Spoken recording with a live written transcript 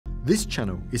This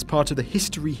channel is part of the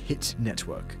History Hit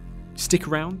network. Stick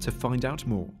around to find out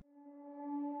more.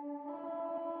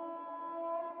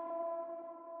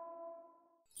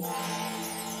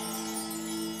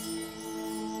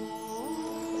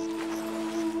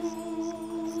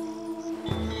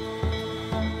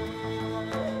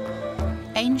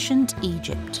 Ancient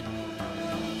Egypt.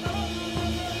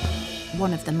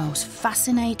 One of the most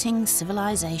fascinating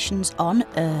civilizations on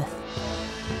Earth.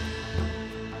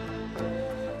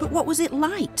 But what was it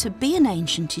like to be an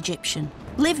ancient Egyptian,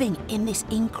 living in this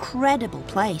incredible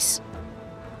place?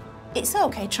 It's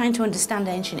okay trying to understand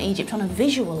ancient Egypt on a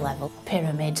visual level,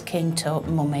 pyramids, king tut,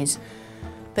 mummies,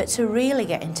 but to really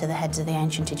get into the heads of the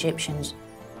ancient Egyptians,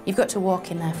 you've got to walk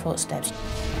in their footsteps.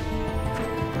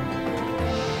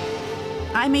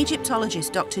 I'm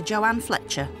Egyptologist Dr. Joann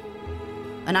Fletcher,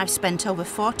 and I've spent over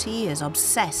 40 years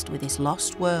obsessed with this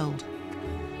lost world.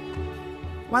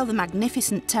 While the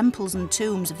magnificent temples and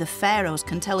tombs of the pharaohs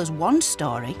can tell us one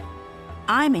story,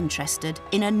 I'm interested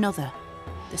in another,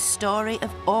 the story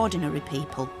of ordinary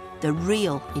people, the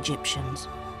real Egyptians.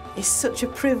 It's such a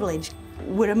privilege.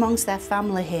 We're amongst their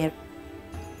family here.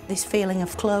 This feeling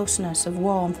of closeness, of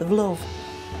warmth, of love.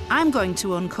 I'm going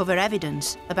to uncover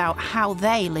evidence about how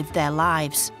they lived their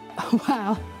lives. Oh,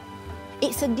 wow.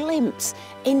 It's a glimpse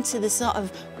into the sort of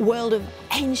world of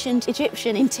ancient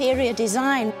Egyptian interior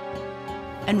design.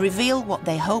 And reveal what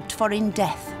they hoped for in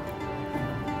death.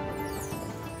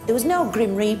 There was no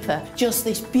Grim Reaper, just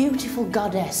this beautiful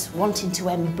goddess wanting to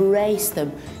embrace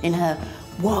them in her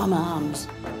warm arms.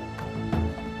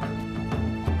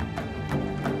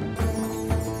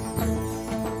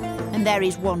 And there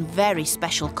is one very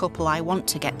special couple I want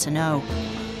to get to know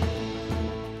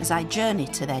as I journey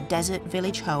to their desert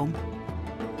village home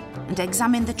and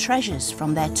examine the treasures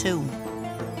from their tomb.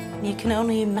 You can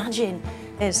only imagine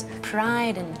his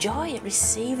pride and joy at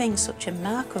receiving such a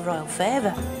mark of royal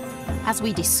favour. As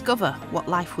we discover what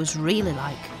life was really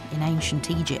like in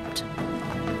ancient Egypt.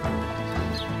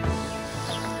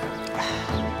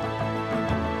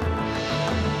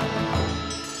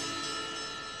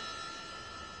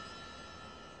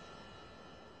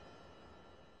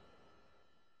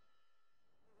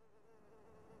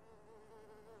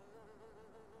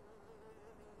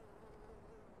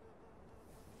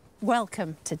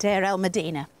 Welcome to Deir el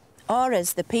Medina, or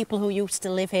as the people who used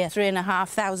to live here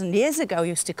 3,500 years ago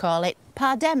used to call it,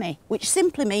 Pardemi, which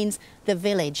simply means the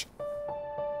village.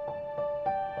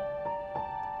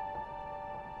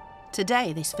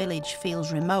 Today, this village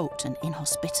feels remote and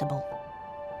inhospitable.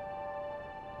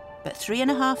 But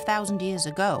 3,500 years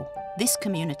ago, this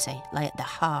community lay at the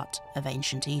heart of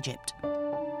ancient Egypt.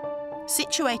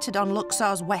 Situated on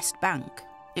Luxor's west bank,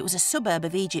 it was a suburb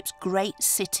of Egypt's great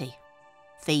city,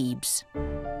 Thebes.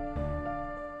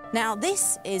 Now,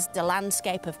 this is the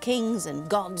landscape of kings and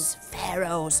gods,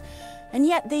 pharaohs, and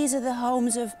yet these are the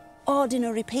homes of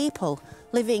ordinary people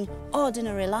living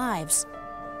ordinary lives.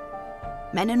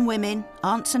 Men and women,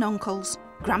 aunts and uncles,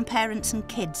 grandparents and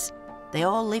kids, they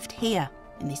all lived here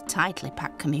in this tightly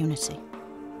packed community.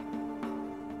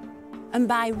 And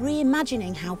by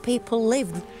reimagining how people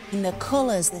lived, in the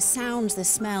colours, the sounds, the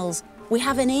smells, we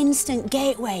have an instant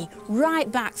gateway right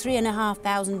back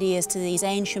 3,500 years to these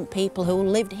ancient people who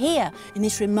lived here in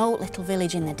this remote little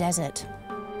village in the desert.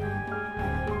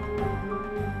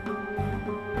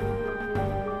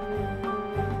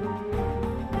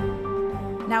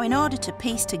 Now, in order to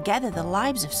piece together the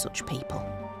lives of such people,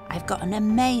 I've got an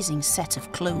amazing set of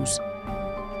clues.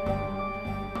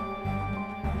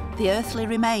 The earthly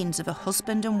remains of a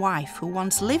husband and wife who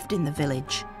once lived in the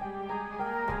village,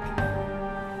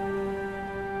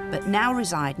 but now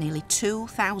reside nearly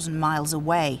 2,000 miles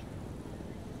away,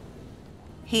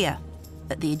 here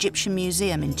at the Egyptian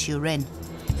Museum in Turin.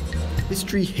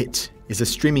 History Hit is a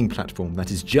streaming platform that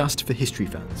is just for history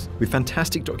fans, with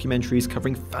fantastic documentaries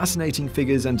covering fascinating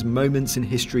figures and moments in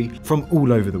history from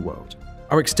all over the world.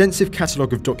 Our extensive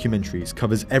catalogue of documentaries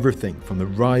covers everything from the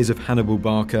rise of Hannibal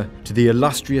Barca to the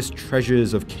illustrious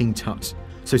treasures of King Tut.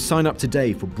 So sign up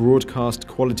today for broadcast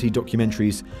quality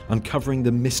documentaries uncovering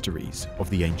the mysteries of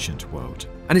the ancient world.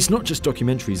 And it's not just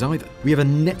documentaries either. We have a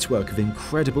network of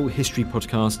incredible history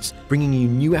podcasts bringing you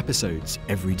new episodes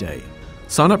every day.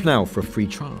 Sign up now for a free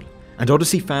trial, and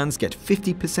Odyssey fans get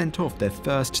 50% off their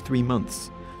first 3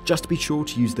 months. Just be sure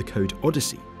to use the code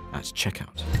Odyssey at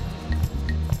checkout.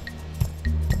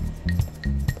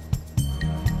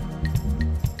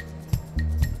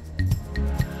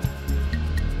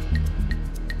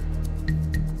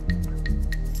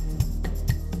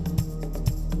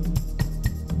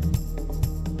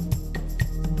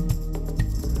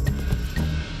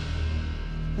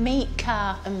 Meet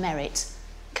Car and Merritt.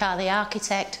 Car the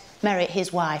architect, Merit,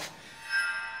 his wife.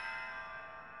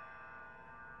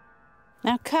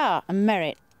 Now, Car and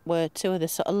Merit were two of the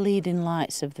sort of leading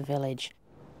lights of the village.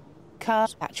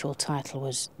 Car's actual title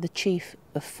was the Chief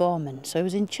of Foremen, so he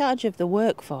was in charge of the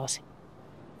workforce.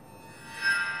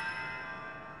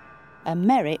 And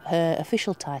Merit, her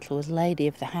official title was Lady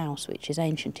of the House, which is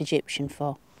ancient Egyptian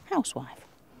for housewife.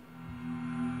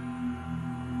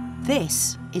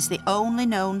 This is the only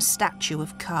known statue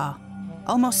of Car.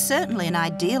 Almost certainly an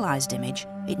idealised image,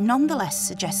 it nonetheless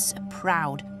suggests a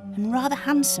proud and rather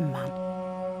handsome man.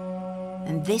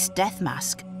 And this death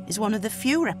mask is one of the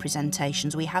few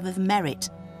representations we have of Merit,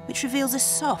 which reveals a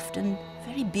soft and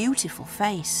very beautiful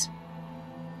face.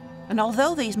 And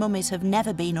although these mummies have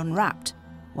never been unwrapped,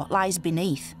 what lies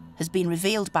beneath has been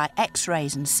revealed by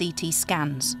X-rays and CT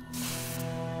scans.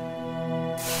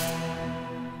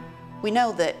 We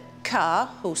know that Car,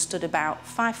 who stood about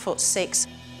 5'6",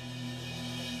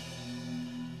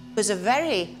 was a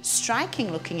very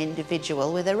striking-looking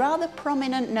individual with a rather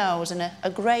prominent nose and a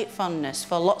great fondness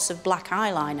for lots of black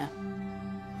eyeliner.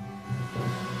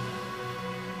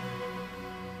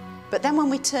 But then when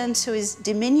we turn to his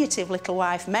diminutive little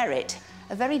wife, Merit,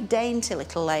 a very dainty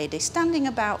little lady, standing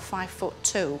about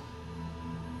 5'2".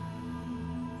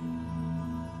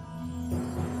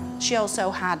 She also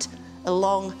had a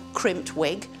long, crimped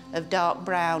wig of dark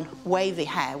brown, wavy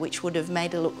hair, which would have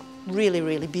made her look really,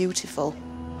 really beautiful.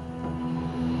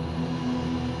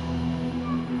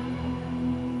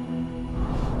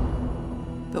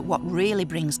 But what really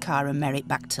brings Car and Merit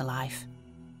back to life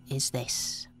is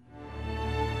this.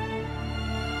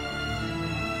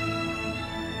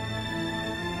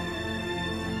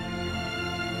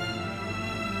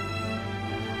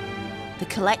 The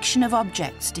collection of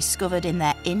objects discovered in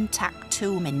their intact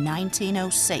tomb in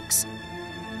 1906,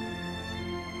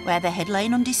 where they had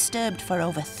lain undisturbed for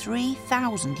over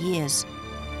 3,000 years.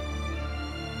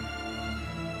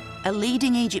 A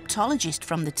leading Egyptologist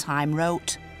from the time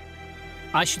wrote,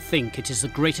 "I should think it is the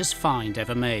greatest find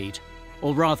ever made,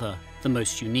 or rather, the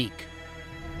most unique.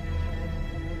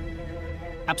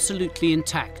 Absolutely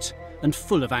intact and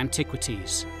full of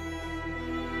antiquities.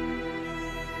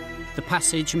 The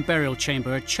passage and burial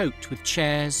chamber are choked with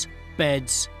chairs,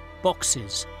 beds,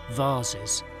 boxes,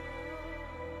 vases."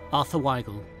 Arthur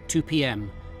Weigel, 2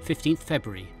 p.m, 15th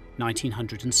February,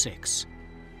 1906.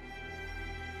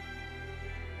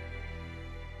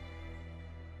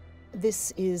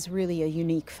 This is really a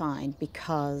unique find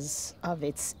because of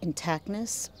its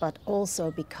intactness, but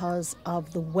also because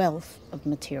of the wealth of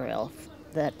material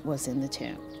that was in the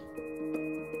tomb.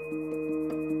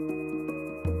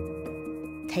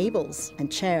 Tables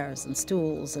and chairs and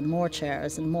stools and more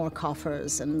chairs and more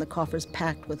coffers, and the coffers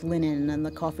packed with linen and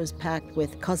the coffers packed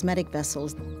with cosmetic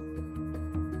vessels.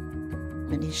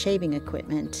 And his shaving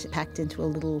equipment packed into a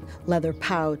little leather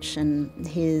pouch, and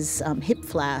his hip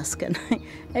flask, and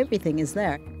everything is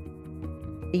there.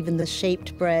 Even the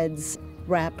shaped breads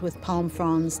wrapped with palm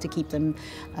fronds to keep them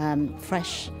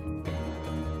fresh.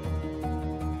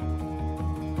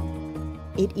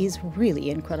 It is really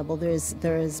incredible.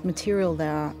 There is material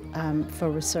there for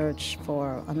research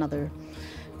for another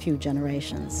few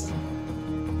generations.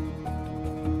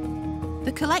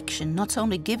 The collection not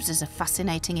only gives us a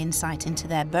fascinating insight into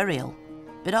their burial,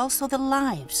 but also the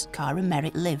lives Car and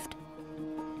Merit lived.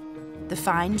 The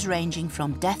finds ranging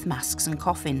from death masks and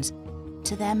coffins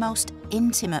to their most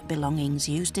intimate belongings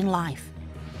used in life,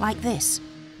 like this,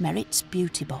 Merit's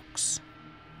beauty box.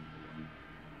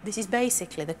 This is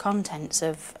basically the contents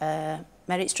of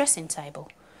Merit's dressing table.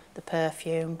 The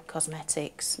perfume,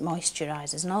 cosmetics,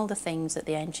 moisturisers, and all the things that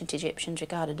the ancient Egyptians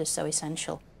regarded as so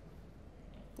essential.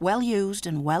 Well used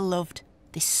and well loved,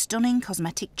 this stunning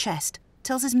cosmetic chest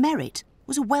tells us Merit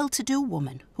was a well-to-do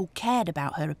woman who cared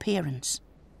about her appearance.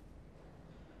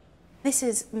 This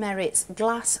is Merit's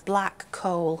glass black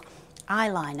coal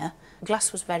eyeliner.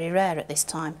 Glass was very rare at this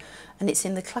time, and it's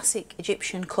in the classic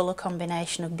Egyptian colour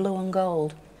combination of blue and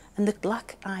gold. And the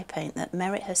black eye paint that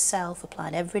Merit herself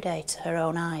applied every day to her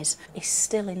own eyes is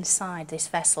still inside this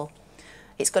vessel.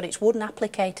 It's got its wooden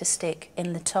applicator stick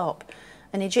in the top,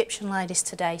 and Egyptian ladies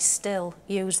today still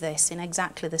use this in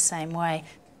exactly the same way.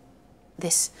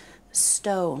 This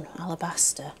stone,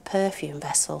 alabaster, perfume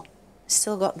vessel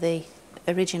still got the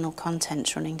original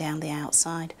contents running down the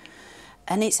outside.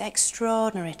 And it's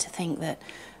extraordinary to think that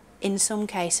in some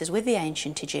cases with the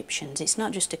ancient Egyptians, it's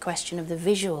not just a question of the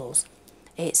visuals,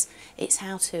 it's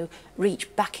how to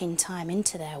reach back in time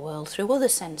into their world through other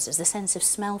senses, the sense of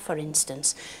smell, for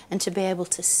instance, and to be able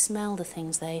to smell the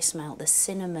things they smelt, the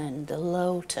cinnamon, the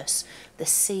lotus, the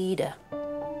cedar.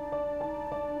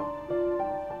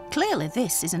 Clearly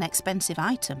this is an expensive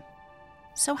item.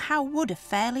 So how would a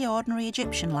fairly ordinary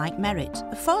Egyptian like Merit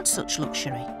afford such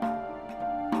luxury?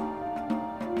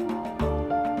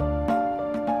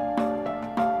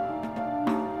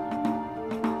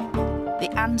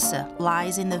 The answer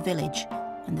lies in the village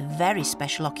and the very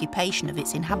special occupation of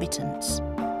its inhabitants.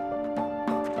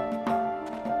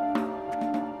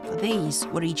 For these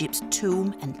were Egypt's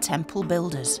tomb and temple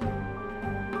builders.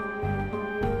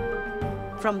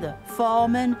 From the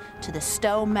foreman to the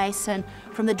stonemason,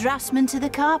 from the draftsman to the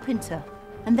carpenter.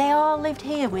 And they all lived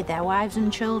here with their wives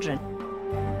and children.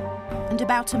 And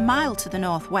about a mile to the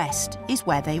northwest is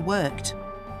where they worked.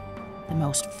 The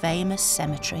most famous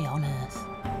cemetery on earth.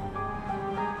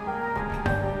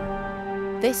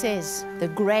 This is the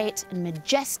great and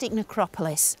majestic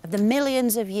necropolis of the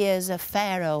millions of years of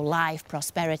pharaoh life,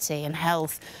 prosperity and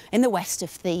health in the west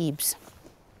of Thebes.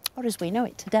 Or as we know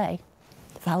it today,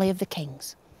 the Valley of the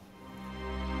Kings.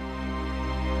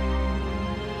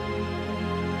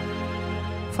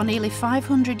 For nearly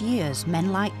 500 years,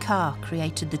 men like Ka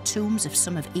created the tombs of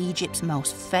some of Egypt's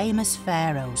most famous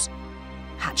pharaohs.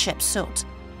 Hatshepsut,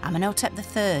 Amenhotep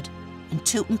III and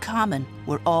Tutankhamun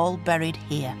were all buried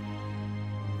here.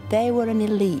 They were an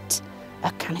elite,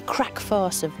 a kind of crack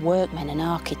force of workmen and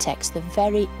architects, the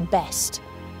very best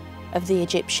of the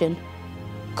Egyptian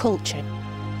culture.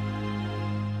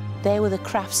 They were the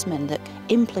craftsmen that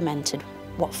implemented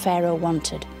what Pharaoh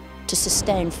wanted to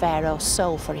sustain Pharaoh's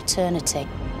soul for eternity.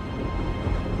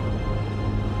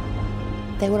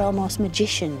 They were almost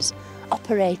magicians,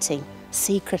 operating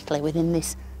secretly within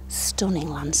this stunning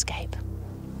landscape.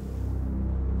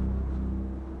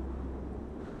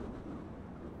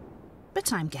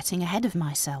 But I'm getting ahead of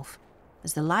myself,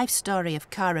 as the life story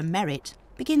of Ka and Merit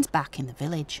begins back in the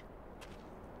village.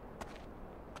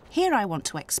 Here I want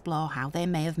to explore how they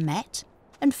may have met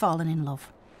and fallen in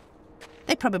love.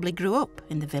 They probably grew up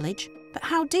in the village, but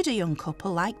how did a young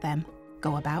couple like them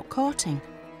go about courting?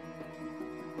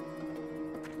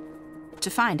 To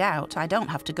find out, I don't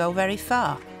have to go very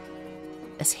far,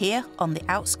 as here on the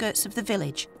outskirts of the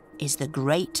village is the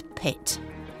Great Pit.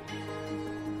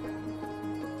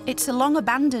 It's a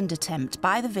long-abandoned attempt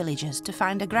by the villagers to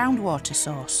find a groundwater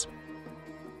source.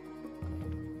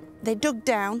 They dug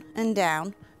down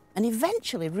and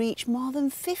eventually reached more than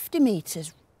 50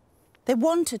 metres. They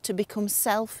wanted to become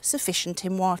self-sufficient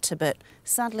in water, but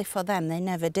sadly for them, they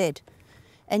never did.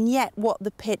 And yet what the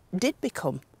pit did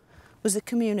become was a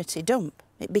community dump.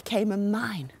 It became a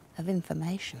mine of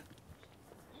information.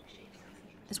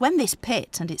 As when this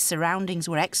pit and its surroundings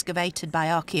were excavated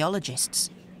by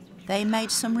archaeologists, they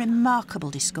made some remarkable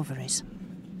discoveries.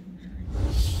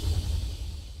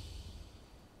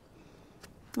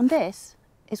 And this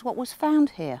is what was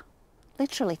found here.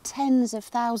 Literally tens of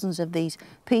thousands of these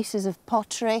pieces of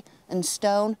pottery and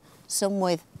stone, some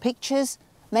with pictures,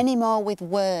 many more with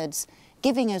words,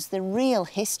 giving us the real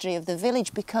history of the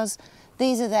village, because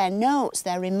these are their notes,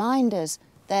 their reminders,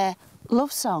 their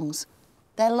love songs,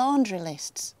 their laundry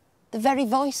lists, the very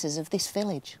voices of this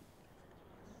village.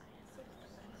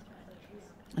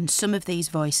 And some of these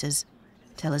voices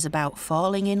tell us about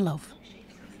falling in love.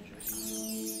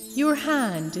 Your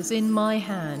hand is in my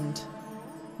hand.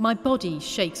 My body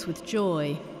shakes with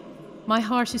joy. My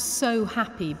heart is so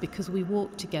happy because we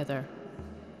walk together.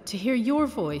 To hear your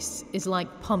voice is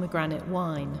like pomegranate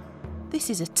wine. This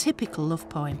is a typical love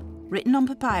poem, written on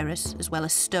papyrus as well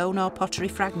as stone or pottery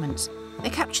fragments. They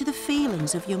capture the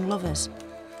feelings of young lovers.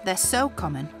 They're so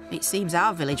common, it seems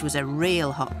our village was a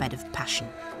real hotbed of passion.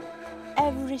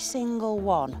 Every single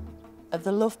one of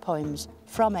the love poems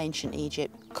from ancient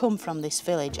Egypt come from this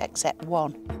village except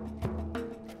one.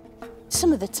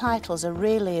 Some of the titles are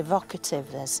really evocative.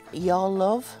 There's Your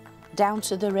Love, Down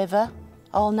to the River,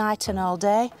 All Night and All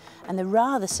Day, and the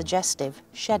rather suggestive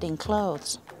Shedding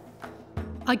Clothes.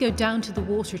 I go down to the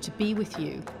water to be with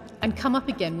you and come up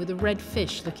again with a red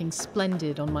fish looking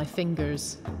splendid on my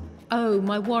fingers. Oh,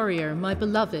 my warrior, my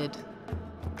beloved,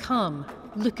 come,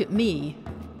 look at me.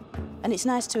 And it's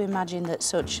nice to imagine that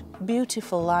such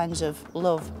beautiful lines of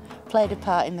love played a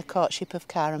part in the courtship of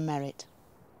Ka and Merit.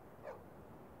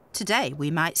 Today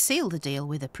we might seal the deal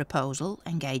with a proposal,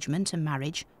 engagement and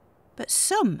marriage, but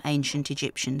some ancient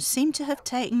Egyptians seem to have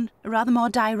taken a rather more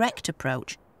direct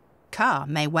approach. Ka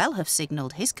may well have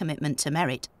signalled his commitment to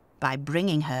Merit by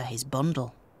bringing her his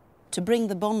bundle. To bring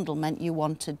the bundle meant you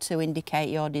wanted to indicate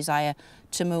your desire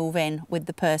to move in with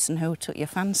the person who took your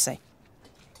fancy.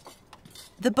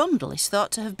 The bundle is thought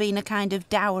to have been a kind of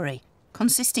dowry,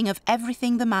 consisting of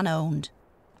everything the man owned.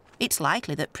 It's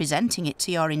likely that presenting it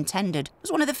to your intended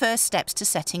was one of the first steps to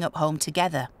setting up home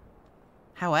together.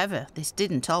 However, this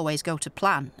didn't always go to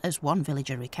plan, as one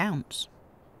villager recounts.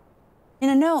 In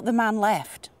a note the man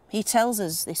left, he tells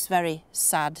us this very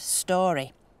sad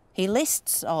story. He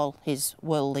lists all his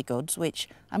worldly goods, which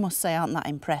I must say aren't that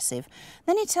impressive.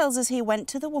 Then he tells us he went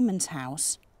to the woman's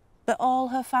house, but all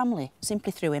her family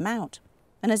simply threw him out.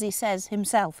 And as he says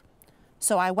himself,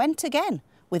 "So I went again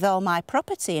with all my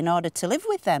property in order to live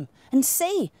with them, and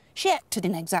see, she acted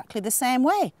in exactly the same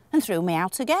way and threw me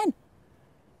out again."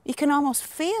 You can almost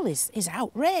feel his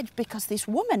outrage, because this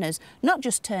woman has not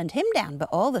just turned him down, but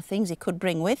all the things he could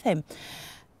bring with him.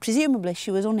 Presumably she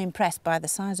was unimpressed by the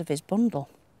size of his bundle.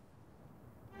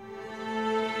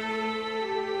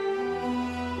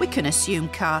 We can assume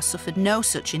Carr suffered no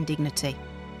such indignity,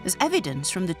 as evidence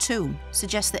from the tomb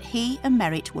suggests that he and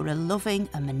Merritt were a loving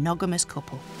and monogamous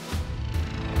couple.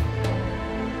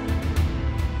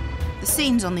 The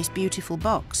scenes on this beautiful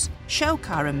box show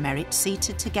Carr and Merritt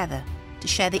seated together to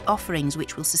share the offerings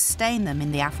which will sustain them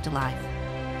in the afterlife.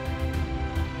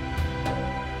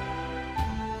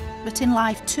 But in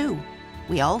life too,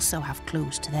 we also have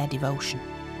clues to their devotion.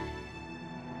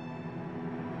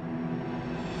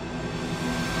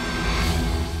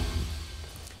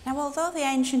 Now, although the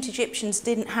ancient Egyptians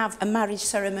didn't have a marriage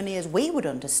ceremony as we would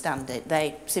understand it,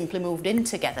 they simply moved in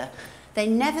together, they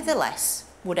nevertheless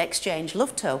would exchange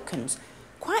love tokens,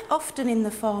 quite often in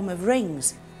the form of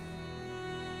rings.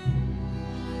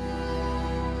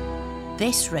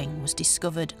 This ring was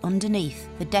discovered underneath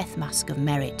the death mask of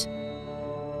Merritt.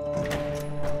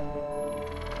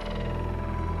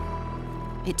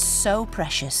 It's so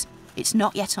precious, it's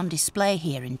not yet on display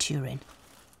here in Turin.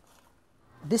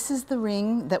 This is the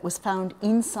ring that was found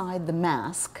inside the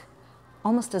mask,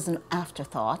 almost as an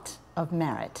afterthought of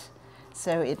Merritt.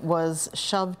 So it was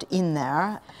shoved in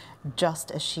there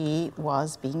just as she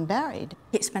was being buried.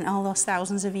 It spent all those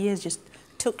thousands of years just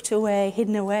tucked away,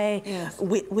 hidden away, yes,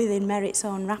 within Merritt's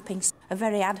own wrappings. A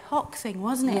very ad hoc thing,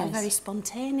 wasn't it? Yes. A very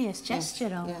spontaneous gesture,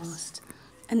 yes, almost. Yes.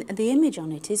 And the image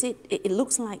on it, it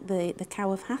looks like the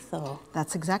cow of Hathor.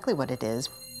 That's exactly what it is.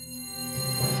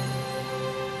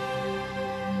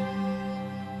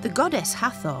 The goddess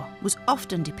Hathor was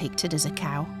often depicted as a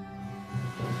cow.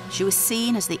 She was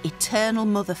seen as the eternal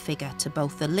mother figure to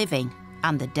both the living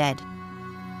and the dead.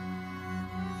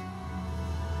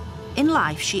 In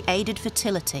life, she aided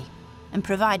fertility and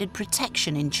provided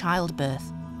protection in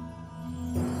childbirth.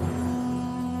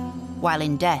 While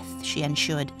in death, she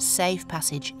ensured safe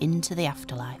passage into the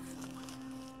afterlife.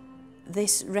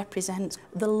 This represents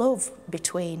the love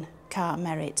between Carr and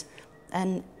Merritt,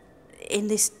 and in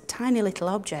this tiny little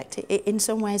object, in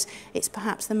some ways, it's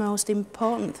perhaps the most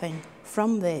important thing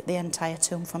from the entire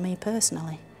tomb for me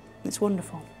personally. It's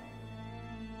wonderful.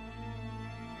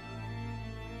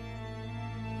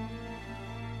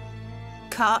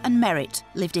 Carr and Merritt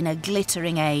lived in a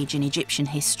glittering age in Egyptian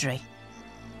history.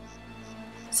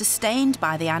 Sustained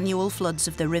by the annual floods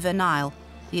of the River Nile,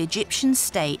 the Egyptian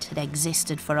state had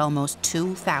existed for almost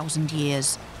 2,000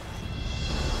 years.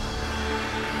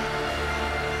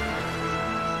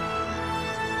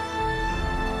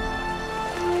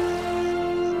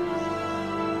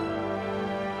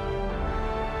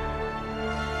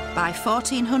 By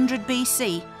 1400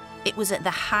 BC, it was at the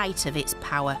height of its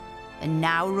power and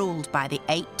now ruled by the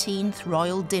 18th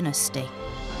royal dynasty.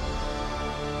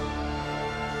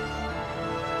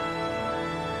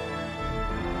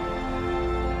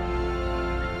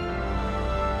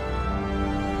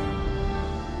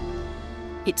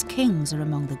 Its kings are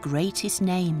among the greatest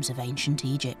names of ancient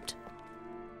Egypt.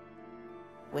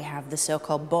 We have the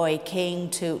so-called boy king,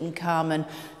 Tutankhamun,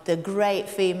 the great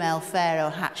female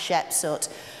pharaoh, Hatshepsut,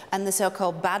 and the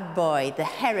so-called bad boy, the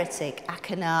heretic,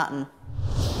 Akhenaten.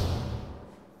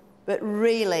 But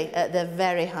really, at the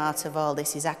very heart of all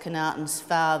this is Akhenaten's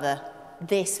father,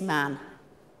 this man,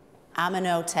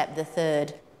 Amenhotep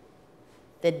III,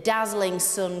 the dazzling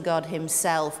sun god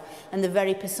himself, and the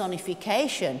very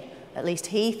personification, at least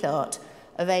he thought,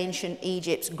 of ancient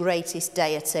Egypt's greatest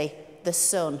deity, the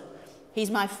sun. He's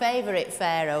my favourite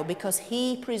pharaoh because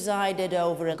he presided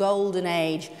over a golden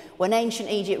age when ancient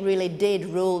Egypt really did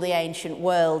rule the ancient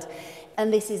world.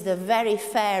 And this is the very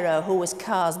pharaoh who was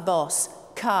Carr's boss.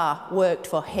 Carr worked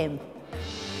for him.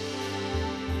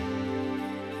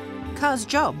 Carr's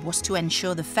job was to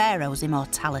ensure the pharaoh's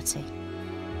immortality.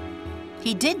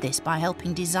 He did this by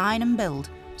helping design and build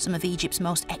some of Egypt's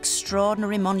most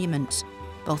extraordinary monuments,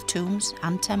 both tombs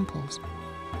and temples.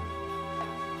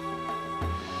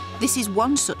 This is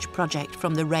one such project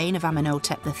from the reign of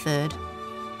Amenhotep III.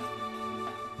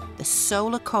 The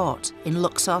Solar Court in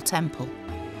Luxor Temple.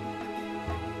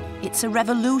 It's a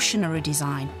revolutionary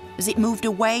design as it moved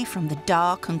away from the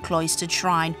dark and cloistered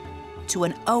shrine to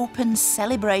an open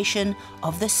celebration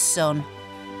of the sun.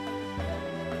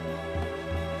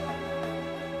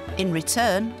 In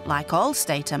return, like all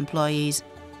state employees,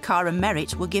 Car and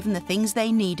Merritt were given the things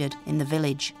they needed in the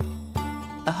village.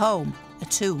 A home, a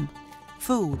tomb,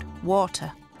 food,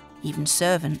 water, even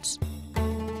servants.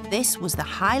 This was the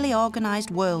highly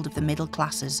organised world of the middle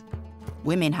classes.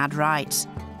 Women had rights,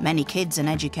 many kids an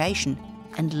education,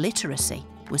 and literacy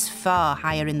was far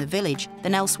higher in the village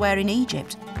than elsewhere in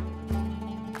Egypt.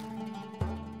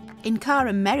 In Car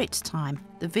and Merritt's time,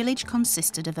 the village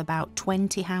consisted of about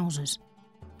 20 houses.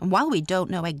 And while we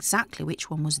don't know exactly which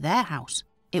one was their house,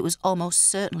 it was almost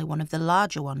certainly one of the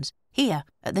larger ones, here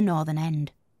at the northern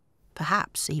end.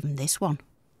 Perhaps even this one.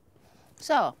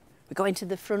 So, we go into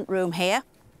the front room here.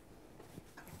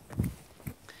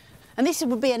 And this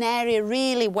would be an area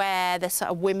really where the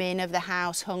sort of women of the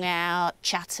house hung out,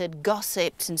 chatted,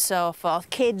 gossiped and so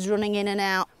forth, kids running in and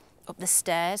out up the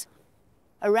stairs.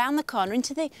 Around the corner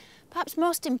into the perhaps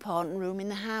most important room in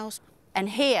the house. And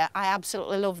here, I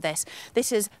absolutely love this.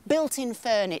 This is built-in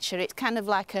furniture. It's kind of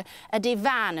like a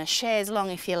divan, a chaise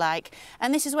longue, if you like.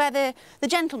 And this is where the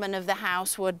gentlemen of the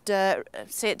house would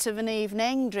sit of an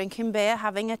evening, drinking beer,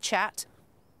 having a chat.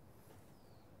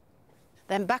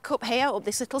 Then back up here, up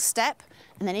this little step,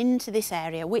 and then into this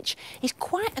area, which is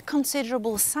quite a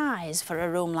considerable size for a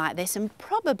room like this, and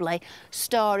probably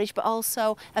storage, but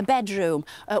also a bedroom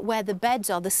where the beds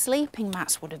or the sleeping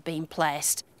mats would have been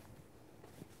placed.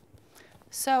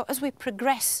 So as we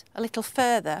progress a little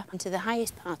further into the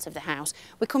highest part of the house,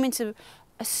 we come into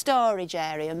a storage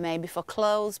area, maybe for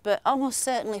clothes, but almost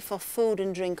certainly for food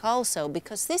and drink also,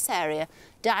 because this area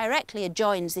directly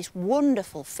adjoins this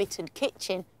wonderful fitted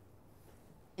kitchen.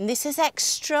 And this is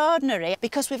extraordinary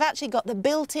because we've actually got the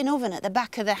built-in oven at the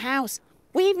back of the house.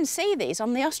 We even see these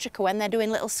on the Ostraca when they're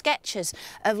doing little sketches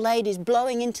of ladies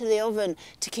blowing into the oven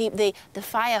to keep the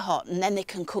fire hot, and then they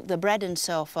can cook the bread and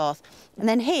so forth. And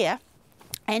then here,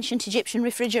 ancient Egyptian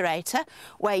refrigerator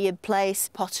where you'd place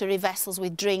pottery vessels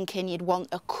with drink in. You'd want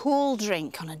a cool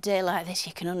drink on a day like this,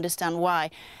 you can understand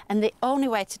why. And the only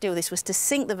way to do this was to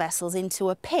sink the vessels into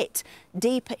a pit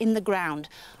deeper in the ground.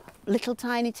 Little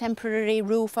tiny temporary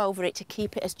roof over it to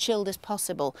keep it as chilled as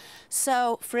possible.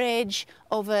 So fridge,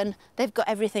 oven, they've got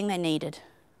everything they needed.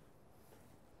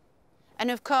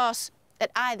 And of course,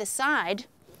 at either side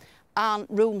aren't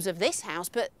rooms of this house,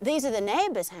 but these are the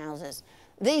neighbours' houses.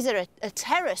 These are a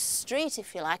terrace street,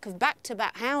 if you like, of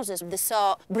back-to-back houses, the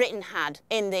sort Britain had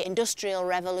in the Industrial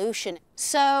Revolution.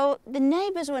 So the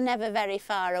neighbours were never very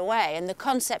far away, and the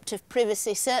concept of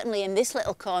privacy, certainly in this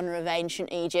little corner of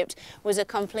ancient Egypt, was a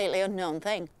completely unknown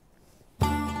thing.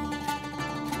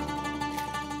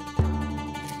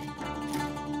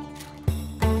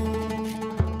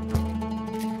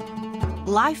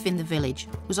 Life in the village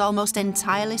was almost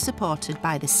entirely supported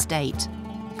by the state.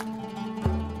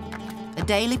 A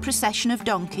daily procession of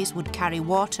donkeys would carry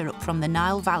water up from the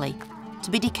Nile Valley to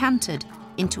be decanted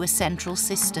into a central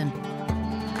cistern.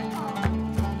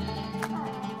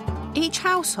 Each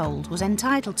household was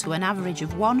entitled to an average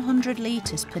of 100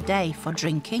 litres per day for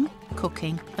drinking,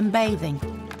 cooking and bathing.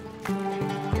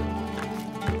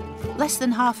 Less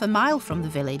than half a mile from the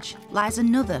village lies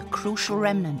another crucial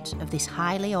remnant of this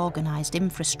highly organised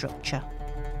infrastructure.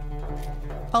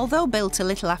 Although built a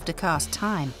little after Car's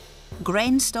time,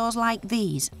 grain stores like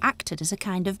these acted as a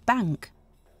kind of bank.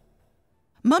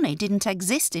 Money didn't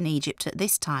exist in Egypt at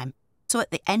this time, so at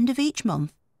the end of each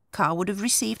month, Car would have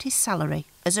received his salary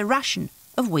as a ration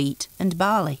of wheat and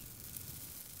barley.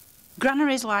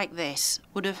 Granaries like this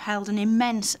would have held an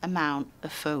immense amount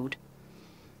of food.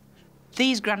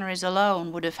 These granaries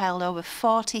alone would have held over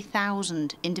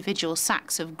 40,000 individual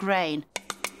sacks of grain.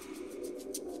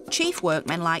 Chief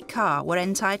workmen like Car were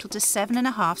entitled to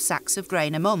 7.5 sacks of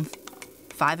grain a month,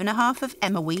 5.5 of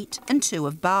emmer wheat and 2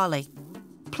 of barley.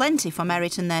 Plenty for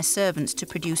Merritt and their servants to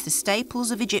produce the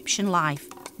staples of Egyptian life,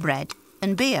 bread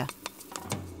and beer.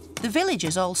 The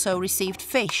villagers also received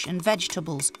fish and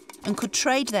vegetables and could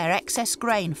trade their excess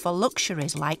grain for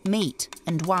luxuries like meat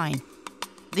and wine.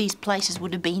 These places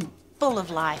would have been full of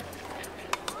life.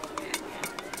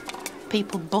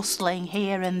 People bustling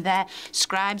here and there,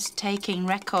 scribes taking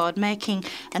record, making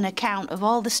an account of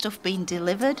all the stuff being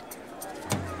delivered.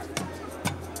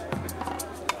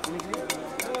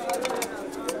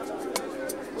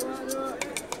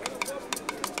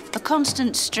 A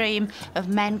constant stream of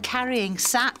men carrying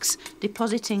sacks,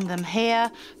 depositing them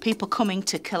here, people coming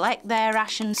to collect their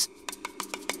rations.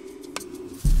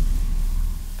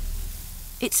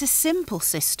 It's a simple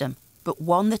system, but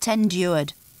one that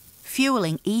endured,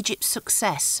 fueling Egypt's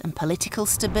success and political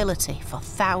stability for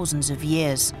thousands of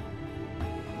years.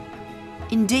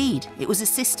 Indeed, it was a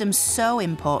system so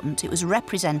important it was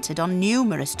represented on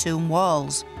numerous tomb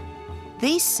walls.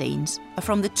 These scenes are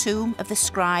from the tomb of the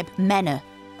scribe Menna,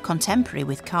 contemporary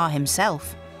with Ka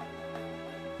himself.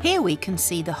 Here we can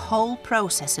see the whole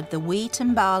process of the wheat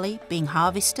and barley being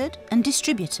harvested and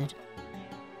distributed.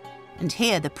 And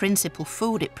here the principal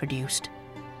food it produced,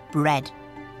 bread.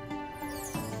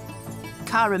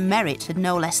 Ka and Merritt had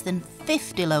no less than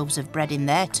 50 loaves of bread in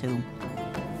their tomb.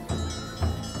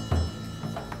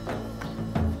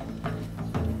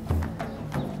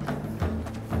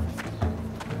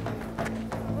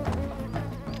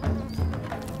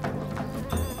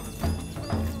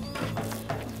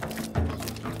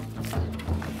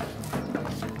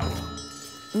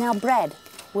 Now, bread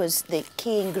was the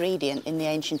key ingredient in the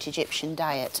ancient Egyptian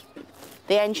diet.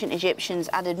 The ancient Egyptians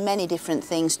added many different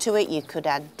things to it. You could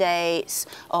add dates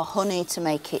or honey to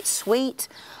make it sweet,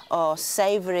 or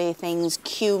savoury things,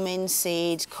 cumin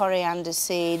seeds, coriander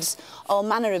seeds, all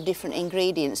manner of different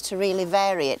ingredients to really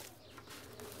vary it.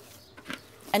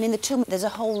 And in the tomb, there's a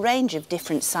whole range of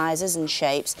different sizes and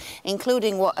shapes,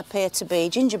 including what appear to be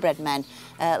gingerbread men,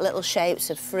 little shapes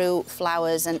of fruit,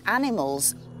 flowers and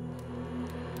animals.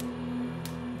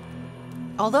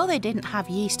 Although they didn't have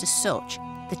yeast as such,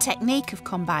 the technique of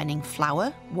combining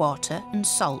flour, water and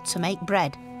salt to make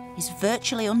bread is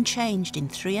virtually unchanged in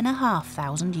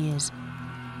 3,500 years.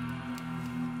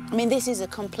 I mean, this is a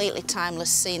completely timeless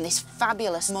scene. This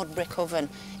fabulous mud brick oven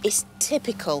is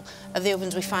typical of the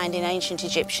ovens we find in ancient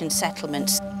Egyptian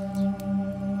settlements.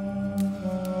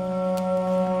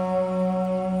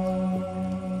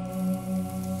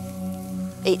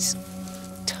 It's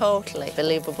totally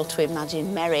believable to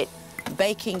imagine Merritt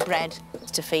baking bread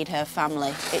to feed her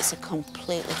family. It's a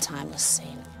completely timeless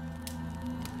scene.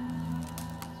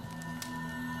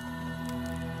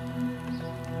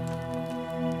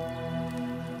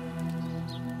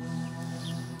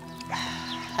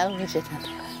 How did you do that?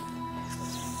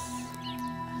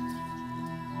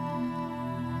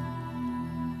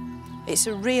 It's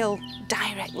a real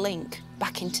direct link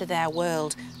back into their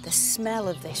world. The smell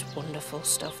of this wonderful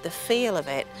stuff, the feel of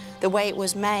it, the way it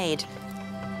was made.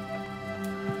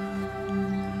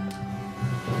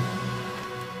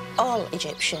 All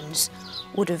Egyptians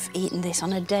would have eaten this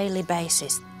on a daily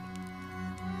basis.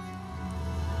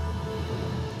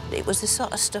 It was the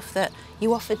sort of stuff that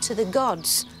you offered to the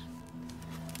gods.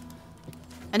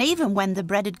 And even when the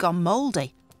bread had gone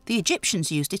mouldy, the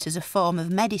Egyptians used it as a form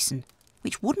of medicine,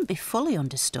 which wouldn't be fully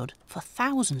understood for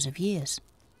thousands of years.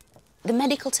 The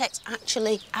medical texts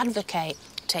actually advocate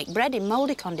take bread in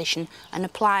mouldy condition and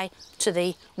apply to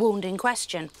the wound in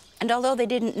question. And although they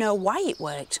didn't know why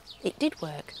it did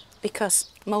work, because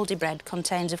mouldy bread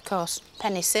contains, of course,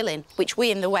 penicillin, which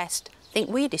we in the West think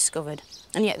we discovered.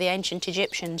 And yet the ancient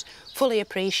Egyptians fully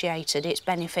appreciated its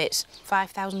benefits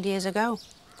 5,000 years ago.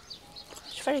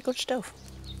 It's very good stuff.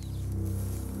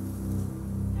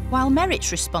 While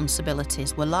Merritt's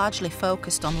responsibilities were largely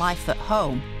focused on life at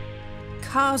home,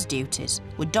 Ka's duties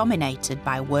were dominated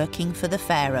by working for the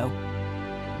pharaoh.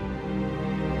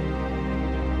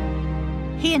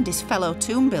 He and his fellow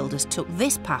tomb builders took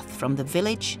this path from the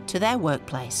village to their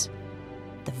workplace,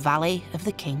 the Valley of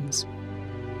the Kings.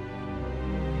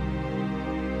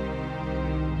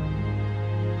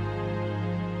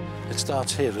 It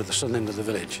starts here at the southern end of the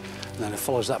village, and then it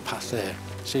follows that path there,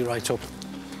 see, right up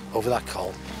over that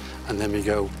col, and then we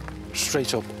go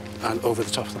straight up and over the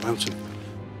top of the mountain.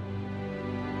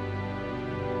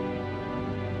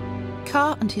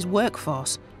 Ka and his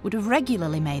workforce would have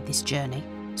regularly made this journey,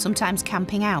 sometimes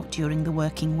camping out during the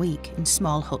working week in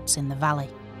small huts in the valley.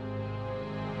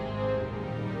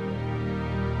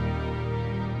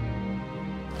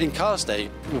 In Ka's day,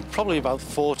 we were probably about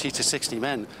 40 to 60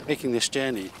 men making this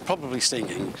journey, probably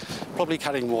singing, probably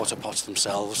carrying water pots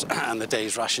themselves and the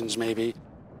day's rations maybe.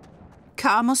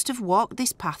 Ka must have walked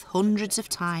this path hundreds of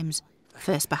times,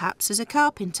 first perhaps as a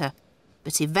carpenter,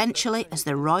 but eventually as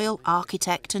the royal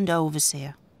architect and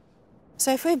overseer.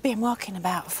 So if we've been walking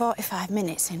about 45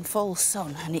 minutes in full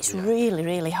sun and it's really,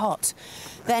 really hot,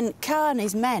 then Ka and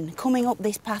his men coming up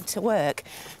this path to work,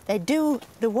 they do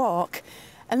the walk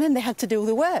and then they had to do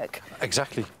the work.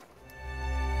 Exactly.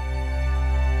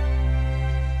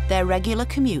 Their regular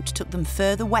commute took them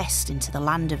further west into the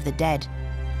land of the dead.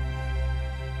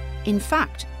 In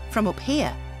fact, from up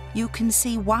here, you can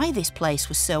see why this place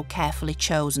was so carefully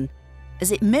chosen,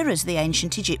 as it mirrors the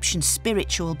ancient Egyptian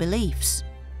spiritual beliefs.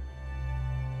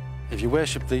 If you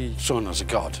worship the sun as a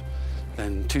god,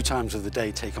 then 2 times of the day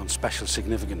take on special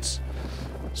significance.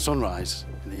 Sunrise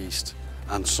in the east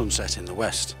and sunset in the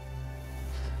west.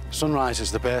 Sunrise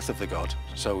is the birth of the god,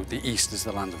 so the east is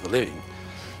the land of the living.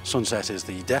 Sunset is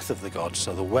the death of the god,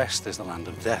 so the west is the land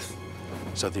of death.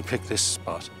 So they picked this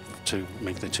spot to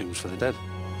make the tombs for the dead.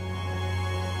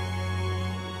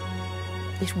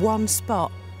 This one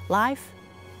spot. Life,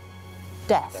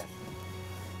 death.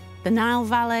 The Nile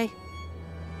Valley,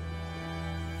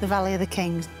 the Valley of the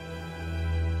Kings.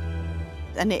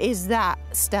 And it is that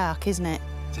stark, isn't it?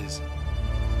 It is.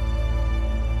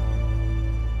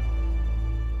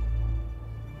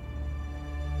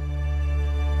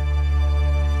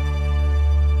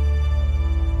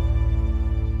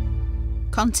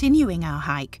 Continuing our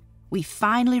hike, we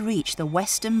finally reach the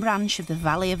western branch of the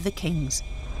Valley of the Kings,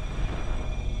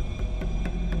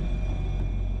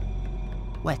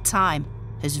 where time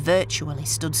has virtually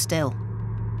stood still.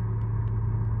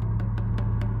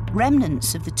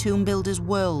 Remnants of the tomb builder's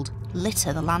world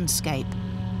litter the landscape.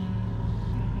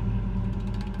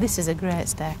 This is a great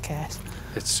staircase.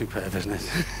 It's superb, isn't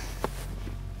it?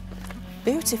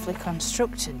 Beautifully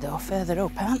constructed, though, further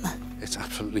up, aren't they? It's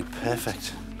absolutely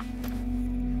perfect.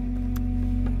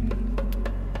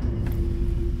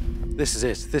 This is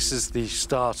it. This is the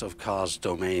start of Ka's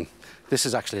domain. This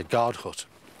is actually a guard hut,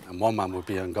 and one man would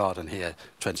be on guard in here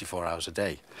 24 hours a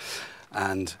day.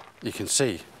 And you can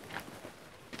see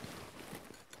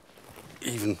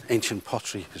even ancient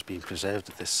pottery has been preserved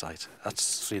at this site.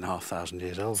 That's 3,500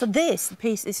 years old. So this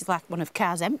is like one of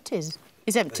Ka's empties.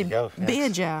 His empty beer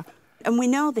jar. And we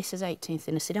know this is 18th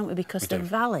dynasty, don't we? Because the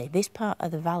valley, this part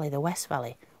of the valley, the West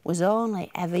Valley, was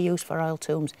only ever used for royal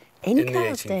tombs in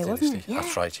Ka's day, wasn't it? Yeah.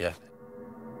 That's right, yeah.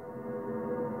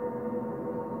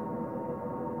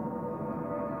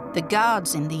 The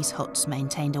guards in these huts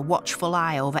maintained a watchful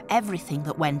eye over everything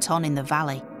that went on in the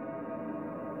valley.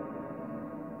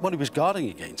 What he was guarding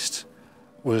against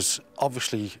was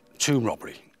obviously tomb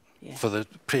robbery for the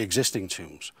pre-existing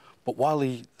tombs. But while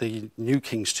the new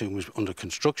king's tomb was under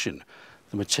construction,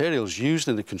 the materials used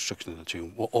in the construction of the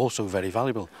tomb were also very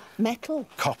valuable. Metal.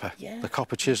 Copper, the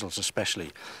copper chisels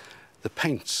especially. The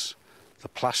paints, the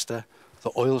plaster,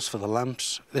 the oils for the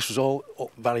lamps. This was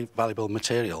all very valuable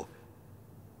material.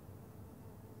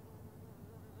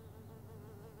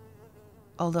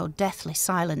 Although deathly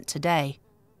silent today,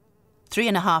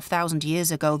 3,500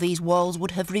 years ago, these walls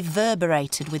would have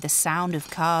reverberated with the sound of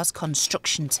Ka's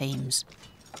construction teams.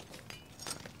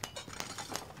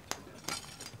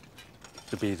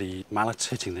 There'd be the mallets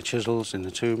hitting the chisels in the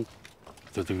tomb.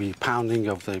 There'd be pounding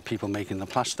of the people making the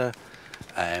plaster,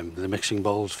 the mixing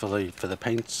bowls for the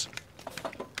paints.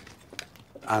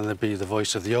 And there'd be the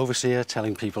voice of the overseer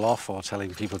telling people off or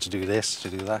telling people to do this, to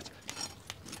do that.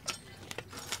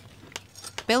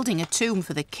 Building a tomb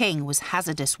for the king was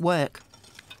hazardous work,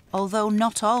 although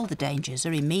not all the dangers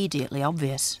are immediately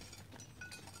obvious.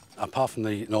 Apart from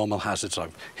the normal hazards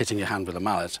of hitting your hand with a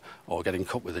mallet or getting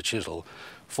cut with a chisel,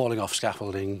 falling off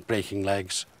scaffolding, breaking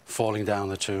legs, falling down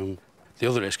the tomb. The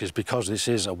other risk is because this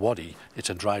is a wadi, it's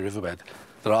a dry riverbed,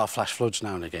 there are flash floods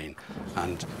now and again,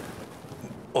 and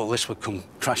all this would come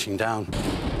crashing down.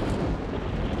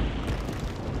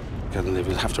 And they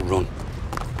would have to run.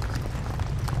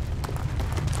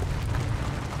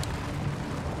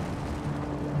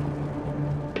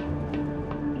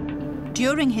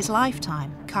 During his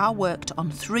lifetime, Ka worked on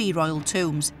 3 royal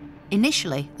tombs,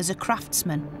 initially as a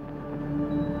craftsman.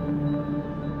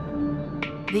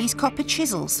 These copper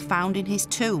chisels found in his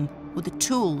tomb were the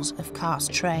tools of Ka's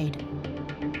trade.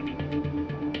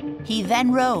 He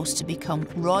then rose to become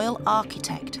royal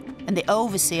architect and the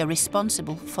overseer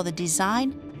responsible for the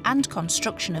design and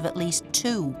construction of at least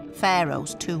 2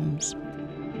 pharaohs' tombs.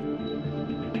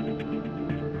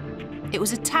 It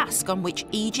was a task on which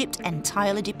Egypt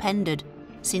entirely depended,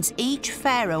 since each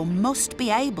pharaoh must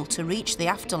be able to reach the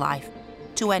afterlife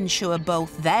to ensure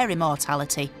both their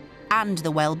immortality and the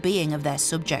well-being of their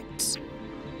subjects.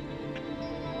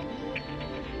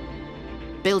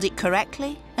 Build it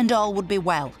correctly and all would be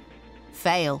well.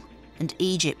 Fail, and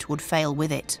Egypt would fail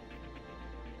with it.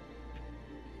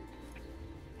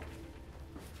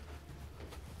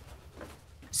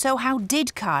 So how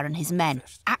did Ka and his men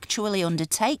actually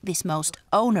undertake this most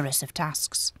onerous of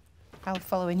tasks? I'll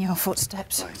follow in your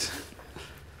footsteps. Right.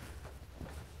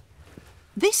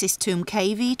 This is tomb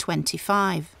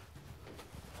KV25.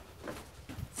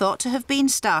 Thought to have been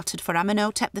started for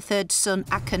Amenhotep III's son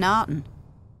Akhenaten,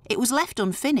 it was left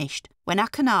unfinished when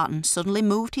Akhenaten suddenly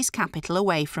moved his capital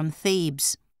away from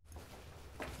Thebes.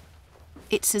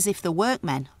 It's as if the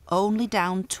workmen only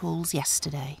downed tools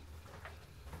yesterday.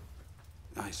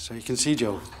 Nice. So you can see,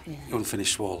 Joe, the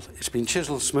unfinished wall. It's been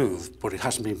chiselled smooth, but it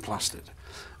hasn't been plastered.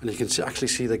 And you can actually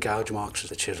see the gouge marks of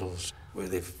the chisels where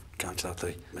they've gouged out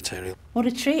the material. What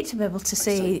a treat to be able to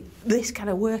see this kind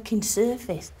of working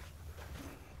surface.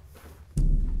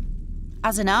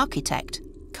 As an architect,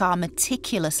 Ka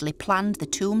meticulously planned the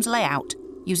tomb's layout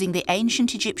using the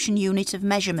ancient Egyptian unit of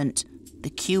measurement, the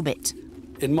cubit.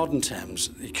 In modern terms,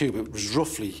 the cubit was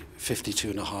roughly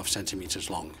 52.5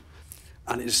 centimetres long,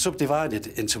 and it is subdivided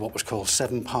into what was called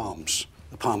 7 palms,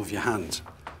 the palm of your hand.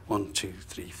 1, 2,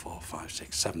 3, 4, 5,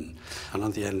 6, 7. And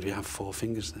on the end, we have 4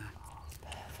 fingers there.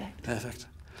 Perfect. Perfect.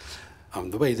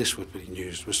 The way this would be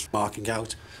used was marking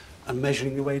out and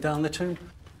measuring your way down the tomb.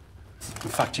 In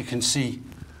fact, you can see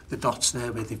the dots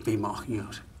there where they've been marking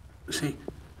out. You see?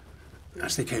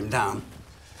 As they came down.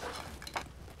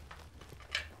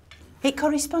 It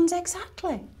corresponds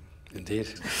exactly. Indeed.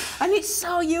 And it's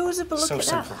so usable, look So at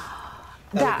simple.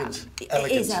 that.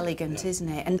 Elegant. It is elegant, isn't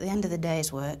it? And at the end of the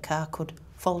day's work, Carr could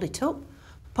fold it up,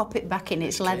 pop it back in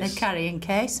its leather carrying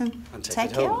case and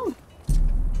take it home.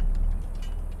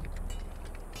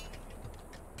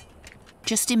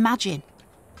 Just imagine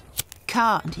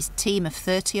Carr and his team of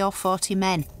 30 or 40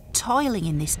 men toiling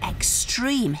in this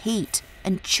extreme heat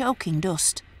and choking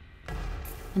dust.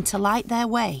 And to light their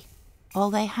way, all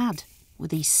they had were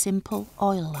these simple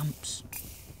oil lamps.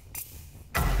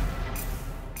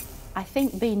 I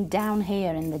think being down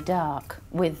here in the dark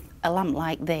with a lamp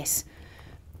like this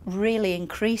really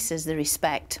increases the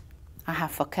respect I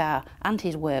have for Carr and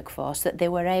his workforce, that they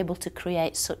were able to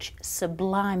create such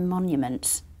sublime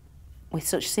monuments with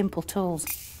such simple tools.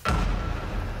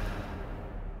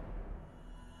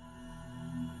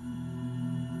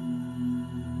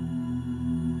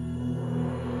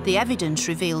 The evidence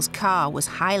reveals Carr was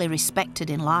highly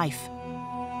respected in life.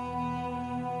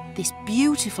 This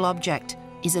beautiful object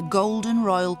is a golden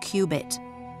royal cubit.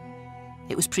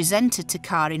 It was presented to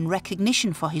Carr in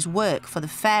recognition for his work for the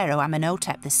pharaoh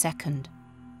Amenhotep II.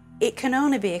 It can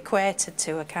only be equated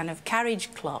to a kind of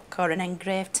carriage clock or an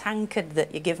engraved tankard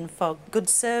that you're given for good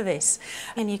service.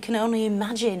 And you can only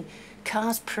imagine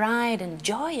Carr's pride and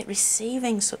joy at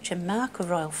receiving such a mark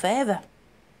of royal favour.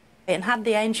 And had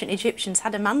the ancient Egyptians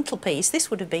had a mantelpiece, this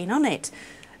would have been on it.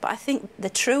 But I think the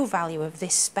true value of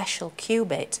this special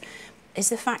cubit is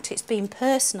the fact it's been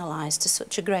personalised to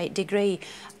such a great degree,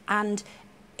 and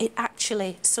it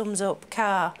actually sums up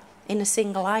Carr in a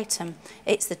single item.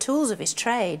 It's the tools of his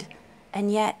trade,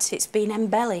 and yet it's been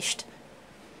embellished.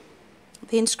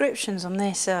 The inscriptions on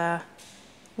this are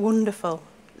wonderful.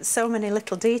 So many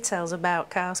little details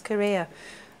about Carr's career,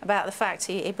 about the fact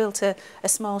he built a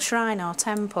small shrine or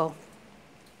temple,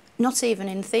 not even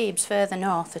in Thebes, further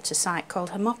north at a site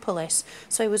called Hermopolis,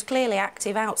 so he was clearly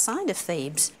active outside of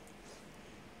Thebes.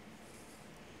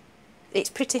 It's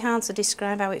pretty hard to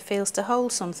describe how it feels to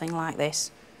hold something like this,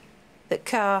 that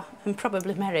Carr, and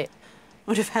probably Merritt,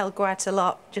 would have held quite a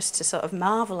lot just to sort of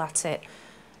marvel at it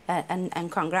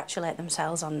and congratulate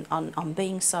themselves on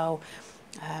being so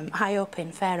high up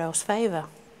in Pharaoh's favour.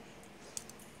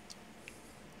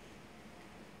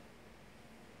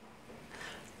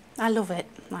 I love it.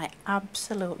 I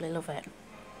absolutely love it.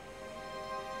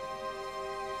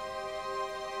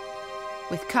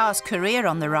 With Carr's career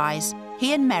on the rise,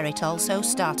 he and Merritt also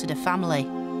started a family.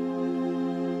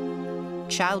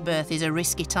 Childbirth is a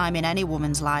risky time in any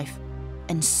woman's life,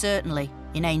 and certainly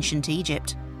in ancient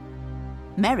Egypt.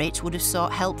 Merritt would have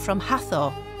sought help from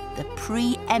Hathor, the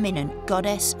pre-eminent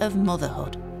goddess of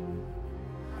motherhood.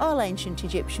 All ancient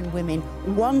Egyptian women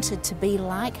wanted to be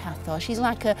like Hathor. She's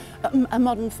like a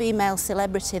modern female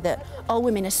celebrity that all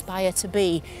women aspire to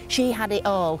be. She had it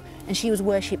all, and she was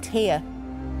worshipped here.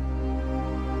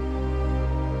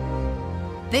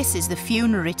 This is the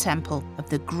funerary temple of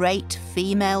the great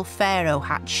female pharaoh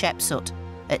Hatshepsut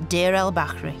at Deir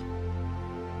el-Bahri.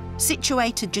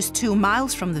 Situated just 2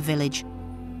 miles from the village,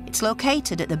 it's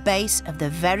located at the base of the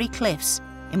very cliffs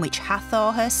in which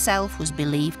Hathor herself was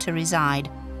believed to reside.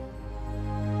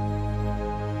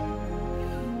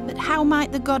 But how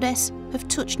might the goddess have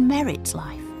touched Merritt's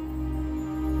life?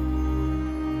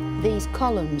 These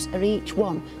columns are each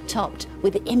one topped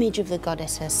with the image of the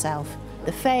goddess herself,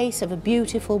 the face of a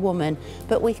beautiful woman,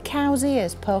 but with cow's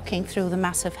ears poking through the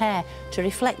mass of hair to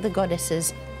reflect the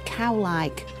goddess's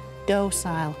cow-like,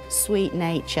 docile, sweet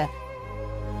nature.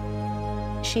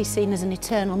 She's seen as an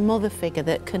eternal mother figure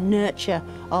that can nurture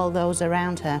all those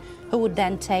around her, who would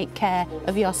then take care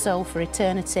of your soul for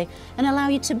eternity and allow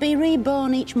you to be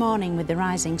reborn each morning with the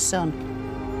rising sun.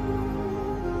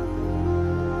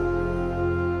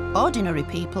 Ordinary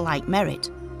people like Merritt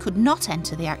could not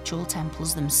enter the actual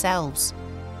temples themselves.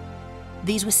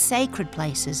 These were sacred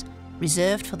places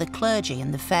reserved for the clergy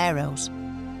and the pharaohs.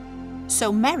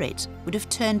 So Merritt would have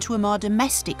turned to a more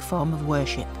domestic form of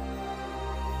worship.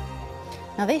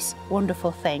 Now this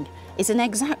wonderful thing is an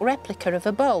exact replica of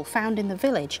a bowl found in the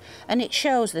village, and it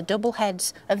shows the double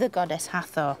heads of the goddess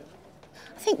Hathor.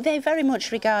 I think they very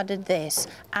much regarded this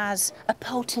as a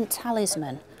potent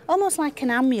talisman, almost like an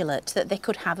amulet that they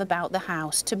could have about the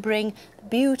house to bring the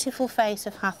beautiful face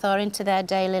of Hathor into their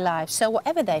daily lives. So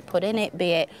whatever they put in it,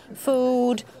 be it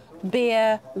food,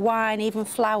 beer, wine, even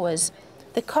flowers,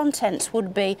 the contents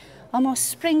would be almost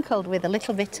sprinkled with a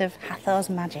little bit of Hathor's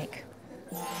magic.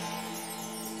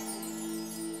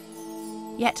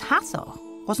 Yet Hathor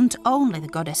wasn't only the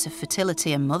goddess of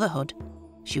fertility and motherhood,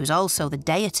 she was also the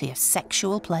deity of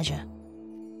sexual pleasure.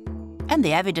 And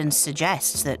the evidence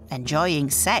suggests that enjoying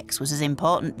sex was as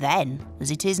important then as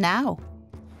it is now.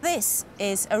 This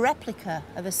is a replica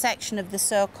of a section of the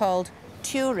so-called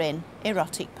Turin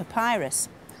erotic papyrus.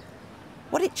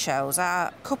 What it shows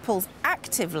are couples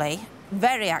actively,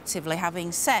 very actively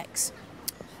having sex.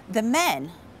 The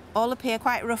men all appear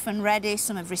quite rough and ready.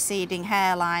 Some have receding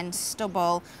hairlines,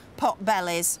 stubble, pot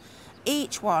bellies.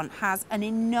 Each one has an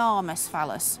enormous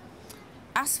phallus.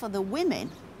 As for the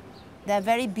women, they're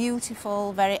very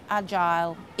beautiful, very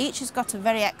agile. Each has got a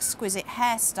very exquisite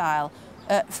hairstyle,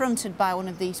 fronted by one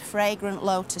of these fragrant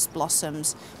lotus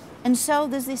blossoms. And so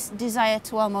there's this desire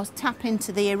to almost tap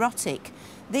into the erotic.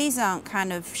 These aren't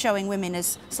kind of showing women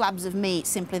as slabs of meat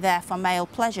simply there for male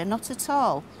pleasure, not at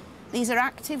all. These are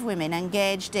active women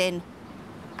engaged in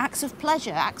acts of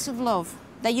pleasure, acts of love.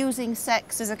 They're using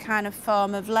sex as a kind of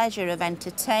form of leisure, of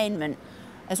entertainment,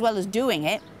 as well as doing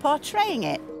it, portraying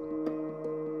it.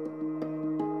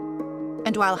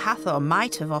 And while Hathor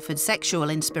might have offered sexual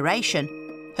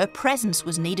inspiration, her presence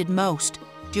was needed most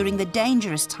during the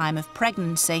dangerous time of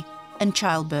pregnancy and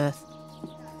childbirth.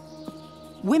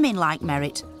 Women like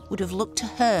Merit would have looked to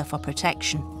her for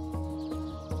protection.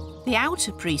 The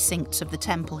outer precincts of the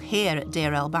temple here at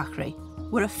Deir el-Bahri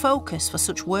were a focus for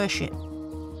such worship.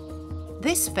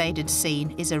 This faded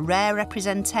scene is a rare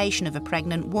representation of a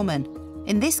pregnant woman,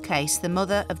 in this case the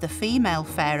mother of the female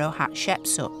pharaoh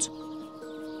Hatshepsut.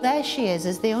 There she is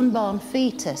as the unborn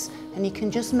fetus, and you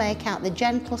can just make out the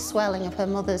gentle swelling of her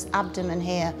mother's abdomen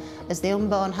here as the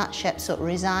unborn Hatshepsut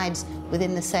resides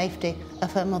within the safety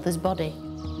of her mother's body.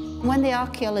 When the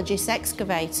archaeologists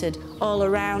excavated all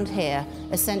around here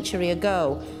a century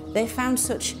ago, they found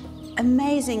such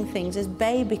amazing things as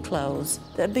baby clothes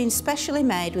that had been specially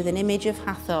made with an image of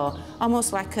Hathor,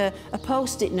 almost like a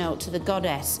post-it note to the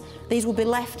goddess. These will be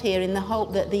left here in the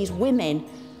hope that these women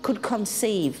could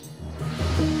conceive.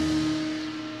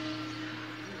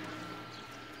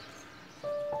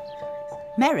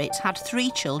 Merit had 3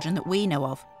 children that we know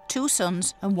of, 2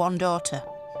 sons and 1 daughter.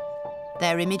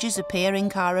 Their images appear in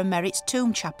Kara Merit's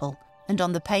tomb chapel and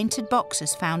on the painted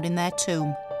boxes found in their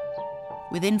tomb.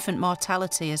 With infant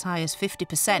mortality as high as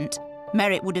 50%,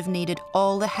 Merit would have needed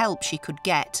all the help she could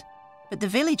get. But the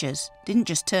villagers didn't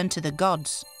just turn to the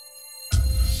gods.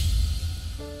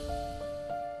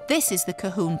 This is the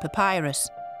Kahun Papyrus.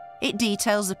 It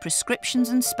details the prescriptions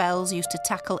and spells used to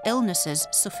tackle illnesses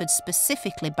suffered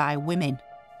specifically by women.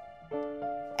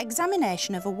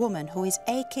 Examination of a woman who is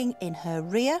aching in her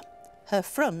rear, her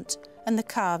front and the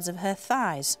calves of her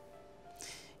thighs.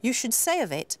 You should say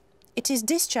of it, it is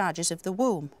discharges of the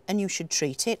womb, and you should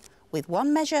treat it with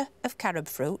 1 measure of carob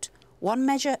fruit, 1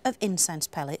 measure of incense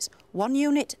pellets, 1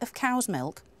 unit of cow's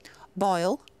milk,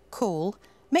 boil, cool,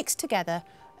 mix together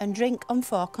and drink on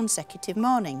 4 consecutive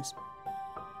mornings.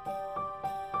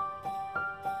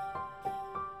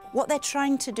 What they're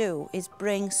trying to do is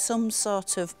bring some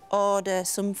sort of order,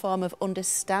 some form of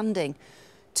understanding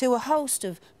to a host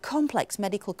of complex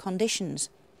medical conditions.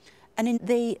 And in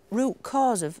the root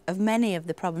cause of many of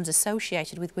the problems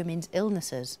associated with women's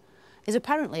illnesses is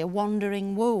apparently a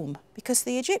wandering womb, because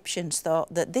the Egyptians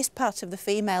thought that this part of the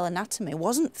female anatomy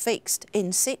wasn't fixed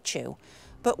in situ,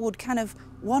 but would kind of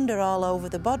wander all over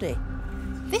the body.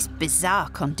 This bizarre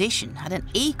condition had an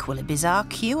equally bizarre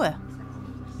cure.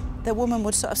 The woman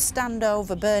would sort of stand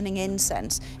over burning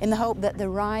incense in the hope that the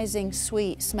rising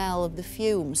sweet smell of the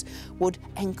fumes would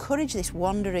encourage this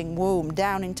wandering womb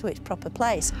down into its proper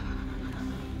place.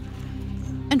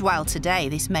 And while today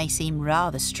this may seem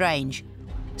rather strange,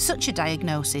 such a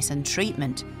diagnosis and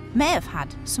treatment may have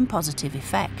had some positive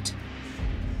effect.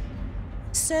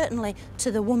 Certainly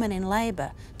to the woman in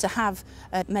labour, to have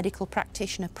a medical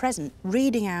practitioner present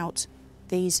reading out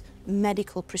these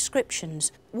medical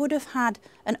prescriptions would have had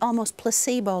an almost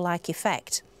placebo-like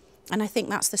effect. And I think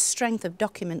that's the strength of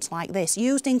documents like this,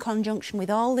 used in conjunction with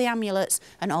all the amulets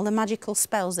and all the magical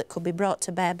spells that could be brought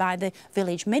to bear by the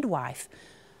village midwife.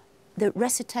 The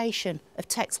recitation of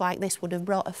texts like this would have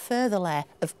brought a further layer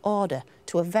of order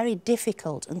to a very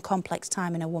difficult and complex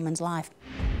time in a woman's life.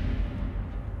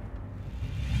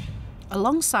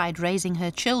 Alongside raising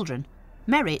her children,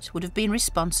 Merit would have been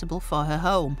responsible for her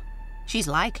home. She's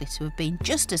likely to have been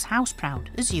just as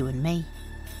house-proud as you and me.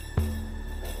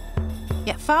 Yet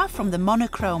Yet far from the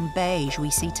monochrome beige we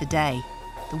see today,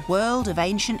 the world of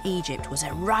ancient Egypt was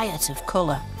a riot of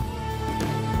colour.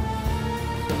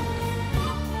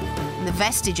 And the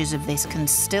vestiges of this can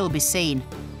still be seen,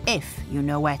 if you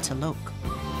know where to look.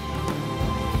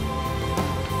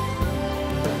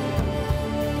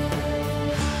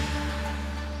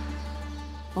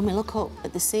 When we look up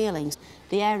at the ceilings,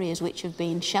 the areas which have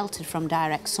been sheltered from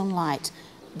direct sunlight,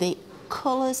 the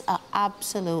colours are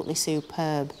absolutely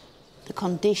superb. The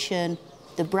condition,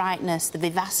 the brightness, the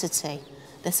vivacity,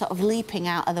 they're sort of leaping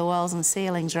out of the walls and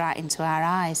ceilings right into our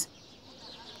eyes.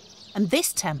 And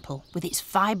this temple, with its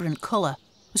vibrant colour,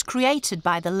 was created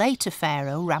by the later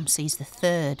pharaoh Ramses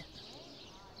III.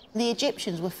 The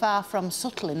Egyptians were far from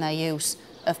subtle in their use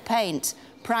of paint.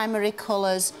 Primary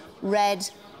colours, red,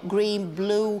 green,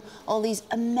 blue, all these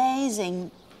amazing,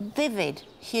 vivid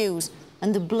hues.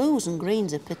 And the blues and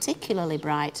greens are particularly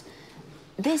bright.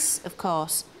 This, of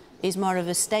course, is more of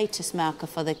a status marker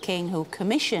for the king who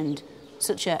commissioned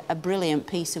such a brilliant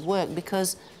piece of work,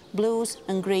 because blues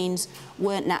and greens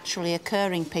weren't naturally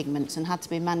occurring pigments and had to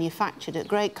be manufactured at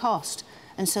great cost.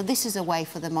 And so this is a way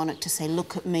for the monarch to say,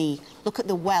 look at me, look at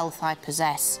the wealth I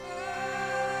possess.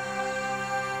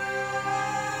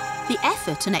 The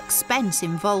effort and expense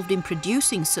involved in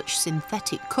producing such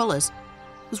synthetic colours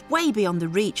was way beyond the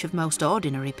reach of most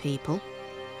ordinary people.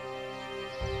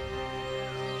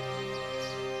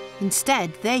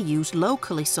 Instead, they used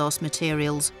locally sourced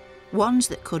materials, ones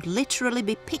that could literally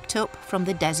be picked up from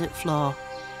the desert floor.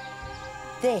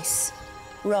 This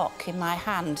rock in my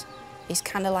hand is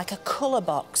kind of like a colour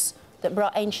box that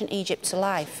brought ancient Egypt to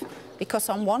life, because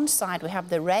on one side we have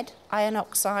the red iron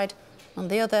oxide, on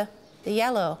the other the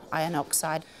yellow iron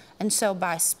oxide. And so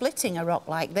by splitting a rock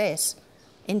like this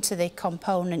into the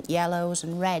component yellows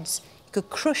and reds, you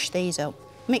could crush these up,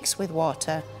 mix with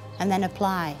water, and then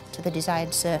apply to the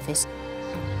desired surface.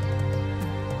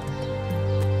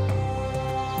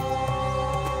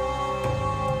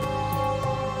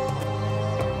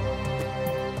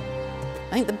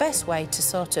 I think the best way to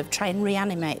sort of try and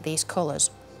reanimate these colours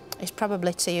is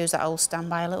probably to use that old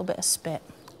standby, a little bit of spit.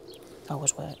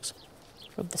 Always works.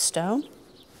 Rub the stone.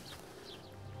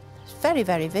 It's very,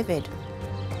 very vivid.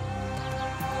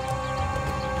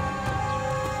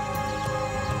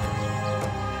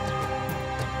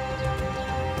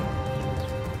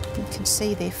 You can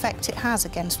see the effect it has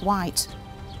against white.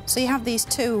 So you have these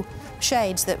two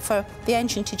shades that for the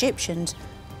ancient Egyptians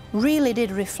really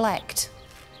did reflect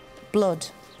blood,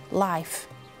 life,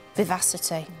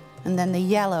 vivacity, and then the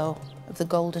yellow of the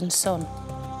golden sun.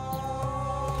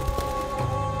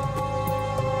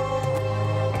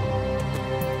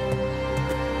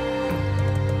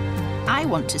 I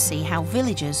want to see how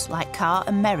villagers like Car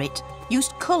and Merritt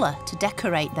used colour to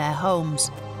decorate their homes.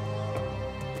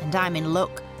 And I'm in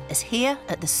luck, as here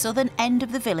at the southern end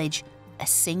of the village, a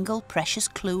single precious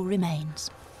clue remains.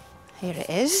 Here it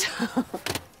is.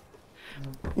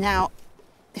 Now,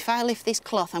 if I lift this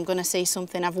cloth, I'm going to see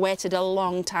something I've waited a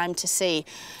long time to see.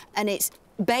 And it's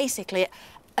basically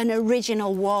an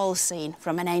original wall scene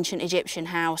from an ancient Egyptian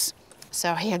house.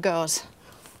 So here goes.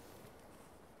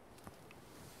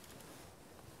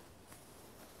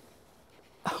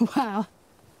 Oh, wow.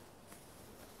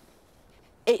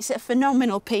 It's a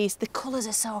phenomenal piece. The colours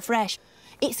are so fresh.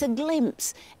 It's a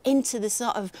glimpse into the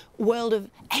sort of world of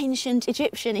ancient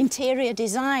Egyptian interior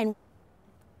design.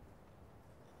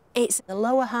 It's the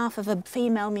lower half of a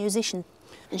female musician,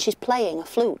 and she's playing a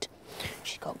flute.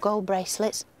 She's got gold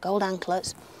bracelets, gold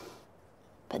anklets.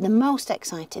 But the most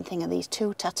exciting thing are these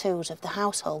two tattoos of the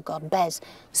household god Bez.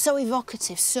 So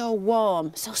evocative, so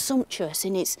warm, so sumptuous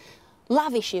in its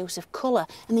lavish use of colour,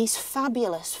 and these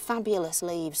fabulous, fabulous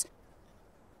leaves.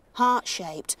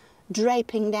 Heart-shaped,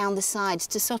 draping down the sides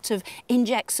to sort of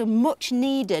inject some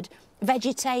much-needed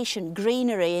vegetation,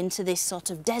 greenery into this sort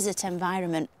of desert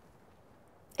environment.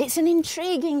 It's an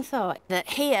intriguing thought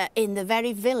that here in the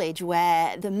very village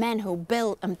where the men who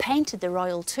built and painted the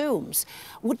royal tombs,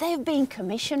 would they have been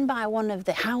commissioned by one of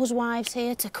the housewives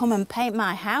here to come and paint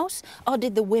my house? Or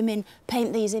did the women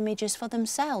paint these images for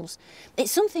themselves?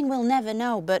 It's something we'll never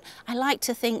know, but I like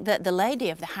to think that the lady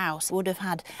of the house would have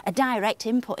had a direct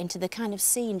input into the kind of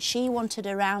scene she wanted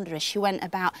around her as she went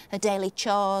about her daily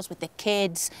chores with the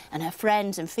kids and her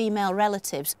friends and female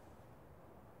relatives.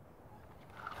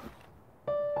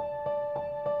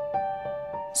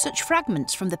 Such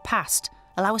fragments from the past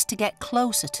allow us to get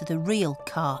closer to the real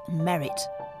Car and Merritt.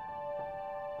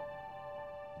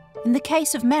 In the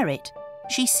case of Merritt,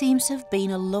 she seems to have been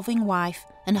a loving wife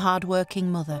and hard-working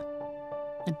mother.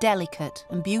 A delicate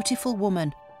and beautiful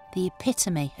woman, the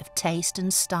epitome of taste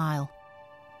and style.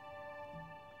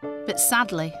 But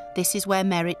sadly, this is where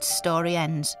Merritt's story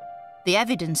ends. The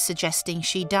evidence suggesting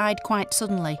she died quite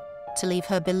suddenly to leave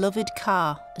her beloved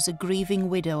Car as a grieving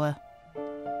widower.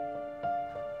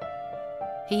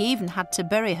 He even had to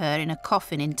bury her in a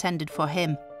coffin intended for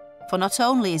him, for not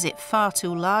only is it far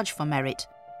too large for Merritt,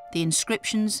 the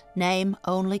inscriptions name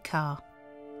only Car.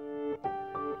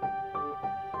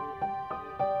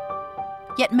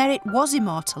 Yet Merritt was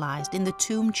immortalised in the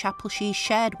tomb chapel she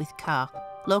shared with Car,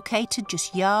 located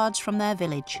just yards from their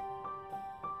village.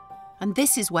 And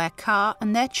this is where Car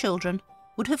and their children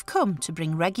would have come to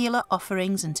bring regular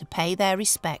offerings and to pay their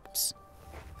respects.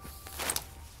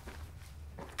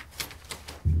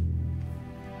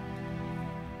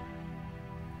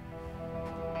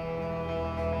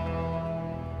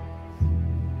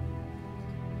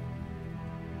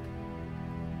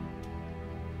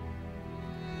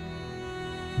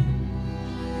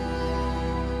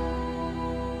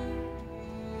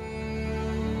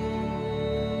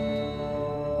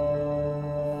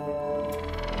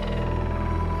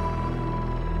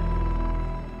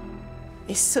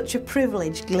 It's such a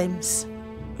privileged glimpse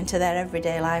into their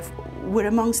everyday life. We're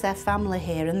amongst their family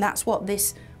here, and that's what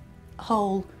this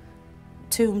whole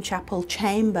tomb chapel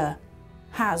chamber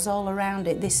has all around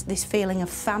it, this feeling of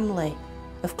family,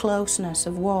 of closeness,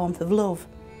 of warmth, of love.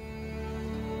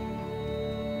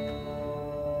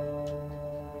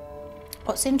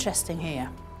 What's interesting here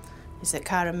is that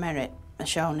Car and Merritt are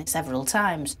shown several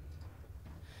times,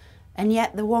 and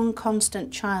yet the one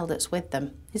constant child that's with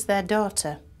them is their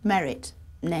daughter, Merritt,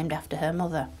 named after her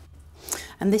mother.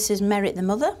 And this is Merritt the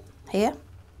mother, here,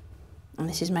 and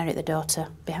this is Merritt the daughter,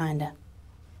 behind her.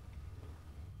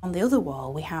 On the other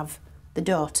wall we have the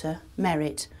daughter,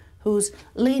 Merritt, who's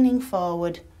leaning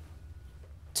forward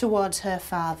towards her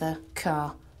father,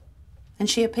 Car, and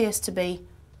she appears to be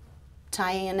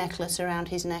tying a necklace around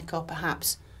his neck, or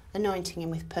perhaps anointing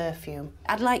him with perfume.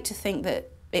 I'd like to think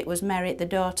that it was Merritt the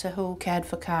daughter who cared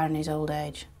for Car in his old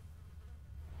age.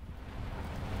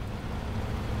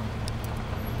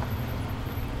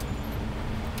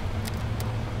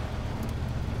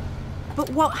 But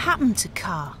what happened to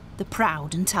Car, the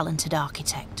proud and talented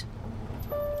architect?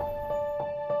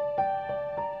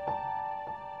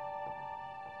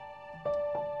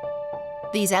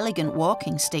 These elegant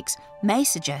walking sticks may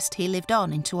suggest he lived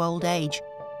on into old age,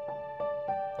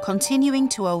 continuing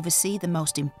to oversee the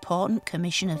most important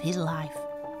commission of his life.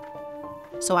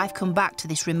 So I've come back to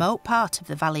this remote part of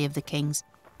the Valley of the Kings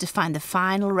to find the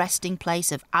final resting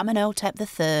place of Amenhotep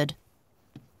III.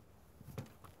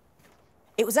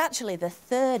 It was actually the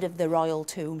third of the royal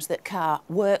tombs that Car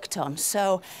worked on,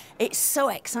 so it's so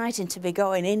exciting to be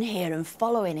going in here and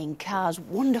following in Car's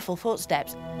wonderful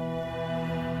footsteps.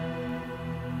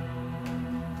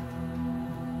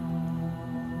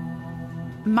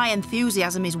 My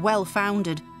enthusiasm is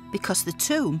well-founded because the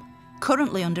tomb,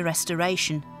 currently under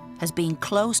restoration, has been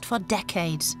closed for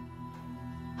decades.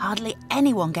 Hardly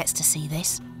anyone gets to see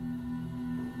this.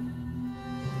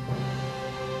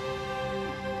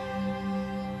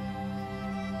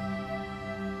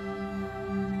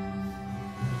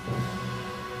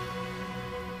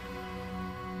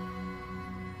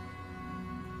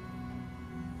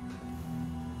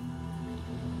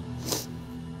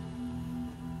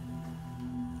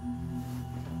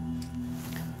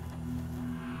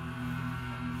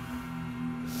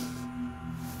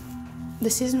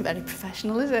 This isn't very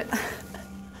professional, is it? Oh,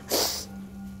 this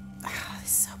is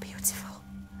so beautiful.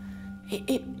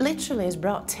 It literally has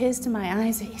brought tears to my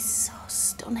eyes. It is so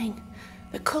stunning.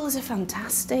 The colours are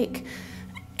fantastic.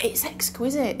 It's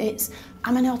exquisite. It's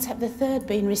Amenhotep III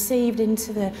being received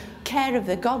into the care of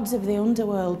the gods of the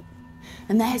underworld.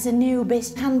 And there's a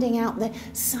nubis handing out the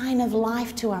sign of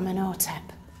life to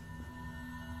Amenhotep.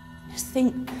 Just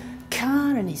think,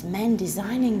 Car and his men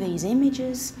designing these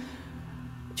images,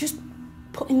 just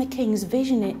putting the king's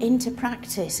vision into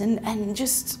practice and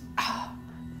just... Oh.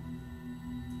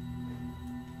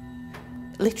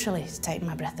 Literally, it's taken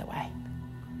my breath away.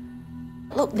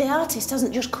 Look, the artist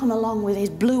hasn't just come along with his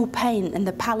blue paint and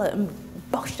the palette and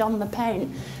boshed on the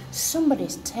paint.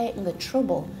 Somebody's taken the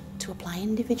trouble to apply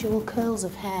individual curls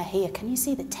of hair here. Can you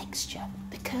see the texture?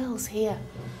 The curls here.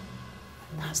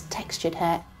 That's textured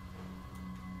hair.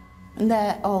 And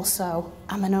there also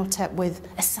Amenhotep with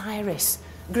Osiris,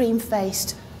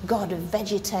 green-faced god of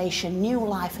vegetation, new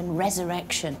life and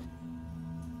resurrection.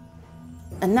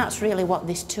 And that's really what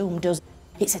this tomb does.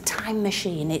 It's a time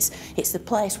machine. It's the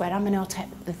place where Amenhotep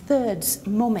III's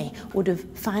mummy would have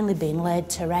finally been laid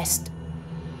to rest.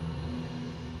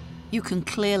 You can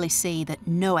clearly see that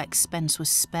no expense was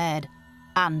spared,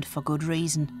 and for good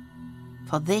reason.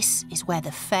 For this is where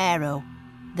the pharaoh,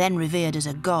 then revered as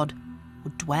a god,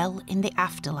 would dwell in the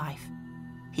afterlife,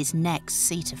 his next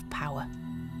seat of power.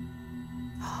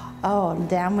 Oh, and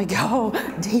down we go,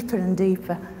 deeper and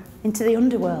deeper, into the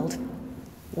underworld.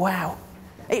 Wow.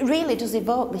 It really does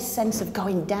evoke this sense of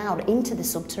going down into the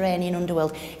subterranean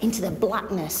underworld, into the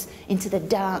blackness, into the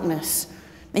darkness,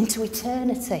 into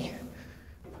eternity.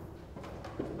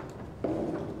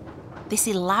 This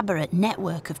elaborate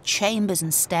network of chambers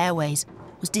and stairways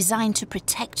was designed to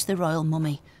protect the royal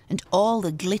mummy and all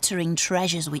the glittering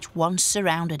treasures which once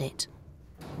surrounded it.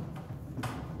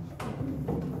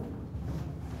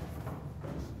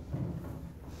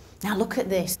 Now look at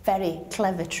this very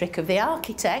clever trick of the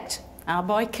architect, our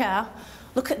boy Carr.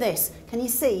 Look at this. Can you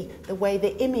see the way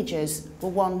the images were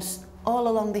once all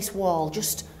along this wall,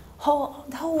 just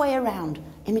the whole way around,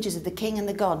 images of the king and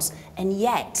the gods, and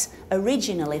yet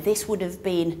originally this would have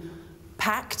been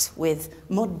packed with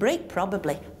mud brick,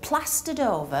 probably, plastered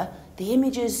over, the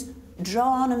images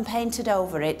drawn and painted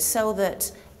over it so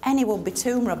that any would-be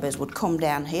tomb robbers would come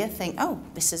down here, think, oh,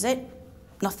 this is it,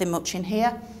 nothing much in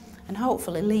here, and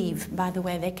hopefully leave by the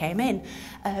way they came in,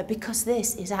 because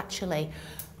this is actually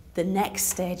the next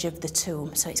stage of the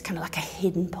tomb, so it's kind of like a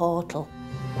hidden portal.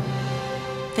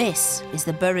 This is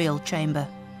the burial chamber,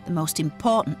 the most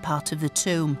important part of the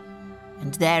tomb.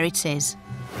 And there it is,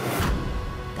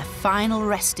 the final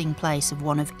resting place of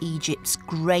one of Egypt's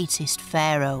greatest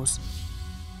pharaohs.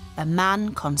 A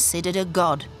man considered a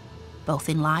god, both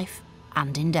in life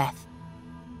and in death.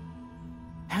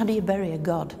 How do you bury a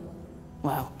god?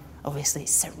 Well, obviously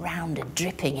it's surrounded,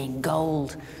 dripping in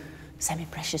gold,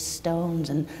 semi-precious stones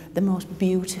and the most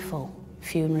beautiful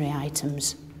funerary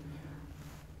items,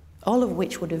 all of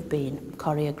which would have been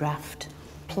choreographed,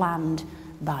 planned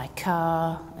by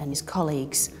Carr and his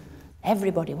colleagues.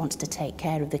 Everybody wants to take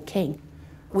care of the king.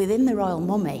 Within the royal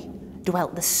mummy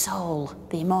dwelt the soul,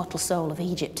 the immortal soul of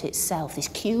Egypt itself, this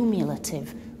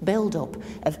cumulative build-up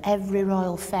of every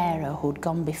royal pharaoh who'd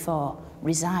gone before,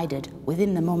 resided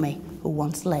within the mummy who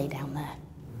once lay down there.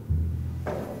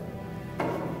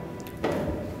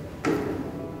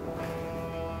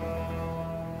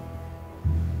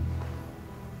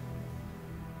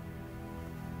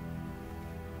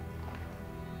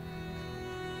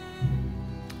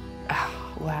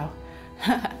 Wow.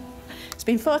 It's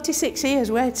been 46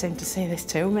 years waiting to see this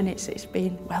tomb, and it's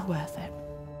been well worth it.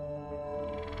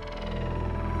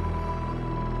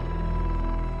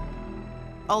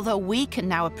 Although we can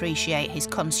now appreciate his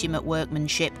consummate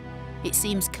workmanship, it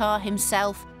seems Carr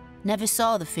himself never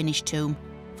saw the finished tomb,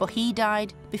 for he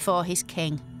died before his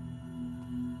king.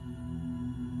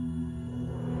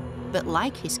 But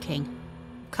like his king,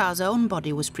 Carr's own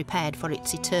body was prepared for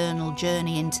its eternal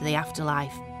journey into the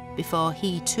afterlife before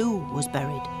he too was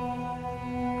buried.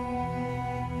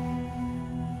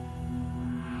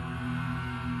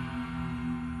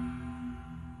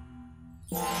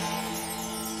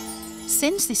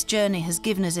 Since this journey has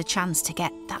given us a chance to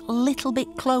get that little bit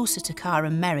closer to Carr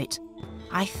and Merritt,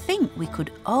 I think we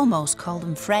could almost call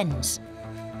them friends.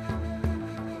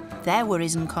 Their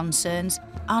worries and concerns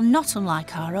are not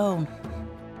unlike our own.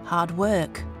 Hard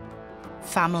work,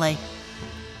 family,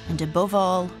 and above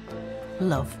all,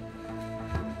 love.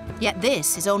 Yet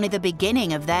this is only the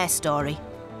beginning of their story.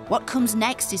 What comes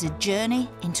next is a journey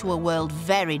into a world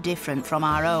very different from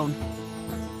our own.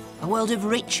 A world of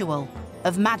ritual,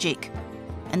 of magic,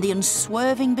 and the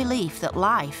unswerving belief that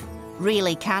life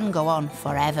really can go on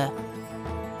forever.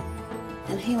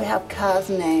 And here we have Carr's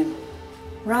name,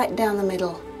 right down the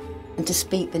middle. And to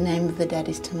speak the name of the dead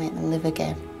is to make them live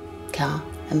again. Carr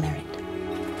and Merritt.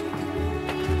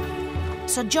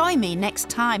 So join me next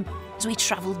time as we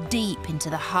travel deep into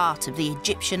the heart of the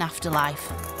Egyptian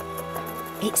afterlife.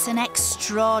 It's an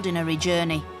extraordinary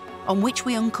journey on which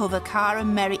we uncover Carr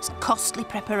and Merritt's costly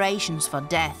preparations for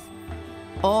death,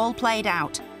 all played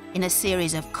out in a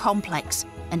series of complex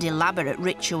and elaborate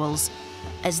rituals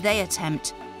as they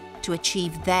attempt to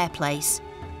achieve their place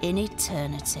in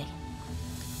eternity.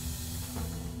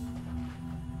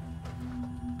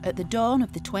 At the dawn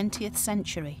of the 20th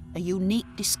century, a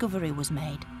unique discovery was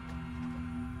made.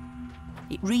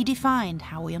 It redefined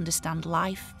how we understand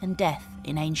life and death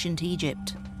in ancient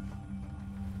Egypt.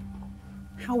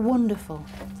 How wonderful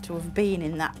to have been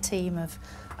in that team of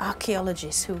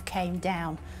archaeologists who came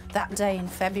down that day in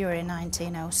February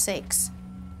 1906.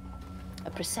 A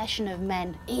procession of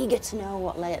men eager to know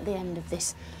what lay at the end of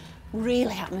this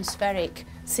really atmospheric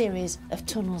series of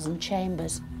tunnels and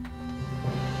chambers.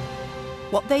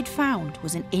 What they'd found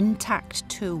was an intact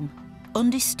tomb,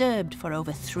 undisturbed for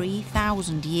over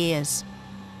 3,000 years.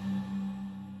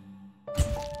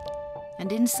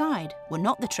 And inside were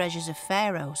not the treasures of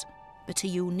pharaohs, but a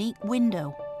unique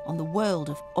window on the world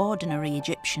of ordinary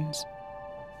Egyptians.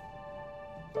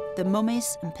 The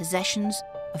mummies and possessions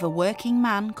of a working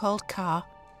man called Ka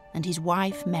and his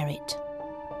wife Merit.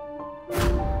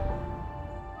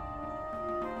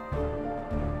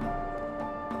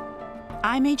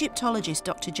 I'm Egyptologist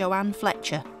Dr. Joann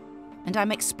Fletcher, and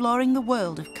I'm exploring the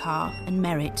world of Ka and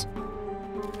Merit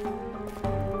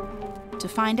to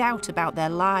find out about their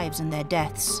lives and their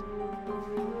deaths.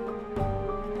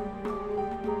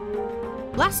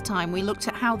 Last time we looked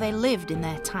at how they lived in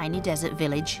their tiny desert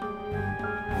village.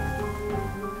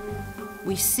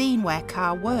 We've seen where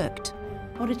Ka worked.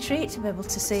 What a treat to be able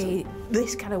to see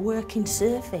this kind of working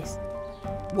surface.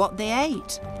 What they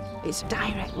ate. It's a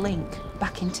direct link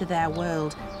back into their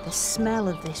world. The smell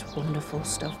of this wonderful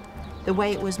stuff, the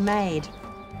way it was made,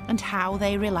 and how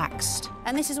they relaxed.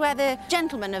 And this is where the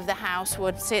gentleman of the house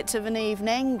would sit of an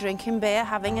evening, drinking beer,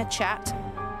 having a chat.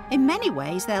 In many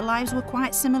ways, their lives were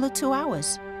quite similar to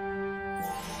ours.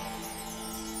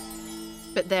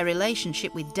 But their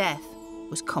relationship with death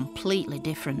was completely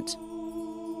different.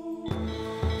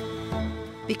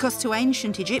 Because to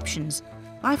ancient Egyptians,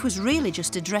 life was really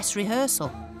just a dress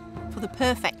rehearsal for the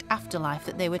perfect afterlife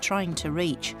that they were trying to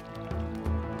reach.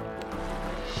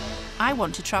 I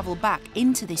want to travel back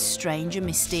into this strange and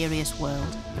mysterious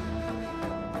world.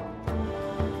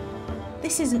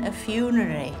 This isn't a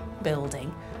funerary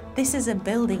building. This is a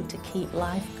building to keep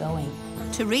life going.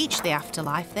 To reach the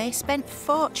afterlife, they spent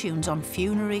fortunes on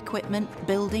funerary equipment,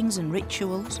 buildings and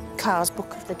rituals. Ka's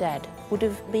Book of the Dead would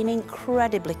have been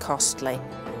incredibly costly.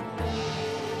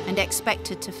 And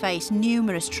expected to face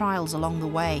numerous trials along the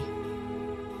way.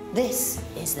 This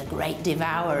is the Great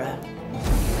Devourer.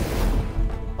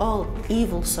 All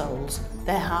evil souls,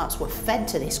 their hearts were fed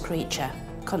to this creature,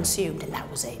 consumed, and that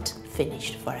was it,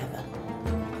 finished forever.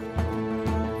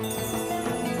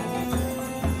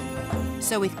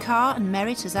 So with Ka and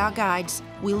Merit as our guides,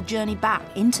 we'll journey back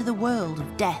into the world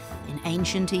of death in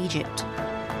ancient Egypt.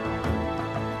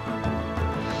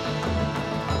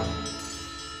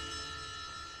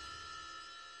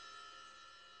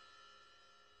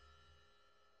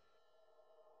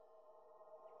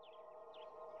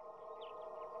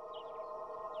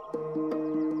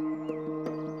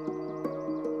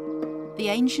 The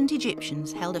ancient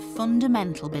Egyptians held a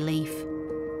fundamental belief.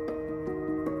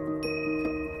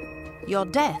 Your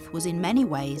death was in many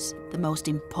ways the most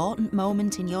important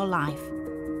moment in your life.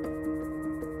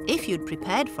 If you'd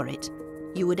prepared for it,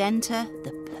 you would enter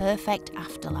the perfect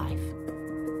afterlife.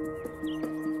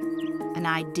 An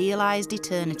idealised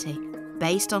eternity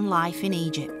based on life in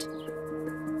Egypt.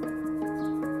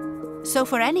 So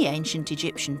for any ancient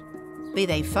Egyptian, be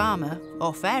they farmer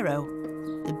or pharaoh,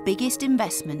 the biggest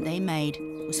investment they made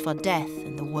was for death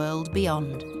and the world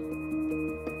beyond.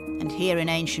 And here in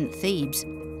ancient Thebes,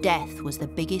 death was the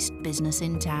biggest business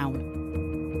in town.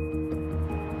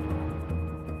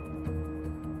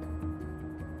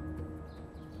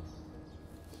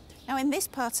 Now, in this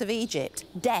part of Egypt,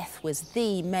 death was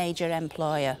the major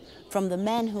employer, from the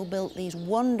men who built these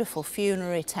wonderful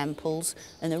funerary temples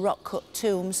and the rock-cut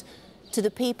tombs, to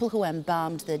the people who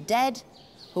embalmed the dead,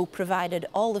 who provided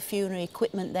all the funerary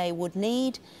equipment they would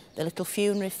need, the little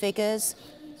funerary figures,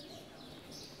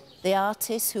 the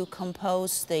artists who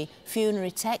composed the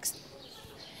funerary text,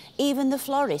 even the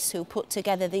florists who put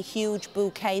together the huge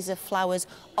bouquets of flowers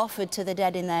offered to the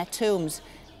dead in their tombs.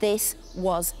 This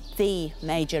was the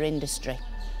major industry.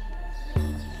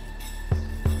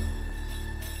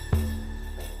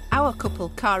 Our couple,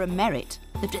 Ka and Merit,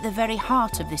 lived at the very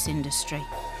heart of this industry,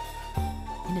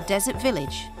 in a desert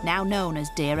village now known as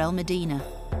Deir el Medina.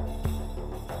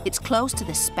 It's close to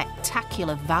the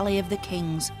spectacular Valley of the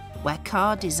Kings, where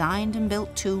Ka designed and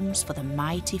built tombs for the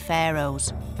mighty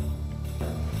pharaohs.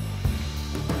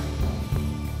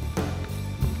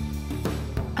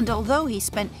 And although he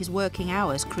spent his working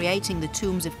hours creating the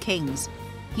tombs of kings,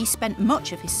 he spent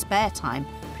much of his spare time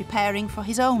preparing for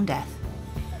his own death.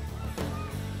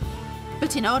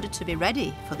 But in order to be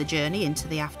ready for the journey into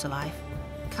the afterlife,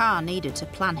 Ka needed to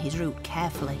plan his route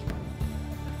carefully.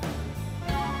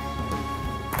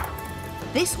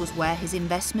 This was where his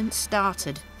investment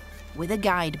started, with a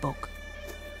guidebook.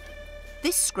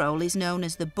 This scroll is known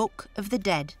as the Book of the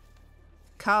Dead.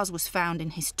 Ka's was found in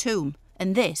his tomb,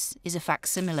 and this is a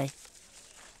facsimile.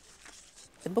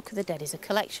 The Book of the Dead is a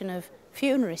collection of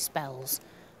funerary spells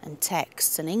and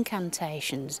texts and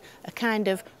incantations, a kind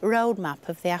of roadmap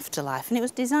of the afterlife, and it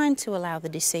was designed to allow the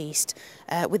deceased,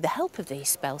 with the help of these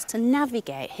spells, to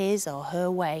navigate his or her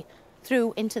way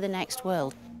through into the next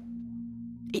world.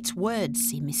 Its words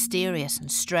seem mysterious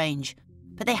and strange,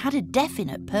 but they had a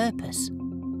definite purpose.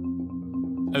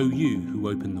 O you who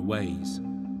open the ways,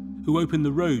 who open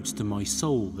the roads to my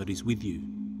soul that is with you,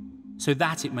 so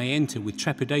that it may enter with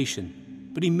trepidation,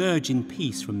 but emerge in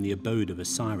peace from the abode of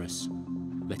Osiris.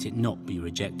 Let it not be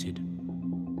rejected.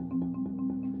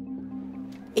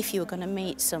 If you were going to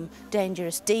meet some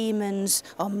dangerous demons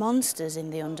or monsters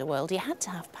in the underworld, you had to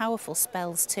have powerful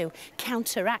spells to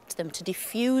counteract them, to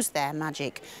diffuse their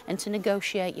magic and to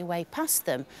negotiate your way past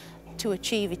them to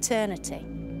achieve eternity.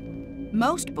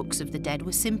 Most books of the dead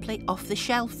were simply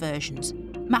off-the-shelf versions,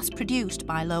 mass-produced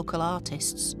by local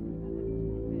artists.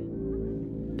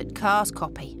 But Carr's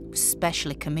copy was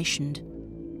specially commissioned.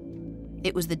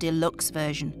 It was the deluxe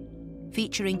version,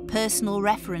 featuring personal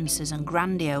references and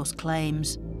grandiose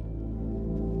claims.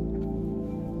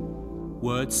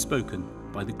 Words spoken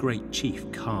by the great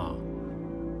chief Carr.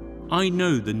 I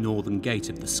know the northern gate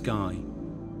of the sky,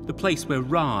 the place where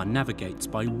Ra navigates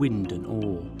by wind and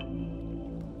oar.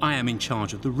 I am in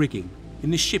charge of the rigging in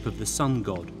the ship of the sun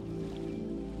god,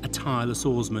 a tireless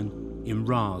oarsman in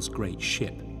Ra's great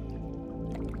ship.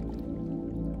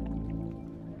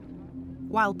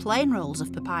 While plain rolls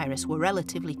of papyrus were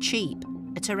relatively cheap,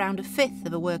 at around a fifth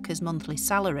of a worker's monthly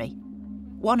salary,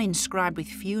 one inscribed with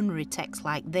funerary text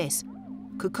like this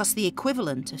could cost the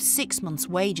equivalent of 6 months'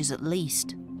 wages at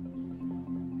least.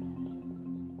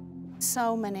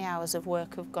 So many hours of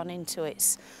work have gone into it.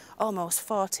 It's almost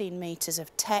 14 metres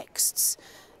of texts.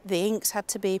 The inks had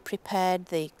to be prepared,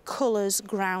 the colours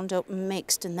ground up and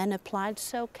mixed and then applied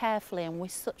so carefully and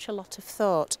with such a lot of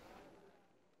thought.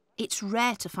 It's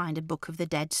rare to find a Book of the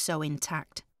Dead so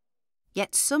intact.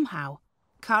 Yet somehow,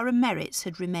 Carr and Merritt's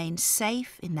had remained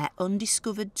safe in their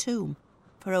undiscovered tomb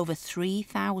for over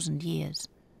 3,000 years.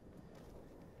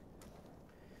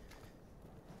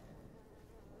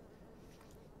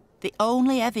 The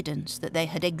only evidence that they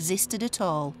had existed at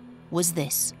all was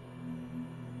this.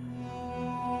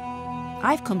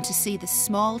 I've come to see the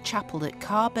small chapel that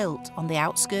Carr built on the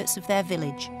outskirts of their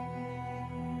village.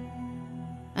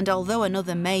 And although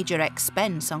another major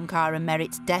expense on Carr and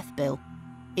Merritt's death bill,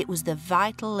 it was the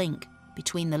vital link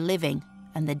between the living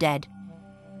and the dead.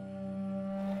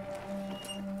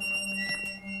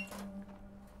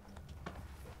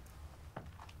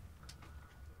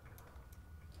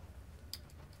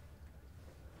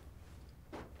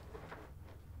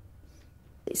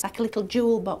 It's like a little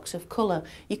jewel box of colour.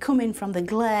 You come in from the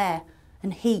glare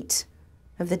and heat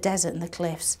of the desert and the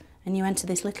cliffs, and you enter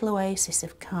this little oasis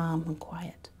of calm and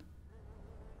quiet.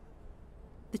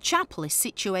 The chapel is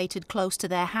situated close to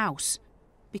their house,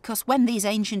 because when these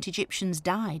ancient Egyptians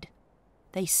died,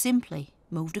 they simply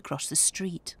moved across the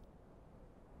street.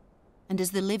 And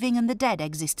as the living and the dead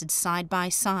existed side by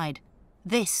side,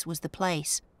 this was the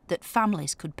place that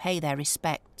families could pay their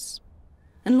respects.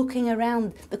 And looking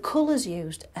around, the colours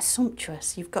used are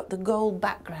sumptuous. You've got the gold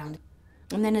background,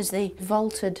 and then as the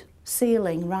vaulted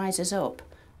ceiling rises up,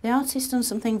 the artist's done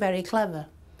something very clever.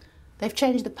 They've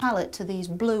changed the palette to these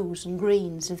blues and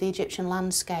greens of the Egyptian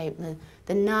landscape.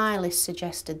 The Nile is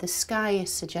suggested, the sky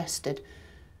is suggested.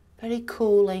 Very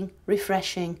cooling,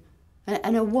 refreshing,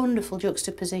 and a wonderful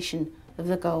juxtaposition of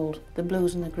the gold, the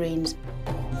blues and the greens.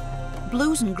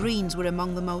 Blues and greens were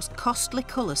among the most costly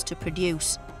colours to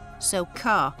produce, so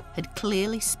Carr had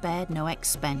clearly spared no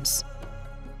expense.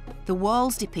 The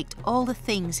walls depict all the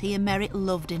things he and Merritt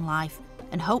loved in life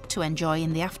and hoped to enjoy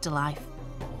in the afterlife.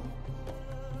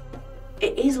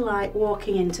 It is like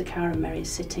walking into Carr and Merritt's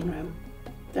sitting room.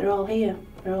 They're all here,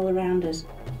 they're all around us.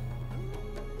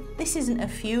 This isn't a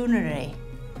funerary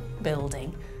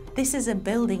building. This is a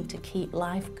building to keep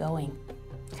life going.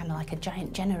 Kind of like a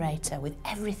giant generator with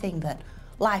everything that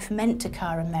life meant to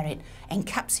Carr and Merritt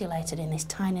encapsulated in this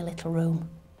tiny little room.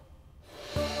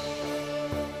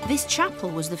 This chapel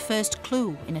was the first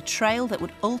clue in a trail that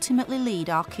would ultimately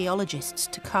lead archaeologists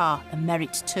to Carr and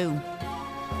Merritt's tomb.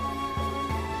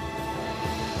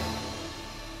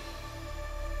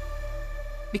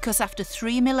 Because after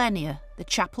 3 millennia, the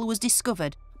chapel was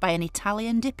discovered by an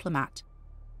Italian diplomat,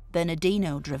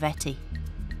 Bernardino Drovetti.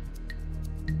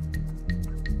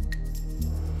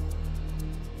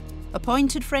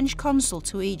 Appointed French consul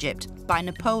to Egypt by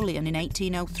Napoleon in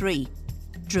 1803,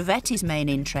 Drovetti's main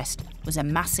interest was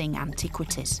amassing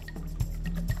antiquities.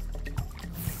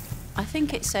 I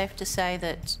think it's safe to say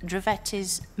that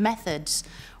Drovetti's methods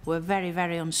were very,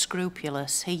 very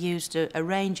unscrupulous. He used a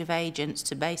range of agents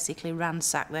to basically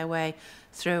ransack their way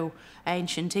through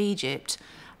ancient Egypt.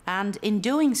 And in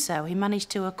doing so, he managed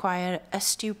to acquire a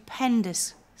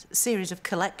stupendous series of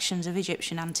collections of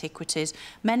Egyptian antiquities,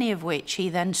 many of which he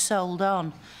then sold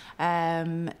on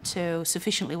to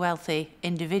sufficiently wealthy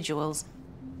individuals.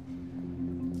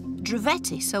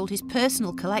 Drovetti sold his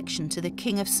personal collection to the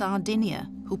King of Sardinia,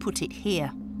 who put it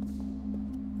here.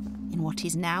 in what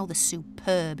is now the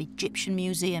superb Egyptian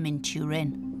Museum in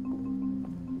Turin.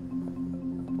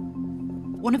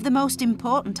 One of the most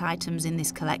important items in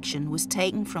this collection was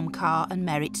taken from Carr and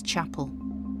Merritt's chapel.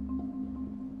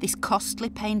 This costly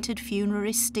painted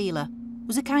funerary stela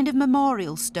was a kind of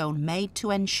memorial stone made to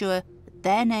ensure that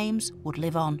their names would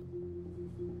live on.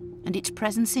 And its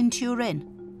presence in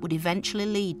Turin would eventually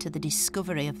lead to the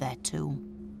discovery of their tomb.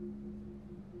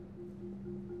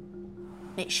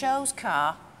 It shows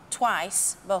Carr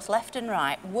twice, both left and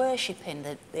right, worshipping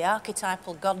the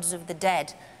archetypal gods of the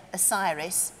dead,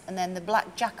 Osiris, and then the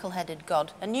black jackal-headed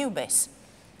god, Anubis.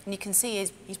 And you can see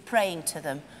he's praying to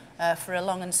them for a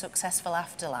long and successful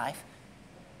afterlife.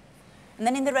 And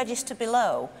then in the register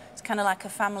below, it's kind of like a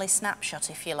family snapshot,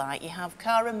 if you like. You have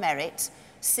Carr and Merritt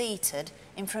seated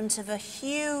in front of a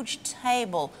huge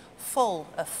table full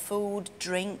of food,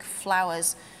 drink,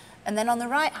 flowers. And then on the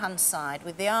right-hand side,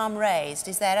 with the arm raised,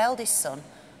 is their eldest son,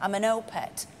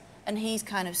 Amenhotep, and he's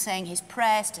kind of saying his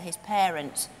prayers to his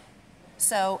parents.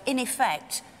 So, in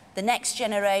effect, the next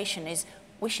generation is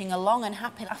wishing a long and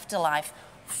happy afterlife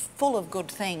full of good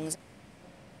things.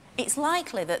 It's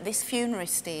likely that this funerary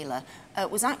stela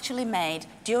was actually made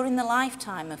during the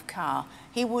lifetime of Carr.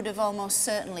 He would have almost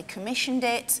certainly commissioned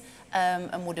it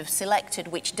and would have selected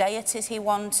which deities he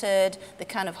wanted, the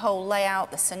kind of whole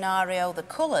layout, the scenario, the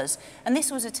colours. And this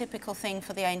was a typical thing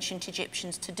for the ancient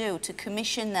Egyptians to do, to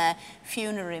commission their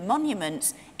funerary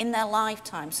monuments in their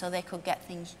lifetime so they could get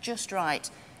things just right.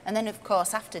 And then, of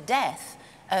course, after death,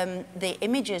 the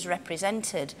images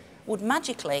represented would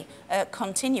magically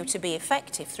continue to be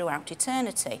effective throughout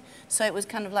eternity. So it was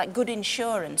kind of like good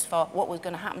insurance for what was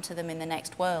going to happen to them in the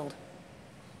next world.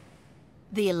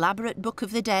 The elaborate Book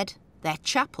of the Dead, their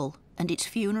chapel and its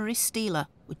funerary stela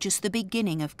were just the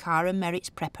beginning of Carr and Merritt's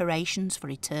preparations for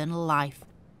eternal life.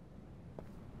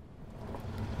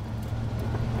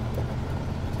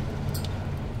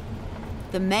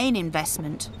 The main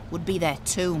investment would be their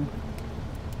tomb.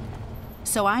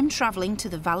 So I'm travelling to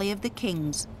the Valley of the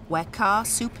Kings, where Carr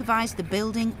supervised the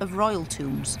building of royal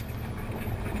tombs.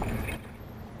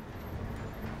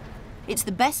 It's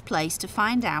the best place to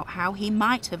find out how he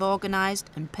might have organised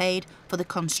and paid for the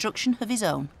construction of his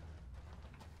own.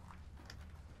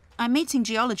 I'm meeting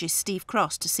geologist Steve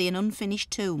Cross to see an unfinished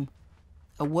tomb,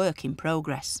 a work in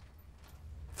progress.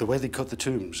 The way they cut the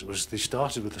tombs was they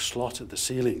started with a slot at the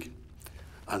ceiling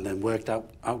and then worked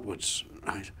outwards,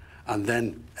 right? And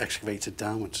then excavated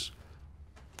downwards.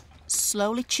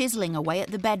 Slowly chiselling away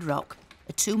at the bedrock,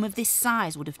 a tomb of this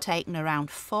size would have taken around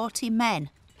 40 men,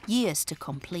 years to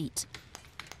complete.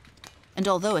 And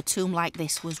although a tomb like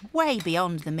this was way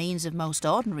beyond the means of most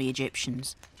ordinary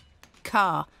Egyptians,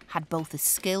 Carr had both the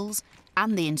skills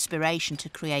and the inspiration to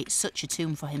create such a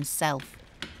tomb for himself.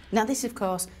 Now this, of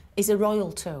course, is a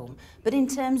royal tomb, but in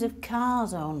terms of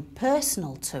Carr's own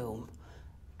personal tomb,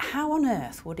 how on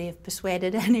earth would he have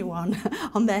persuaded anyone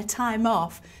on their time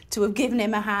off to have given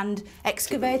him a hand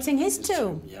excavating his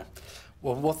tomb? Yeah.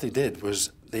 Well, what they did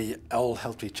was they all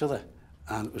helped each other,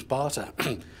 and it was barter.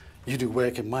 You do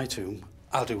work in my tomb,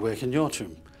 I'll do work in your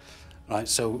tomb. Right?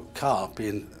 So Carr,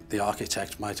 being the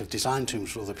architect, might have designed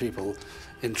tombs for other people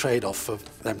in trade-off for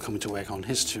them coming to work on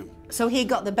his tomb. So he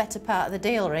got the better part of the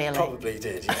deal, really? Probably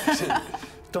did, yes.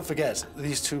 Don't forget,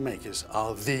 these tomb makers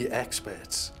are the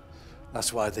experts.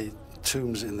 That's why the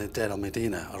tombs in the Deir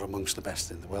el-Medina are amongst the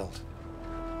best in the world.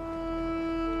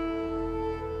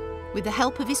 With the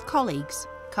help of his colleagues,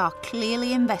 Carr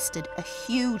clearly invested a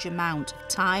huge amount of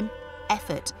time,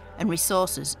 effort and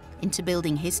resources into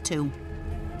building his tomb.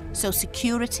 So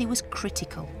security was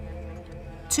critical.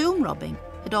 Tomb robbing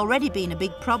had already been a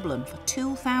big problem for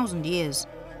 2,000 years.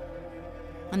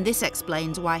 And this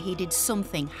explains why he did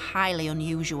something highly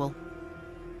unusual.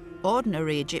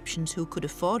 Ordinary Egyptians who could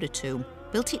afford a tomb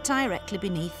built it directly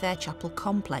beneath their chapel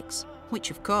complex,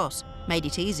 which of course made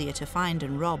it easier to find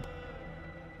and rob.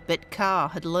 But Carr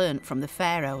had learnt from the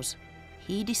pharaohs.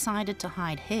 He decided to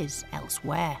hide his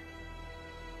elsewhere.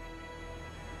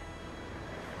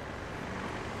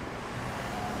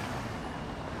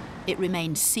 It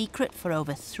remained secret for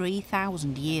over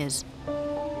 3,000 years.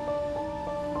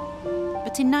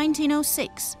 But in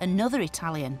 1906, another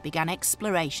Italian began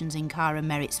explorations in Carr and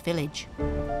Merritt's village.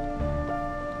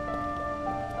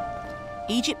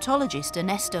 Egyptologist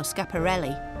Ernesto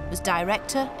Schiaparelli was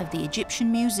director of the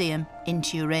Egyptian Museum in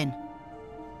Turin.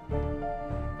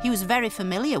 He was very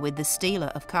familiar with the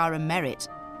stela of Carr and Merritt,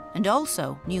 and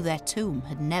also knew their tomb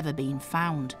had never been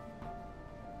found.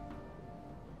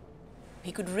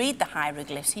 He could read the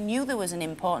hieroglyphs. He knew there was an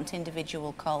important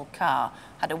individual called Carr,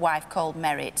 had a wife called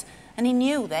Merritt, and he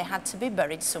knew they had to be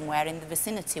buried somewhere in the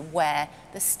vicinity where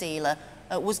the stela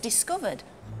was discovered.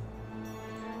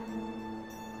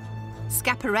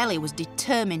 Schiaparelli was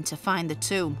determined to find the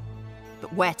tomb,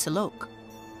 but where to look?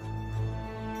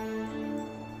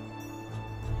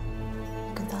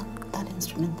 Look at that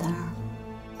instrument there.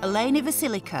 Eleni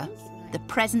Vasilika, the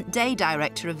present-day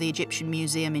director of the Egyptian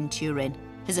Museum in Turin,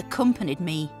 has accompanied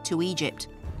me to Egypt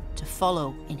to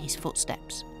follow in his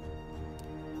footsteps.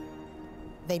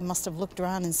 They must have looked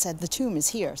around and said, the tomb is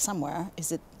here somewhere.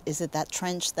 Is it that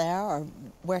trench there, or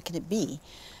where can it be?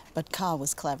 But Ka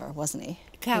was clever, wasn't he?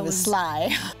 He was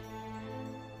sly.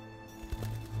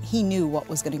 He knew what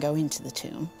was going to go into the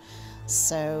tomb,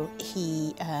 so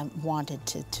he wanted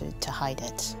to hide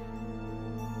it.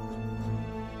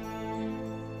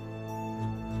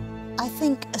 I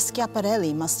think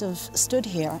Schiaparelli must have stood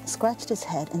here, scratched his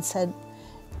head and said,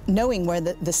 knowing where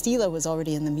the stela was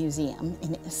already in the museum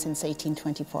since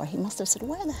 1824, he must have said,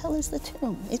 where the hell is the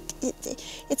tomb?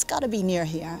 It's got to be near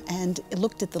here. And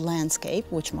looked at the landscape,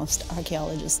 which most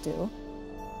archaeologists do,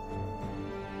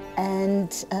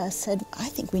 and said, I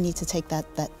think we need to take that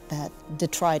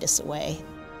detritus away.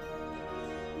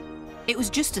 It was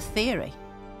just a theory,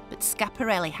 but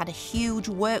Schiaparelli had a huge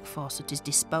workforce at his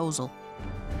disposal.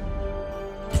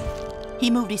 He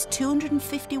moved his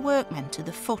 250 workmen to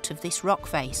the foot of this rock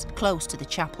face, close to the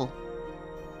chapel.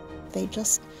 They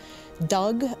just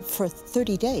dug for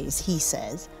 30 days, he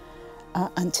says,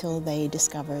 until they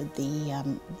discovered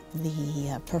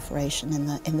the perforation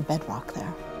in the bedrock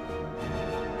there.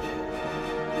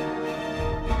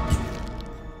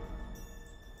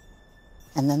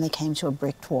 And then they came to a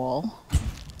bricked wall,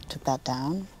 took that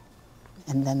down,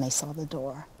 and then they saw the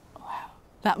door.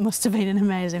 That must have been an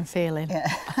amazing feeling. Yeah.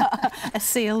 A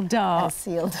sealed door. A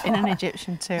sealed door. In an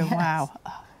Egyptian tomb, Yes. wow.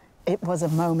 It was a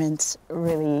moment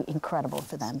really incredible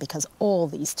for them, because all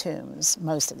these tombs,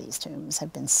 most of these tombs,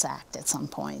 have been sacked at some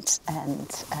point,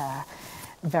 and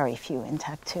very few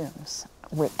intact tombs.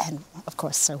 And of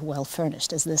course, so well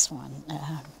furnished as this one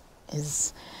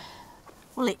is.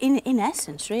 Well, in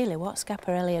essence, really, what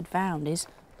Schiaparelli had found is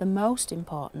the most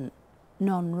important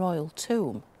non-royal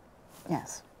tomb.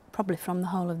 Yes. Probably from the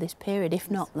whole of this period,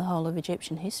 if not the whole of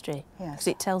Egyptian history. Yes. Because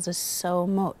it tells us so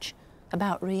much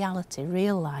about reality,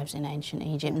 real lives in ancient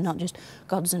Egypt, not just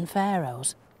gods and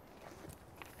pharaohs.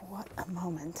 What a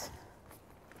moment.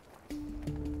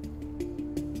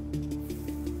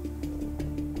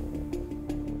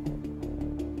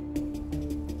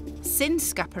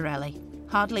 Since Schiaparelli,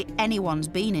 hardly anyone's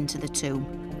been into the tomb.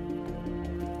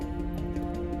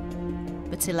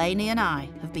 But Eleni and I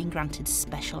have been granted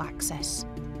special access.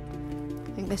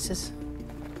 I think this is...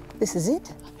 This is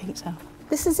it? I think so.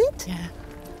 This is it? Yeah.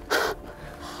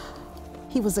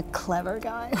 He was a clever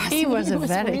guy. He was a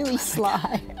very really clever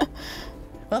sly.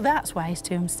 Well, that's why his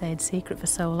tomb stayed secret for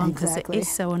so long, because Exactly. it is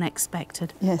so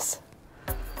unexpected. Yes.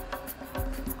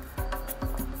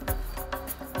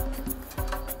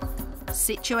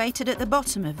 Situated at the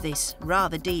bottom of this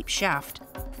rather deep shaft,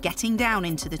 getting down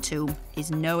into the tomb is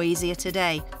no easier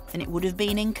today than it would have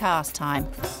been in Ka's time.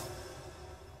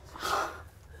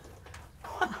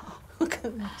 Look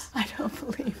at this. I don't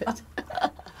believe it.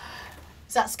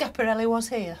 Is that Schiaparelli was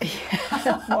here?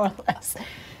 Yeah, more or less. It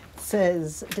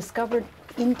says, discovered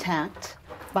intact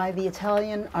by the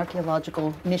Italian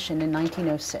Archaeological Mission in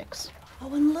 1906.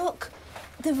 Oh, and look,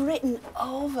 they've written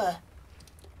over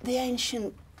the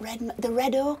ancient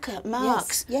red ochre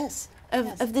marks. Yes.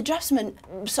 Of the draftsman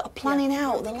sort of planning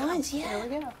out the lines. Yeah. There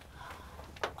we go.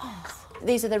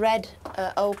 These are the red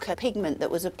ochre pigment that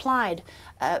was applied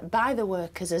by the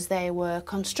workers as they were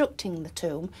constructing the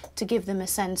tomb to give them a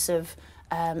sense of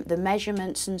the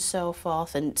measurements and so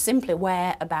forth, and simply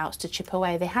whereabouts to chip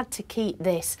away. They had to keep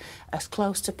this as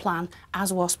close to plan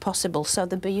as was possible, so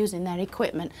they'd be using their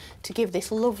equipment to give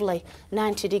this lovely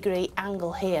 90-degree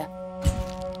angle here.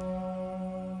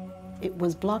 It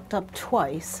was blocked up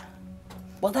twice.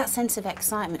 Well, that sense of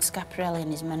excitement Schiaparelli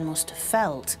and his men must have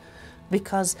felt,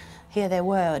 because here they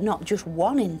were, not just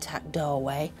one intact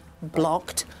doorway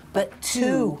blocked, but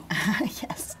two.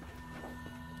 Yes.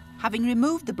 Having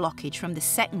removed the blockage from the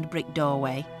second brick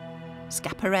doorway,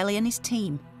 Schiaparelli and his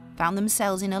team found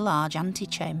themselves in a large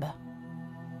antechamber.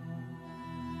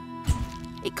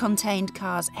 It contained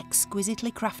Ka's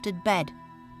exquisitely crafted bed,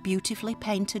 beautifully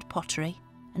painted pottery,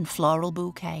 and floral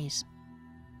bouquets.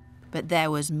 But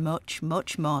there was much,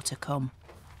 much more to come.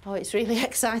 Oh, it's really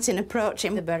exciting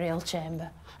approaching the burial chamber.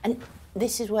 And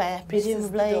this is where,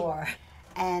 presumably... This is the door.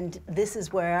 And this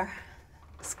is where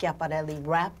Schiaparelli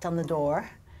rapped on the door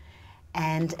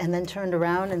and then turned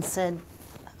around and said,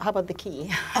 how about the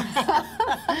key?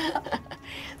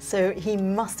 So he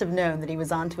must have known that he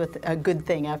was onto a good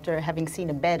thing. After having seen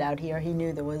a bed out here, he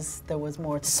knew there was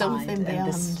more to Something find, beyond. and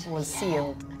this was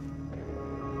sealed.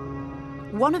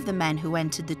 One of the men who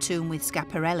entered the tomb with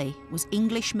Schiaparelli was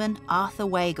Englishman Arthur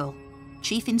Weigel,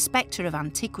 Chief Inspector of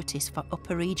Antiquities for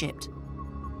Upper Egypt.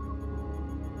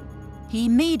 He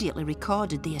immediately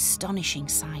recorded the astonishing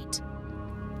sight.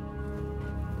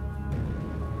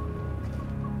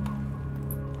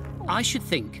 I should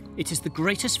think it is the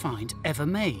greatest find ever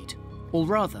made, or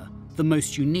rather, the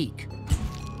most unique,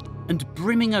 and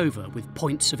brimming over with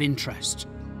points of interest.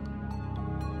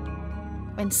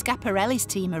 When Schiaparelli's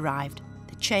team arrived,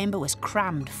 the chamber was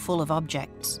crammed full of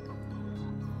objects.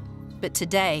 But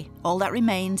today, all that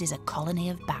remains is a colony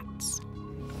of bats.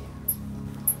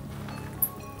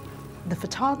 The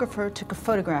photographer took a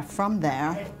photograph from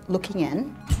there, looking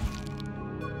in.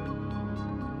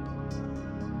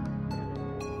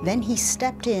 Then he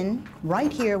stepped in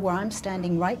right here where I'm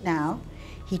standing right now.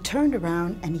 He turned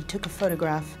around and he took a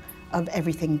photograph of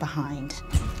everything behind.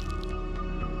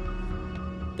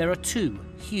 There are 2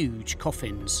 huge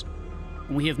coffins,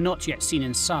 and we have not yet seen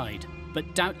inside,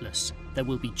 but doubtless there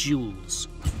will be jewels.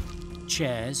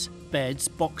 Chairs, beds,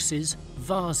 boxes,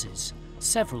 vases,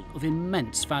 several of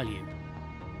immense value.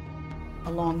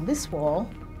 Along this wall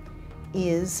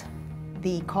is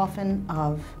the coffin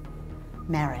of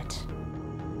Merit.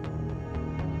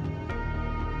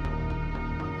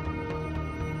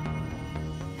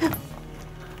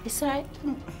 It's all right.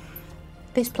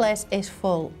 This place is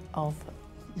full of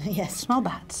Yes. small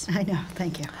bats. I know,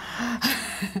 thank you.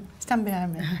 Stand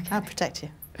behind me. I'll protect you.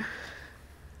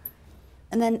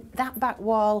 And then that back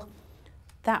wall,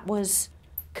 that was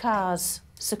Car's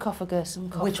sarcophagus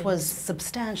and coffin. Which was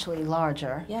substantially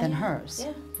larger than hers.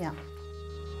 Yeah.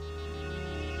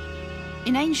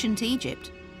 In ancient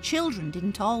Egypt, children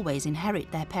didn't always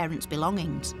inherit their parents'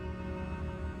 belongings.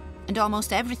 And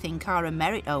almost everything Car and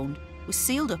Merit owned was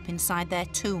sealed up inside their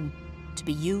tomb to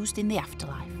be used in the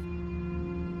afterlife.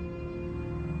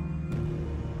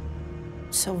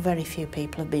 So very few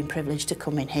people have been privileged to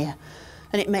come in here.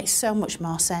 And it makes so much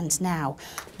more sense now,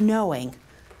 knowing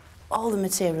all the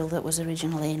material that was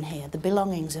originally in here, the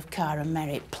belongings of Car and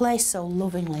Merit, placed so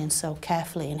lovingly and so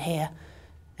carefully in here,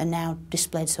 and now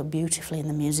displayed so beautifully in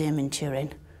the museum in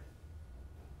Turin.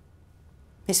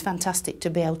 It's fantastic to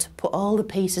be able to put all the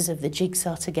pieces of the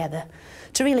jigsaw together,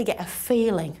 to really get a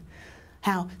feeling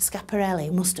how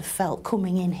Schiaparelli must have felt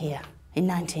coming in here in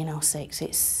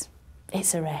 1906.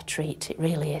 It's a rare treat, it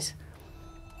really is.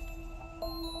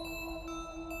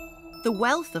 The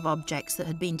wealth of objects that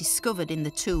had been discovered in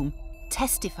the tomb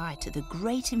testified to the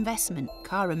great investment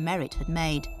Car and Merit had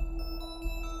made.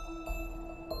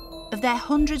 Of their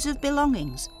hundreds of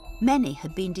belongings, many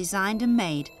had been designed and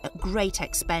made at great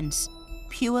expense,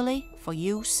 purely for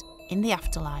use in the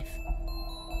afterlife.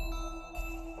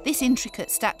 This intricate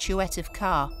statuette of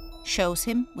Car shows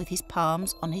him with his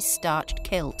palms on his starched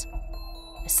kilt,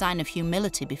 a sign of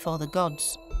humility before the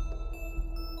gods.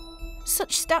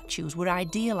 Such statues were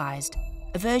idealised,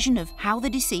 a version of how the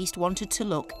deceased wanted to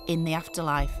look in the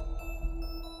afterlife.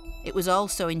 It was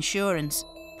also insurance,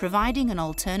 providing an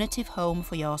alternative home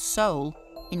for your soul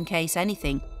in case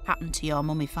anything happened to your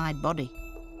mummified body.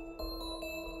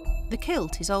 The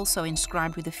kilt is also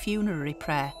inscribed with a funerary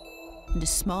prayer, and a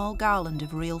small garland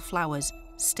of real flowers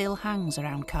still hangs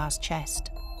around Car's chest.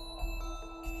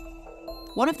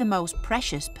 One of the most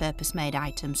precious purpose-made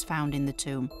items found in the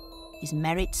tomb is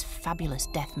Merit's fabulous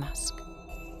death mask.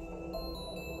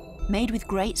 Made with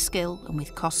great skill and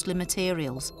with costly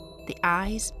materials, the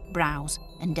eyes, brows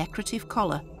and decorative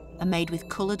collar are made with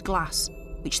coloured glass,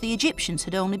 which the Egyptians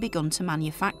had only begun to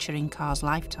manufacture in Car's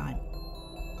lifetime.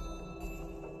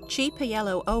 Cheaper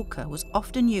yellow ochre was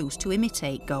often used to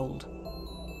imitate gold,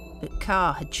 but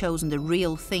Car had chosen the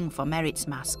real thing for Merit's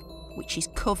mask, which is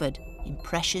covered in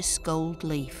precious gold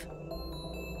leaf.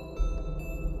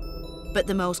 But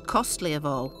the most costly of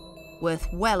all, worth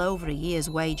well over a year's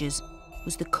wages,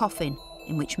 was the coffin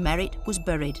in which Merit was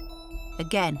buried,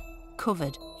 again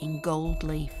covered in gold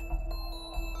leaf.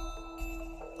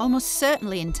 Almost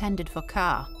certainly intended for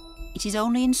Car, it is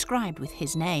only inscribed with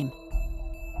his name.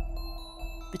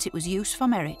 But it was used for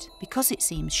Merit because it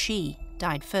seems she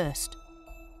died first.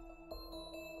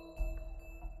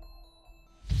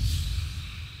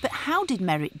 But how did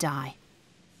Merit die?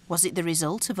 Was it the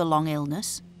result of a long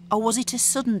illness, or was it a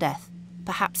sudden death,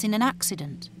 perhaps in an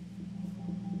accident?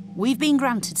 We've been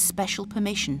granted special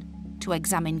permission to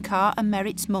examine Car and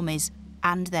Merit's mummies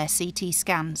and their CT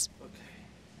scans.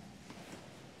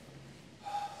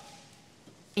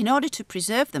 In order to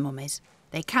preserve the mummies,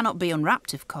 they cannot be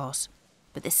unwrapped, of course,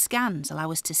 but the scans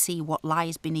allow us to see what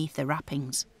lies beneath the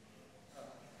wrappings.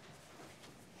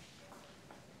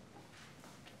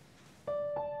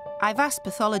 I've asked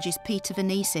pathologist Peter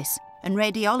Venesis and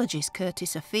radiologist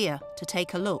Curtis Afia to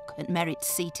take a look at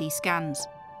Merritt's CT scans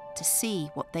to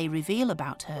see what they reveal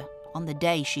about her on the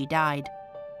day she died.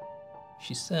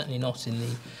 She's certainly not in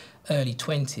the early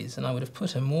 20s, and I would have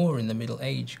put her more in the middle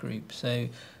age group, so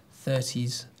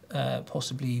 30s,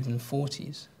 possibly even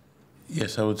 40s.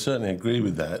 Yes, I would certainly agree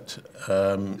with that.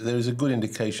 There is a good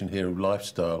indication here of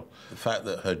lifestyle. The fact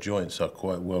that her joints are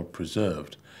quite well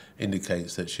preserved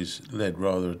indicates that she's led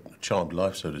rather a charmed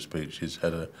life, so to speak. She's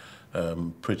had a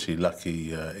pretty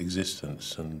lucky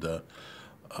existence, and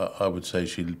I would say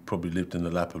she probably lived in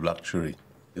the lap of luxury.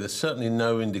 There's certainly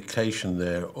no indication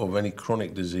there of any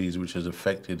chronic disease which has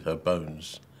affected her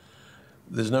bones.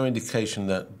 There's no indication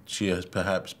that she has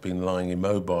perhaps been lying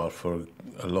immobile for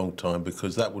a long time,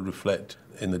 because that would reflect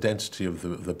in the density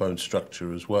of the bone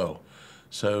structure as well.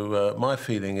 So my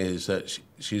feeling is that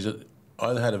she's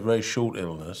either had a very short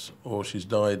illness or she's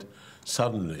died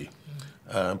suddenly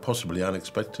and possibly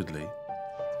unexpectedly.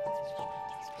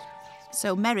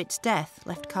 So Merritt's death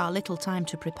left Carr little time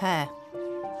to prepare.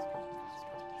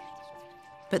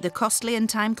 But the costly and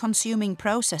time-consuming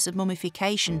process of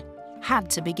mummification had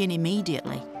to begin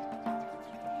immediately.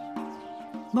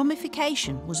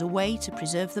 Mummification was a way to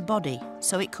preserve the body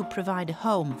so it could provide a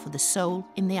home for the soul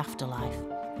in the afterlife.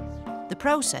 The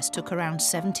process took around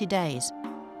 70 days,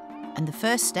 and the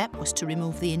first step was to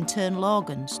remove the internal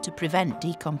organs to prevent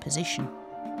decomposition.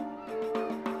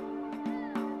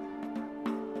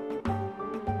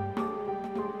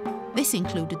 This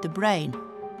included the brain,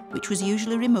 which was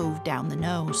usually removed down the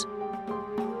nose.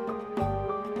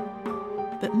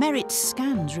 But Merritt's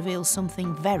scans reveal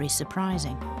something very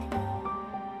surprising.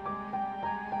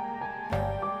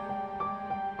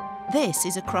 This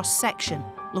is a cross-section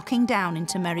looking down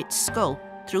into Merritt's skull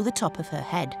through the top of her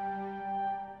head.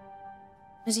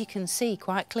 As you can see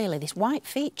quite clearly, this white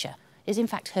feature is in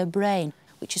fact her brain,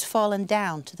 which has fallen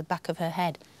down to the back of her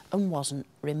head and wasn't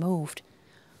removed.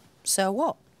 So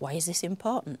what? Why is this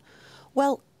important?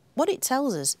 Well, what it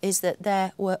tells us is that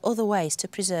there were other ways to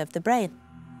preserve the brain.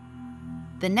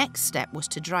 The next step was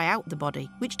to dry out the body,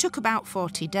 which took about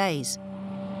 40 days.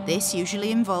 This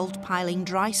usually involved piling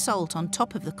dry salt on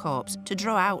top of the corpse to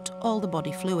draw out all the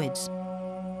body fluids.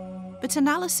 But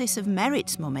analysis of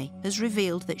Merritt's mummy has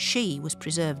revealed that she was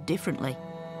preserved differently.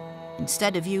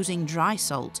 Instead of using dry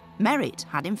salt, Merritt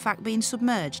had in fact been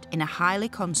submerged in a highly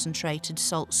concentrated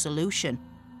salt solution,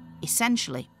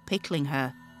 essentially pickling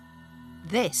her.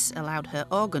 This allowed her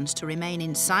organs to remain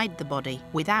inside the body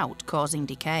without causing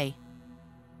decay.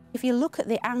 If you look at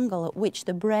the angle at which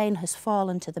the brain has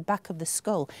fallen to the back of the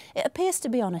skull, it appears to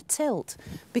be on a tilt,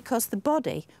 because the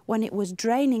body, when it was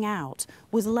draining out,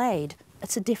 was laid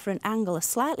at a different angle, a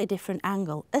slightly different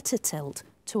angle, at a tilt,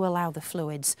 to allow the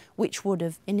fluids, which would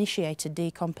have initiated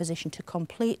decomposition, to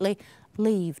completely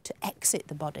leave, to exit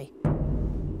the body.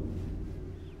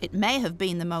 It may have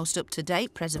been the most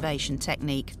up-to-date preservation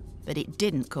technique, but it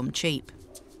didn't come cheap.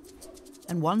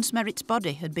 And once Merritt's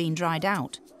body had been dried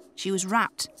out, she was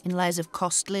wrapped in layers of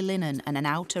costly linen and an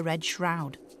outer red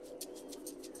shroud.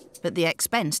 But the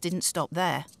expense didn't stop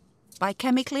there. By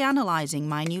chemically analysing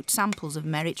minute samples of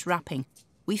Merritt's wrapping,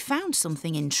 we found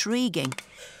something intriguing: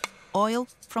 oil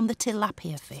from the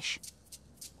tilapia fish.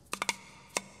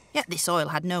 Yet this oil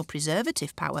had no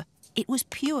preservative power. It was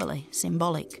purely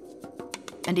symbolic.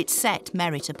 And it set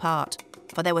Merritt apart,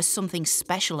 for there was something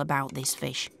special about this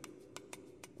fish.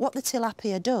 What the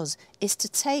tilapia does is to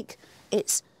take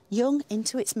its young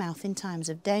into its mouth in times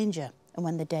of danger, and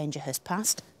when the danger has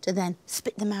passed, to then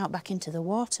spit them out back into the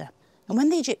water. And when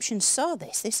the Egyptians saw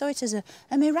this, they saw it as a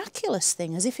miraculous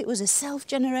thing, as if it was a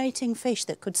self-generating fish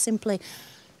that could simply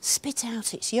spit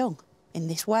out its young in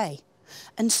this way.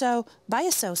 And so, by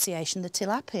association, the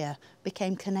tilapia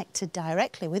became connected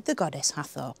directly with the goddess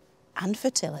Hathor, and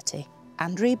fertility,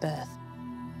 and rebirth.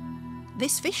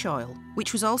 This fish oil,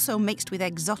 which was also mixed with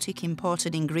exotic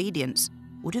imported ingredients,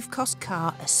 would have cost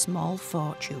Carr a small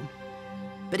fortune.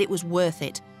 But it was worth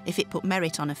it if it put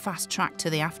Merritt on a fast track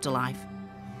to the afterlife.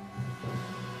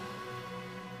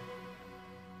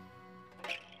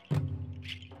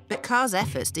 But Carr's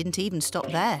efforts didn't even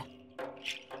stop there.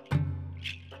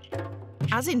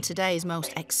 As in today's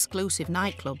most exclusive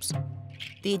nightclubs,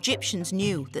 the Egyptians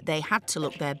knew that they had to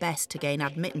look their best to gain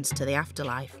admittance to the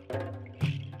afterlife.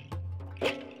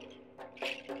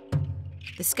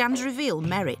 The scans reveal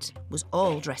Merritt was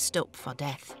all dressed up for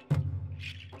death.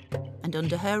 And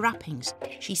under her wrappings,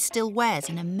 she still wears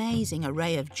an amazing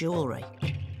array of jewellery.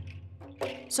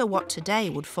 So what today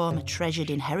would form a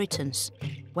treasured inheritance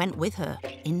went with her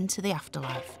into the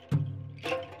afterlife.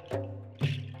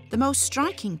 The most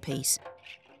striking piece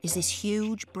is this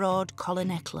huge, broad collar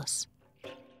necklace.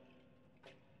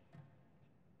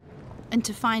 And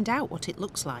to find out what it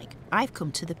looks like, I've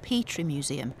come to the Petrie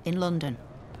Museum in London.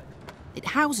 It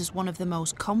houses one of the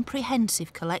most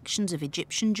comprehensive collections of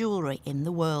Egyptian jewellery in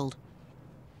the world.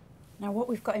 Now, what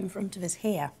we've got in front of us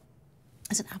here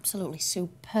is an absolutely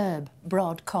superb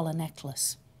broad collar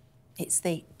necklace. It's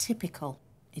the typical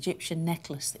Egyptian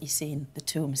necklace that you see in the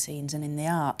tomb scenes and in the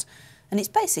art. And it's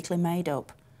basically made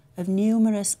up of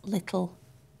numerous little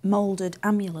moulded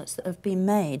amulets that have been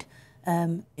made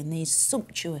in these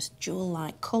sumptuous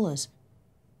jewel-like colours.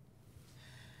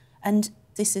 And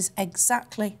this is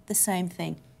exactly the same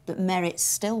thing that Merritt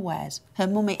still wears. Her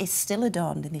mummy is still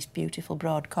adorned in this beautiful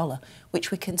broad collar,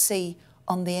 which we can see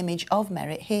on the image of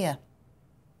Merritt here.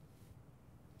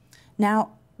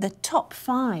 Now, the top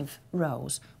 5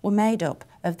 rows were made up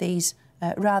of these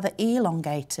rather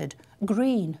elongated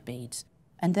green beads,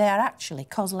 and they are actually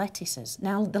coslettices.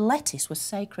 Now, the lettuce was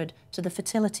sacred to the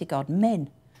fertility god Min,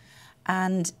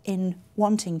 and in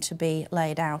wanting to be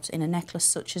laid out in a necklace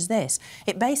such as this,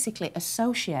 it basically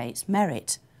associates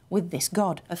Merritt with this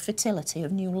god of fertility,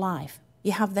 of new life.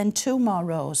 You have then 2 more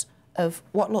rows of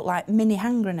what look like mini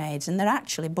hand grenades, and they're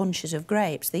actually bunches of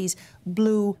grapes, these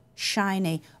blue,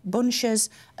 shiny bunches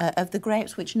of the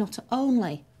grapes, which not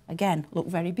only, again, look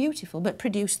very beautiful, but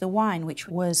produce the wine, which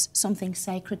was something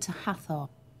sacred to Hathor,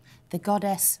 the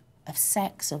goddess of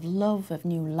sex, of love, of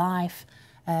new life,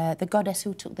 the goddess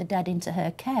who took the dead into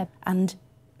her care. And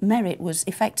Merritt was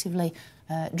effectively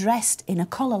dressed in a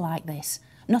collar like this,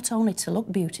 not only to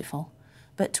look beautiful,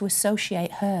 but to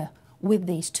associate her with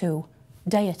these 2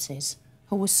 deities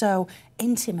who were so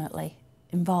intimately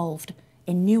involved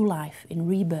in new life, in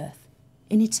rebirth,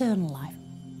 in eternal life.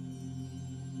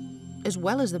 As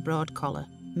well as the broad collar,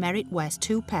 Merritt wears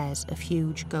 2 pairs of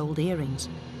huge gold earrings,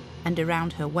 and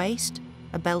around her waist,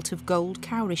 a belt of gold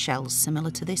cowrie shells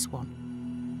similar to this one.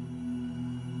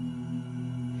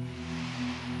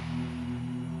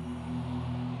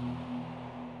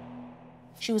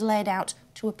 She was laid out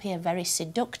to appear very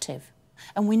seductive.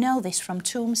 And we know this from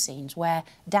tomb scenes where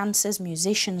dancers,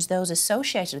 musicians, those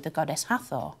associated with the goddess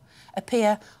Hathor,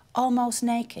 appear almost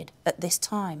naked at this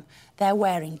time. They're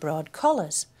wearing broad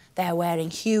collars, they're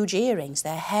wearing huge earrings,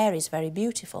 their hair is very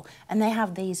beautiful, and they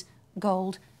have these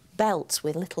gold belts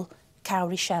with little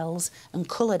cowrie shells and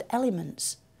coloured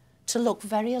elements to look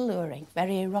very alluring,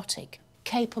 very erotic,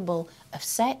 capable of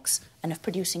sex and of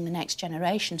producing the next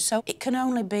generation. So it can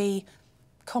only be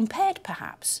compared,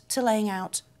 perhaps, to laying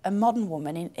out a modern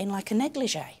woman in like a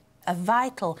negligee, a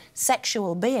vital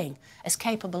sexual being as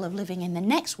capable of living in the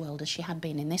next world as she had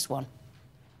been in this one.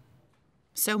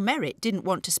 So Merritt didn't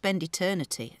want to spend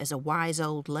eternity as a wise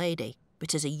old lady,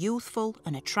 but as a youthful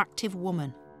and attractive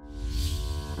woman.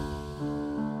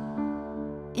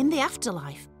 In the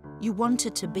afterlife, you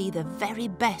wanted to be the very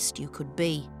best you could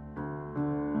be.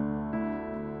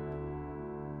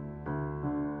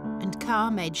 And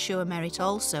Carr made sure Merritt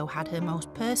also had her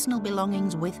most personal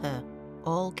belongings with her,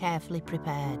 all carefully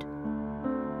prepared.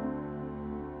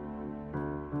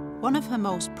 One of her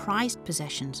most prized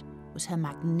possessions was her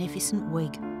magnificent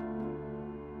wig.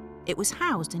 It was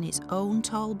housed in its own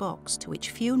tall box to which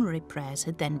funerary prayers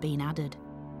had then been added.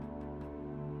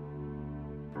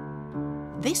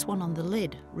 This one on the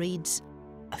lid reads,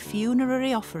 "A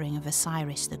funerary offering of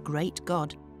Osiris, the great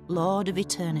god, Lord of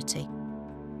eternity,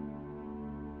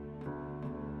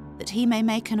 that he may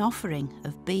make an offering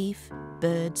of beef,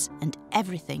 birds, and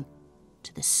everything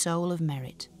to the soul of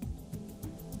Merritt."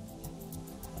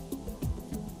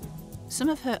 Some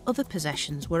of her other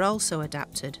possessions were also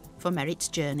adapted for Merritt's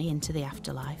journey into the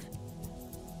afterlife.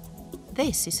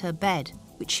 This is her bed,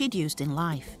 which she'd used in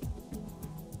life.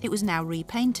 It was now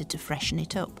repainted to freshen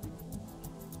it up.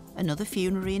 Another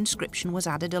funerary inscription was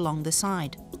added along the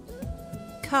side.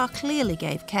 Carr clearly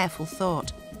gave careful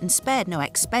thought and spared no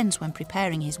expense when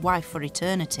preparing his wife for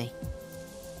eternity.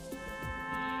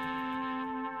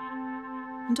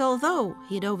 And although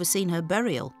he had overseen her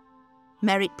burial,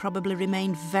 Merritt probably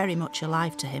remained very much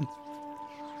alive to him.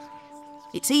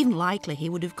 It's even likely he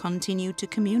would have continued to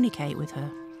communicate with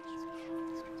her.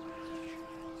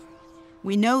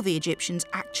 We know the Egyptians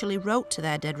actually wrote to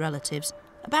their dead relatives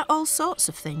about all sorts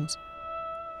of things,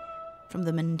 from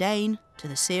the mundane to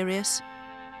the serious,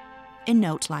 in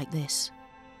notes like this.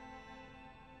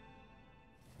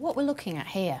 What we're looking at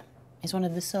here is one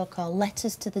of the so-called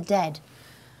letters to the dead.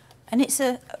 And it's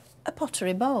a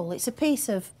pottery bowl. It's a piece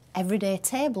of everyday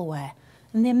tableware.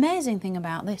 And the amazing thing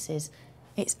about this is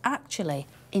it's actually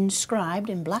inscribed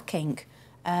in black ink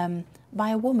by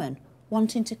a woman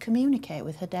wanting to communicate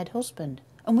with her dead husband.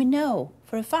 And we know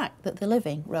for a fact that the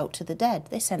living wrote to the dead.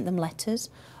 They sent them letters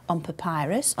on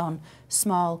papyrus, on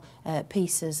small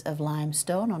pieces of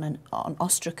limestone, on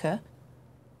ostraca.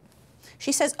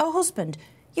 She says, "Oh, husband,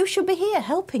 you should be here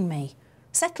helping me.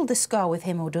 Settle the score with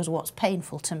him who does what's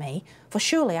painful to me, for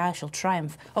surely I shall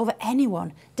triumph over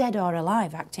anyone, dead or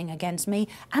alive, acting against me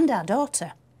and our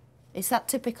daughter." It's that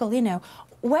typical, you know,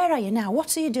 where are you now?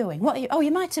 What are you doing? What are you... Oh,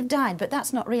 you might have died, but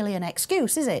that's not really an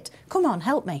excuse, is it? Come on,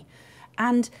 help me.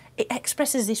 And it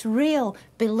expresses this real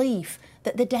belief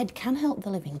that the dead can help the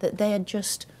living, that they had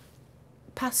just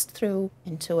passed through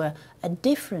into a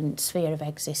different sphere of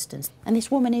existence. And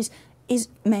this woman is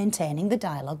maintaining the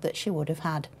dialogue that she would have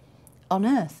had on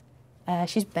Earth.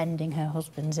 She's bending her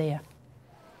husband's ear.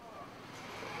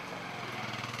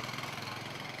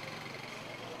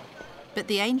 But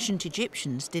the ancient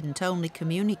Egyptians didn't only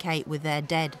communicate with their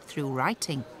dead through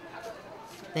writing.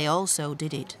 They also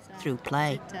did it through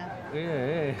play.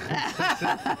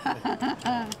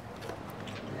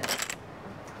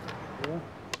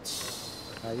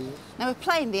 Now we're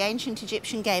playing the ancient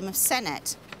Egyptian game of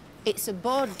Senet. It's a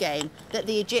board game that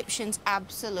the Egyptians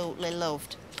absolutely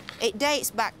loved. It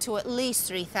dates back to at least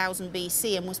 3000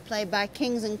 BC and was played by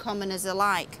kings and commoners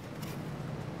alike.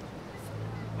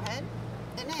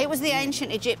 It was the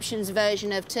ancient Egyptians'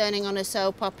 version of turning on a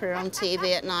soap opera on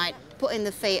TV at night, putting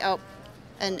the feet up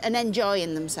and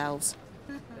enjoying themselves.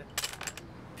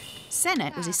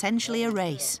 Senet was essentially a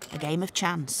race, a game of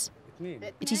chance.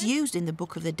 It is used in the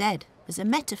Book of the Dead as a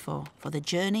metaphor for the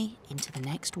journey into the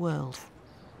next world.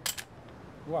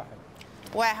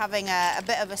 We're having a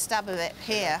bit of a stab of it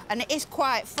here, and it is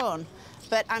quite fun,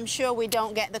 but I'm sure we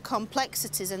don't get the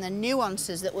complexities and the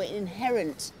nuances that were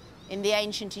inherent in the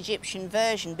ancient Egyptian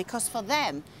version, because for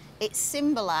them it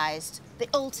symbolised the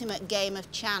ultimate game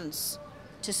of chance.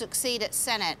 To succeed at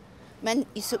Senet meant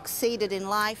you succeeded in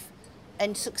life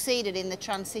and succeeded in the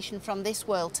transition from this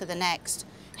world to the next.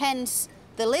 Hence,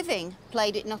 the living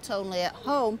played it not only at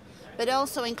home, but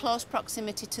also in close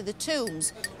proximity to the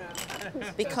tombs,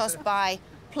 because by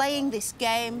playing this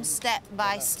game step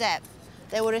by step,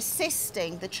 they were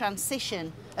assisting the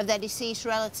transition of their deceased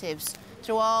relatives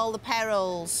through all the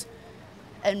perils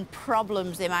and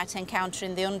problems they might encounter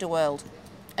in the underworld.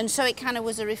 And so it kind of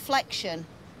was a reflection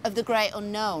of the great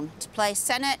unknown. To play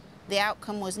Senet, the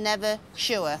outcome was never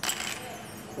sure.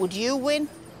 Would you win,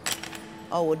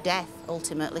 or would death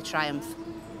ultimately triumph?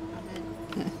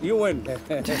 You win.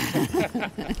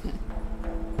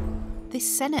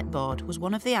 This Senet board was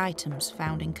one of the items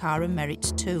found in Ka and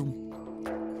Merit's tomb.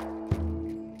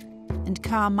 And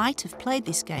Ka might have played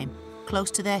this game close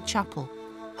to their chapel,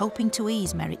 hoping to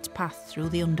ease Merit's path through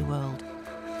the underworld.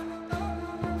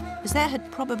 As there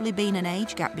had probably been an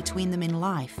age gap between them in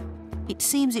life, it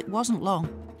seems it wasn't long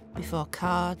before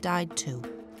Ka died too.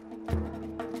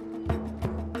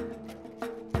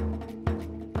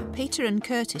 Peter and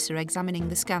Curtis are examining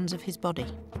the scans of his body.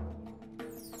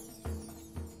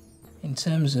 In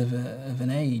terms of an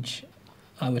age,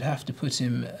 I would have to put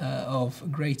him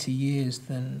of greater years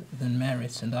than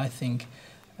Merit, and I think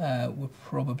we're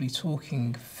probably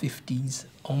talking 50s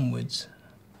onwards,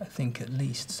 I think at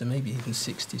least, so maybe even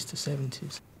 60s to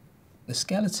 70s. The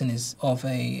skeleton is of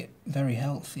a very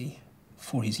healthy,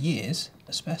 for his years,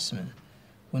 a specimen.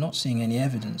 We're not seeing any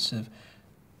evidence of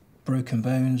broken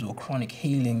bones or chronic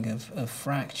healing of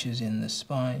fractures in the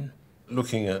spine.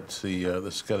 Looking at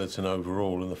the skeleton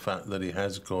overall and the fact that he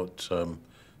has got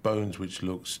bones which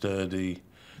look sturdy,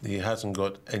 he hasn't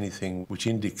got anything which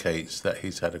indicates that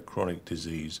he's had a chronic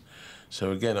disease.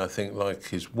 So again, I think like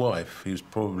his wife, he's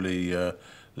probably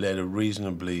led a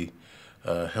reasonably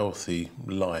healthy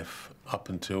life up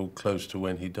until close to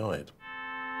when he died.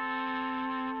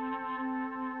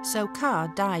 So Ka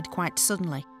died quite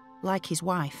suddenly, like his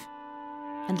wife.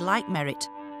 And like Merit,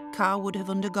 Ka would have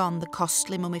undergone the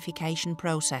costly mummification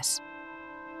process.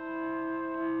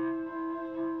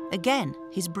 Again,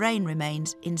 his brain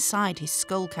remains inside his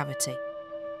skull cavity,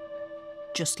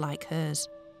 just like hers.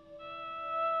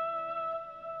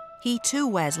 He too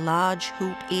wears large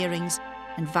hoop earrings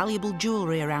and valuable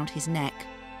jewellery around his neck.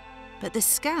 But the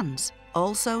scans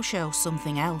also show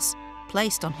something else,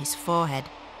 placed on his forehead.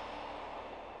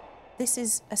 This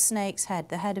is a snake's head,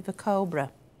 the head of a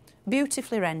cobra,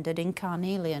 beautifully rendered in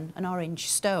carnelian and orange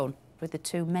stone, with the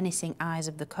two menacing eyes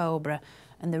of the cobra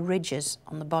and the ridges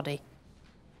on the body.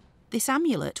 This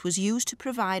amulet was used to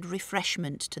provide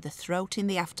refreshment to the throat in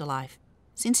the afterlife,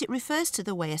 since it refers to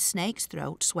the way a snake's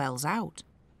throat swells out.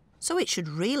 So it should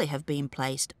really have been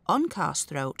placed on Ka's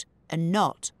throat and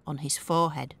not on his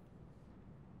forehead.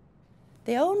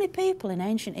 The only people in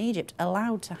ancient Egypt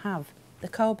allowed to have the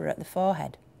cobra at the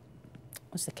forehead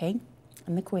was the king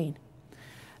and the Queen.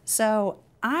 So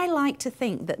I like to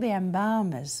think that the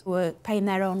embalmers were paying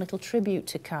their own little tribute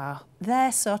to Carr.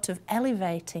 They're sort of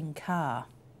elevating Carr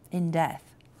in death.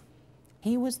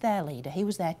 He was their leader, he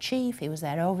was their chief, he was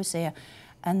their overseer,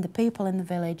 and the people in the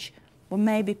village were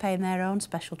maybe paying their own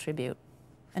special tribute.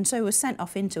 And so he was sent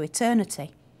off into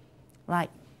eternity, like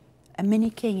a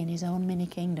mini king in his own mini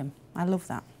kingdom. I love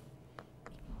that.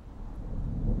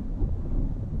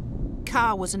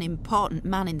 Carr was an important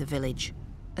man in the village.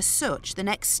 As such, the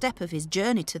next step of his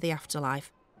journey to the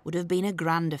afterlife would have been a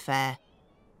grand affair.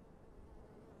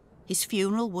 His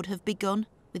funeral would have begun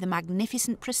with a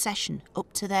magnificent procession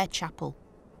up to their chapel,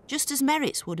 just as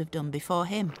Merritt's would have done before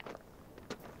him.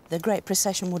 The great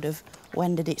procession would have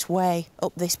wended its way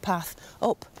up this path,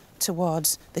 up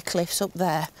towards the cliffs up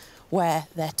there, where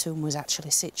their tomb was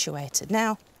actually situated.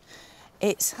 Now,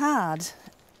 it's hard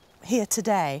here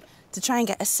today to try and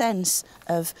get a sense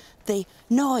of the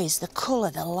noise, the colour,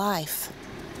 the life.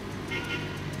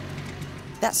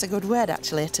 That's a good word,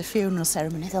 actually, at a funeral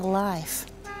ceremony, the life,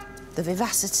 the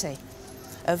vivacity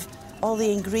of all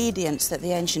the ingredients that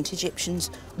the ancient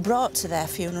Egyptians brought to their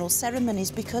funeral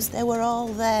ceremonies, because they were all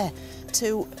there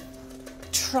to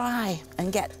try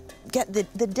and get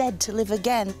the dead to live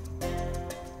again.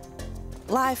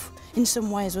 Life, in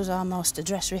some ways, was almost a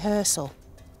dress rehearsal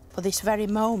for this very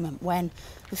moment when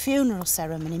the funeral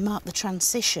ceremony marked the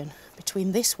transition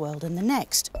between this world and the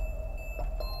next.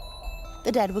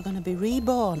 The dead were going to be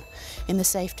reborn in the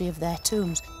safety of their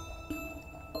tombs.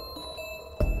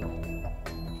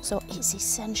 So it's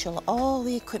essential, all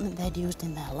the equipment they'd used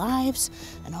in their lives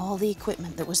and all the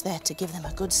equipment that was there to give them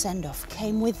a good send-off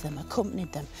came with them,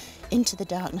 accompanied them into the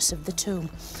darkness of the tomb,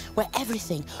 where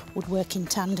everything would work in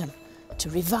tandem to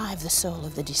revive the soul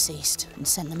of the deceased and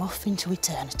send them off into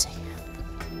eternity.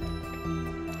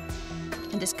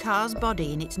 And as Carr's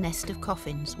body in its nest of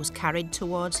coffins was carried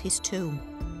towards his tomb,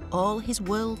 all his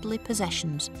worldly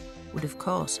possessions would of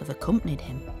course have accompanied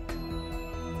him.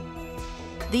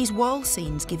 These wall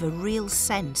scenes give a real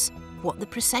sense of what the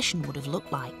procession would have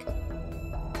looked like.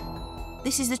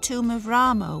 This is the tomb of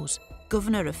Ramos,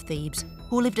 governor of Thebes,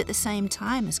 who lived at the same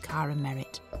time as Carr and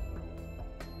Merritt.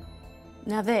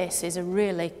 Now this is a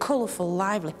really colourful,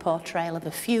 lively portrayal of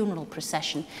a funeral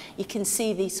procession. You can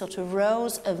see these sort of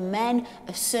rows of men,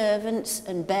 of servants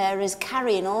and bearers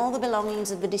carrying all the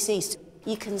belongings of the deceased.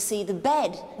 You can see the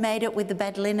bed made up with the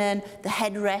bed linen, the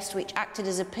headrest which acted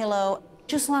as a pillow,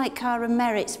 just like Carr and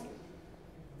Merritt's.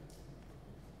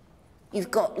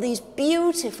 You've got these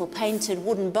beautiful painted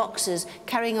wooden boxes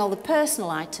carrying all the personal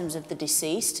items of the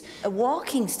deceased, a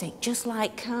walking stick just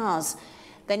like Carr's.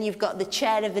 Then you've got the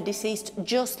chair of the deceased,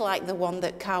 just like the one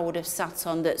that Carr would have sat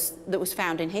on that was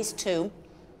found in his tomb.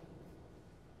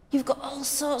 You've got all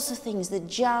sorts of things, the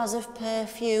jars of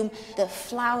perfume, the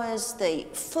flowers, the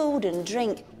food and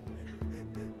drink.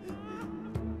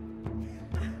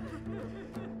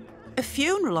 A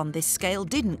funeral on this scale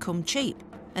didn't come cheap,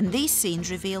 and these scenes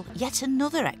reveal yet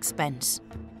another expense.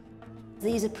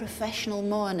 These are professional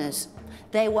mourners.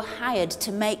 They were hired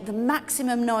to make the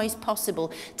maximum noise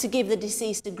possible to give the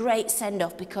deceased a great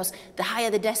send-off, because the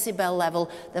higher the decibel level,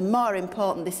 the more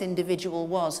important this individual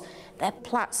was. Their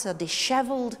plaits are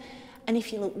dishevelled, and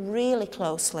if you look really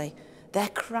closely, they're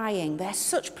crying. They're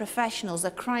such professionals.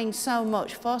 They're crying so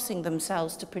much, forcing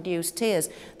themselves to produce tears,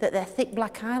 that their thick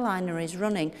black eyeliner is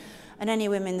running. And any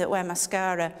women that wear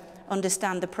mascara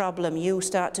understand the problem. You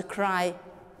start to cry,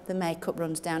 the makeup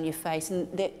runs down your face. And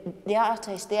the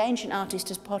artist, the ancient artist,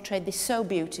 has portrayed this so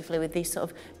beautifully with these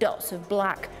sort of dots of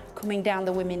black coming down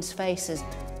the women's faces.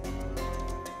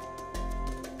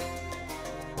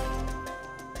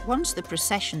 Once the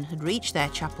procession had reached their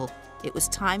chapel, it was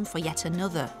time for yet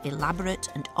another elaborate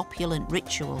and opulent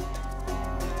ritual.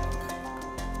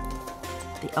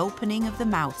 The opening of the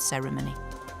mouth ceremony.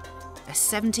 A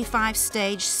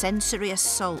 75-stage sensory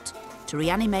assault to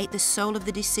reanimate the soul of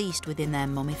the deceased within their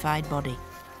mummified body.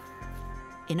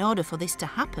 In order for this to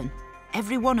happen,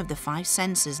 every one of the 5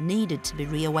 senses needed to be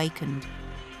reawakened.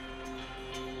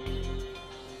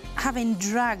 Having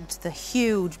dragged the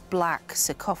huge black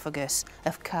sarcophagus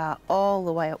of Carr all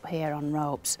the way up here on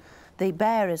ropes, the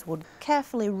bearers would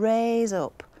carefully raise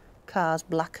up Carr's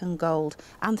black and gold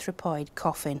anthropoid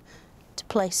coffin to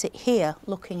place it here,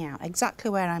 looking out, exactly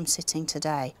where I'm sitting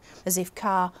today, as if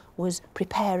Carr was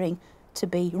preparing to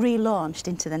be relaunched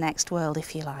into the next world,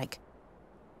 if you like.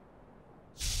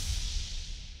 It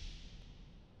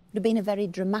would have been a very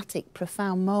dramatic,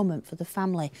 profound moment for the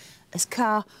family as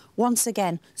Carr once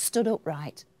again stood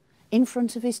upright in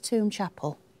front of his tomb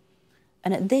chapel.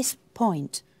 And at this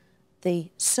point,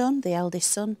 the son, the eldest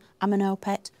son,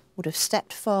 Amenhotep, would have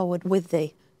stepped forward with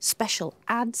the special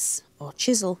adze or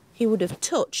chisel, he would have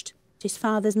touched his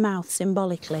father's mouth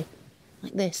symbolically,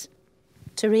 like this,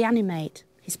 to reanimate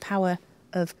his power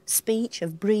of speech,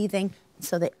 of breathing.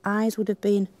 So the eyes would have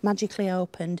been magically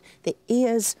opened, the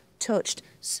ears touched,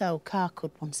 so Ka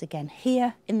could once again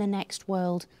hear in the next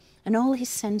world, and all his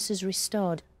senses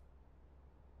restored.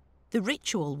 The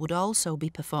ritual would also be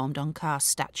performed on Ka's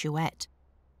statuette,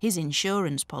 his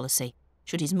insurance policy,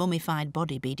 should his mummified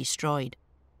body be destroyed.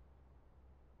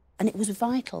 And it was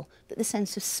vital that the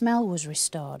sense of smell was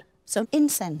restored. So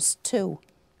incense, too,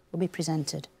 will be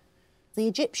presented. The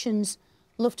Egyptians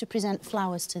loved to present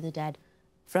flowers to the dead,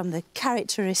 from the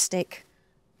characteristic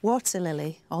water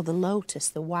lily or the lotus,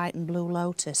 the white and blue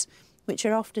lotus, which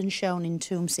are often shown in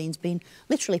tomb scenes being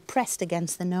literally pressed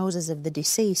against the noses of the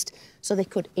deceased so they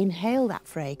could inhale that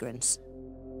fragrance.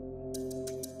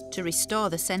 To restore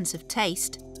the sense of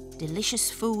taste, delicious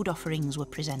food offerings were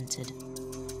presented.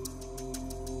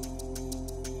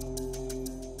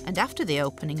 And after the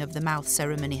opening of the mouth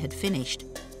ceremony had finished,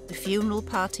 the funeral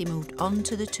party moved on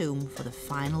to the tomb for the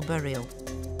final burial,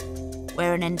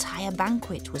 where an entire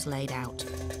banquet was laid out.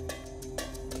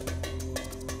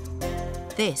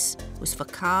 This was for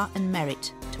Ka and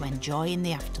Merit to enjoy in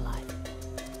the afterlife.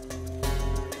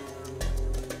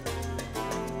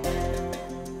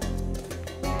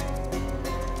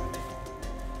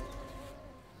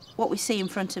 What we see in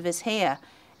front of us here,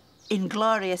 in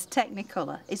glorious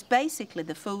technicolor, is basically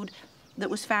the food that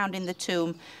was found in the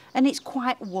tomb, and it's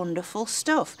quite wonderful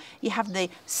stuff. You have the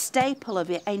staple of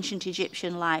your ancient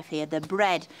Egyptian life here, the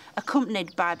bread,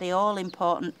 accompanied by the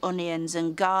all-important onions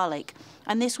and garlic.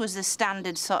 And this was the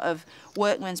standard sort of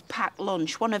workman's packed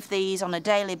lunch, one of these on a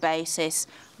daily basis,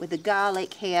 with the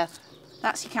garlic here.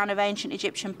 That's your kind of ancient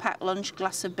Egyptian packed lunch,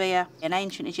 glass of beer, and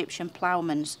ancient Egyptian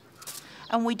ploughmans.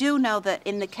 And we do know that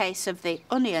in the case of the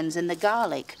onions and the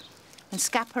garlic, and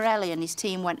Schiaparelli and his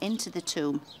team went into the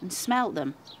tomb and smelt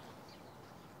them.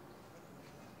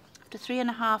 After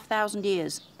 3,500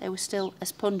 years, they were still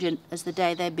as pungent as the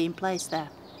day they'd been placed there.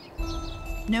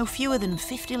 No fewer than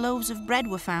 50 loaves of bread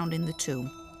were found in the tomb,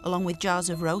 along with jars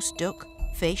of roast duck,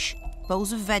 fish,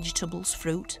 bowls of vegetables,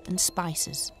 fruit and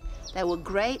spices. There were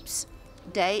grapes,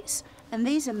 dates, and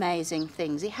these amazing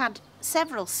things. He had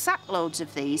several sackloads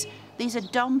of these. These are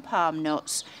dom palm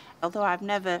nuts. Although I've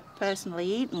never personally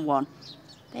eaten one,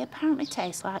 they apparently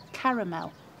taste like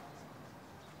caramel.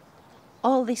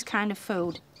 All this kind of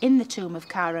food in the tomb of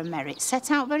Ka and Merit,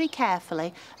 set out very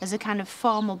carefully as a kind of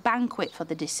formal banquet for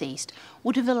the deceased,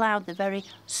 would have allowed the very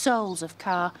souls of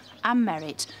Ka and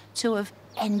Merit to have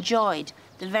enjoyed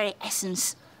the very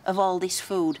essence of all this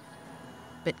food.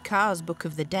 But Ka's Book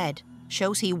of the Dead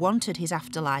shows he wanted his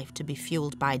afterlife to be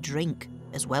fueled by drink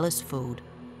as well as food.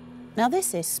 Now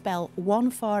this is spell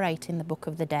 148 in the Book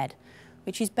of the Dead,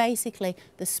 which is basically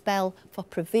the spell for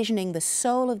provisioning the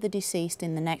soul of the deceased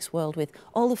in the next world with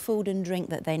all the food and drink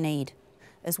that they need,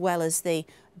 as well as the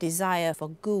desire for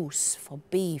goose, for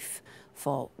beef,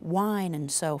 for wine and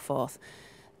so forth.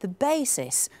 The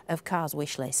basis of Ka's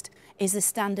wish list is the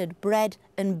standard bread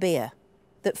and beer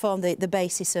that form the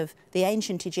basis of the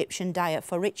ancient Egyptian diet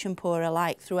for rich and poor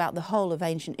alike throughout the whole of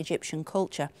ancient Egyptian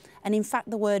culture. And in fact,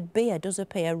 the word beer does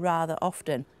appear rather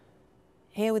often.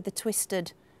 Here with the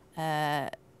twisted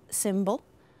symbol,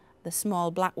 the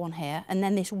small black one here, and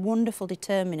then this wonderful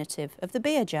determinative of the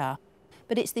beer jar.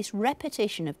 But it's this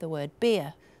repetition of the word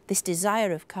beer, this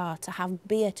desire of Ka to have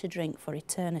beer to drink for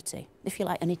eternity, if you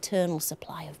like, an eternal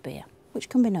supply of beer, which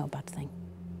can be no bad thing.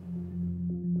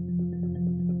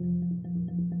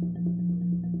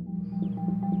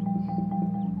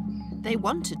 They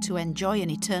wanted to enjoy an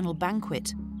eternal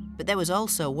banquet, but there was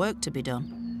also work to be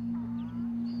done.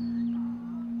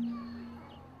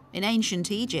 In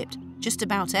ancient Egypt, just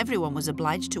about everyone was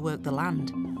obliged to work the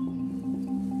land.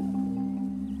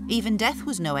 Even death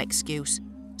was no excuse,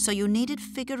 so you needed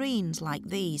figurines like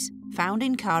these, found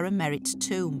in Ka and Merit's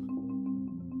tomb.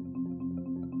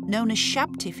 Known as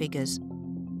Shabti figures,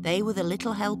 they were the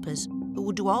little helpers who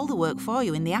would do all the work for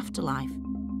you in the afterlife.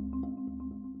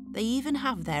 They even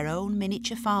have their own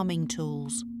miniature farming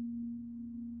tools.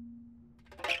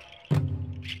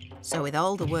 So with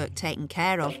all the work taken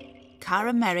care of, Ka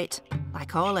and Merit,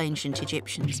 like all ancient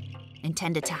Egyptians,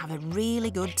 intended to have a really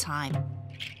good time.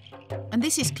 And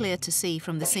this is clear to see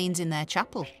from the scenes in their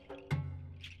chapel.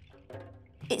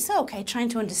 It's okay trying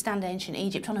to understand ancient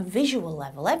Egypt on a visual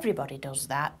level. Everybody does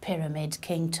that, pyramids,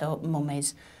 king tut,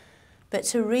 mummies. But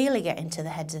to really get into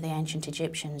the heads of the ancient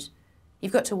Egyptians,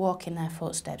 you've got to walk in their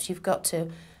footsteps. You've got to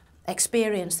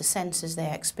experience the senses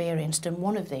they experienced, and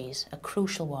one of these, a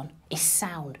crucial one, is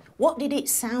sound. What did it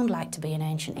sound like to be in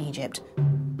ancient Egypt?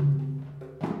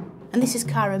 And this is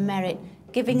Karen Merritt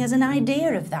giving us an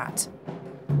idea of that.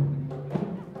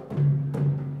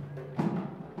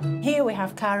 Here we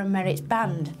have Karen Merritt's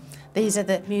band. These are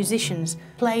the musicians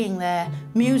playing their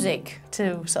music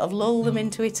to sort of lull them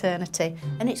into eternity.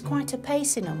 And it's quite a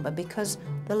pacey number because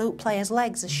the lute player's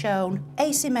legs are shown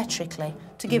asymmetrically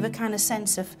to give a kind of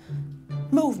sense of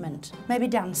movement, maybe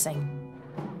dancing.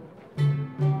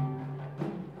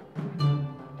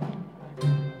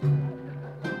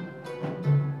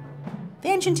 The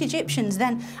ancient Egyptians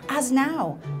then, as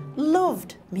now,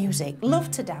 loved music,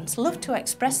 loved to dance, loved to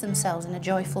express themselves in a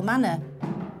joyful manner.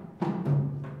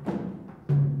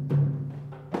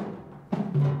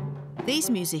 These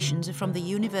musicians are from the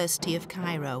University of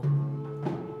Cairo.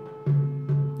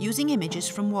 Using images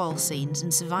from wall scenes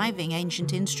and surviving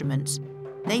ancient instruments,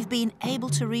 they've been able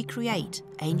to recreate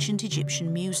ancient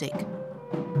Egyptian music.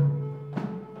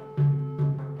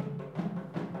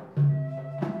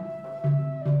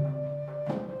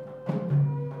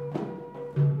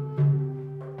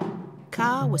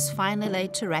 Ka was finally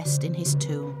laid to rest in his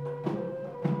tomb.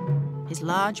 His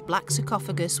large black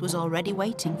sarcophagus was already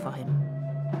waiting for him.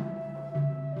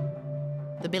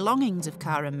 The belongings of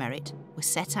Karen Merritt were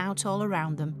set out all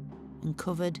around them and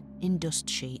covered in dust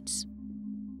sheets.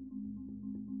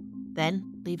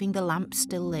 Then, leaving the lamp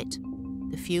still lit,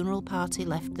 the funeral party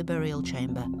left the burial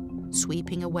chamber,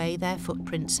 sweeping away their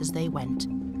footprints as they went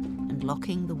and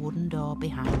locking the wooden door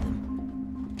behind them.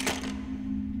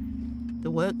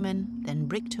 The workmen then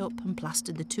bricked up and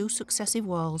plastered the 2 successive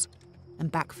walls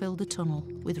and backfilled the tunnel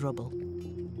with rubble.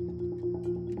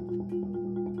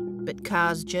 But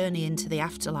Ka's journey into the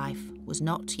afterlife was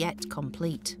not yet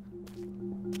complete.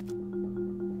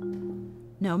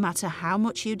 No matter how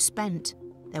much you'd spent,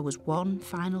 there was one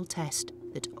final test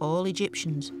that all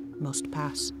Egyptians must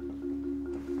pass.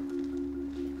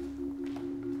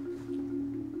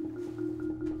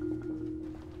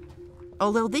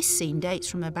 Although this scene dates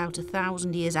from about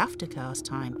 1,000 years after Ka's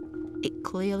time, it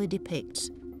clearly depicts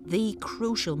the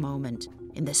crucial moment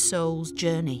in the soul's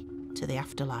journey to the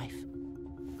afterlife.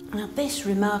 Now, this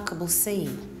remarkable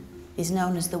scene is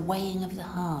known as the weighing of the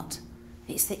heart.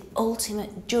 It's the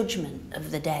ultimate judgment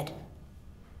of the dead.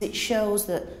 It shows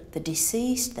that the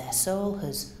deceased, their soul,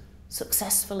 has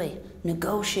successfully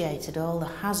negotiated all the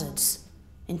hazards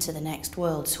into the next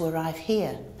world to arrive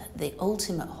here at the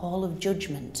ultimate hall of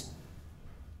judgment.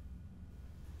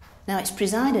 Now, it's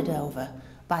presided over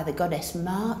by the goddess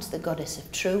Mart, the goddess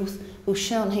of truth, who's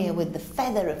shown here with the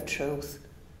feather of truth,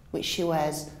 which she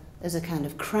wears as a kind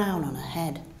of crown on her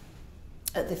head.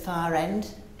 At the far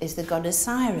end is the god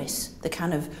Osiris, the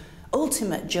kind of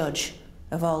ultimate judge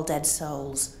of all dead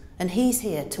souls. And he's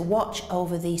here to watch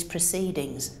over these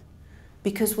proceedings,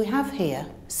 because we have here,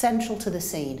 central to the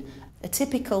scene, a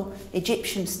typical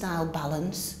Egyptian-style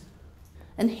balance.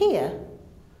 And here,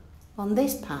 on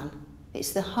this pan,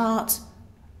 it's the heart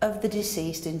of the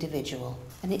deceased individual.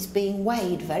 And it's being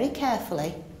weighed very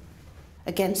carefully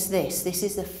against this. This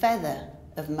is the feather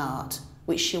of Mart,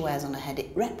 which she wears on her head.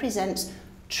 It represents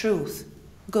truth,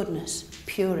 goodness,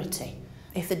 purity.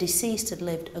 If the deceased had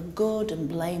lived a good and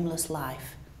blameless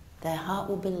life, their heart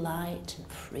would be light and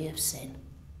free of sin.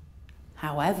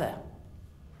 However,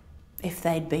 if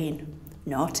they'd been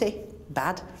naughty,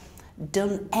 bad,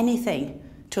 done anything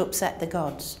to upset the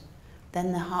gods,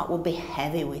 then their heart would be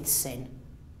heavy with sin.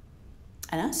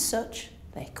 And as such,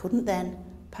 they couldn't then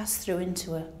pass through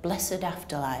into a blessed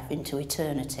afterlife, into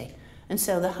eternity. And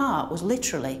so the heart was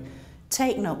literally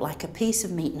taken up like a piece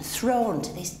of meat and thrown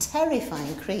to this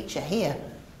terrifying creature here.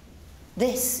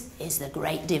 This is the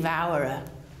great devourer,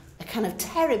 a kind of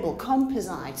terrible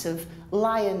composite of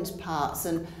lion's parts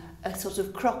and a sort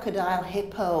of crocodile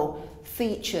hippo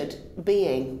featured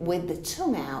being with the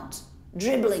tongue out,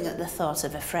 dribbling at the thought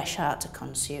of a fresh heart to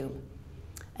consume.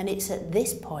 And it's at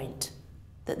this point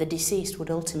that the deceased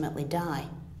would ultimately die.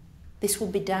 This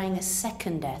would be dying a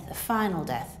second death, a final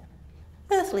death.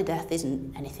 Earthly death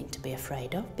isn't anything to be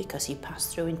afraid of because you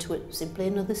pass through into it simply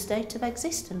another state of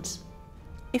existence,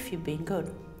 if you've been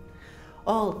good.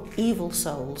 All evil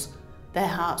souls, their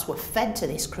hearts were fed to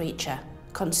this creature,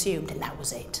 consumed, and that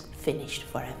was it, finished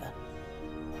forever.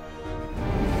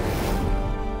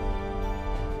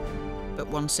 But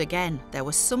once again, there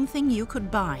was something you could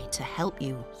buy to help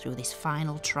you through this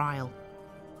final trial.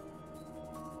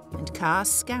 And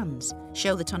Ka's scans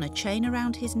show that on a chain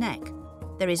around his neck,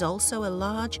 there is also a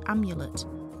large amulet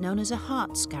known as a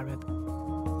heart scarab.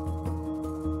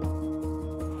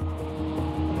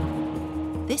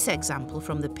 This example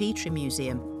from the Petrie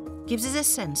Museum gives us a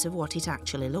sense of what it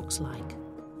actually looks like.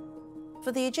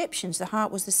 For the Egyptians, the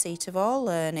heart was the seat of all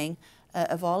learning,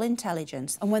 of all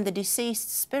intelligence. And when the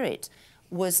deceased spirit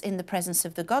was in the presence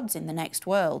of the gods in the next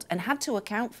world and had to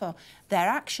account for their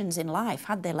actions in life.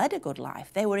 Had they led a good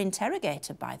life, they were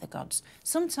interrogated by the gods.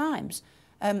 Sometimes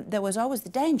there was always the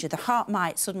danger the heart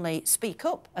might suddenly speak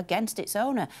up against its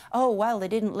owner. Oh, well, they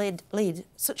didn't lead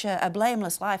such a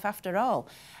blameless life after all.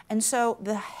 And so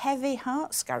the heavy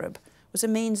heart scarab was a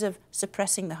means of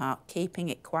suppressing the heart, keeping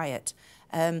it quiet.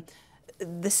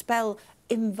 The spell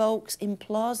implores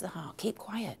the heart, keep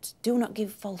quiet, do not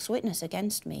give false witness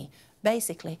against me.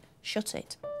 Basically, shut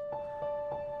it.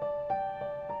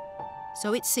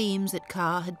 So it seems that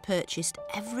Carr had purchased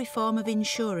every form of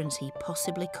insurance he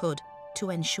possibly could to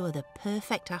ensure the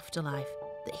perfect afterlife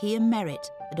that he and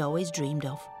Merritt had always dreamed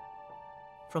of.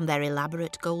 From their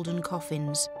elaborate golden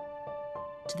coffins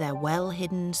to their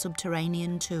well-hidden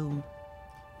subterranean tomb,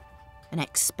 an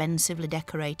expensively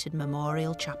decorated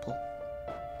memorial chapel.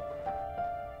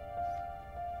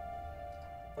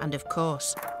 And of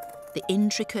course, the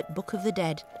intricate Book of the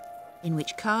Dead, in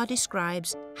which Carr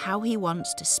describes how he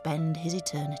wants to spend his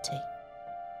eternity.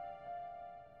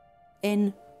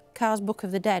 In Carr's Book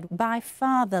of the Dead, by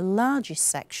far the largest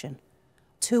section,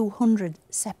 200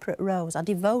 separate rows, are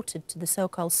devoted to the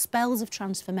so-called spells of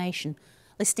transformation,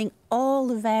 listing all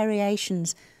the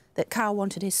variations that Carr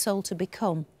wanted his soul to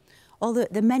become, all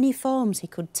the many forms he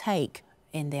could take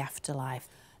in the afterlife.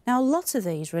 Now, a lot of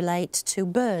these relate to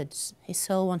birds. His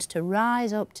soul wanted to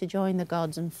rise up to join the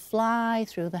gods and fly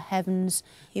through the heavens.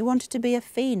 He wanted to be a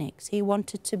phoenix. He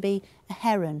wanted to be a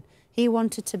heron. He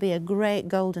wanted to be a great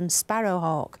golden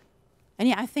sparrowhawk. And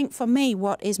yet I think for me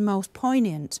what is most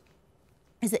poignant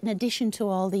is that in addition to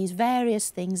all these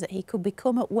various things that he could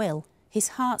become at will, his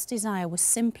heart's desire was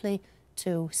simply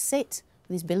to sit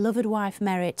with his beloved wife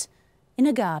Merritt in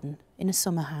a garden in a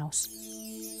summer house.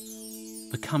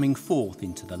 The coming forth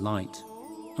into the light,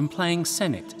 and playing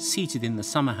Senate seated in the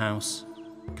summer house,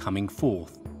 coming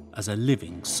forth as a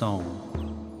living soul.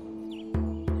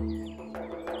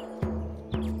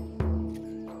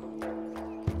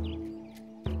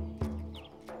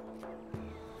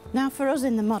 Now, for us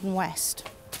in the modern West,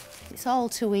 it's all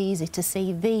too easy to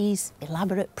see these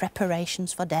elaborate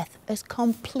preparations for death as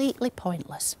completely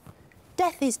pointless.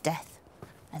 Death is death,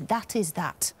 and that is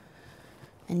that.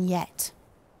 And yet,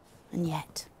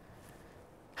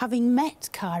 having met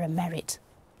Carr and Merritt,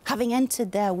 having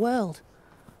entered their world,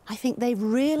 I think they've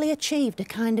really achieved a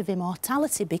kind of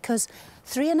immortality, because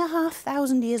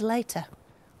 3,500 years later,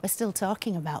 we're still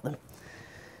talking about them.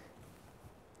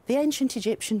 The ancient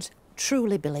Egyptians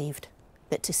truly believed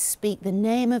that to speak the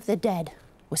name of the dead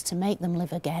was to make them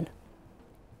live again.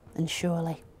 And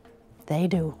surely they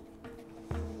do.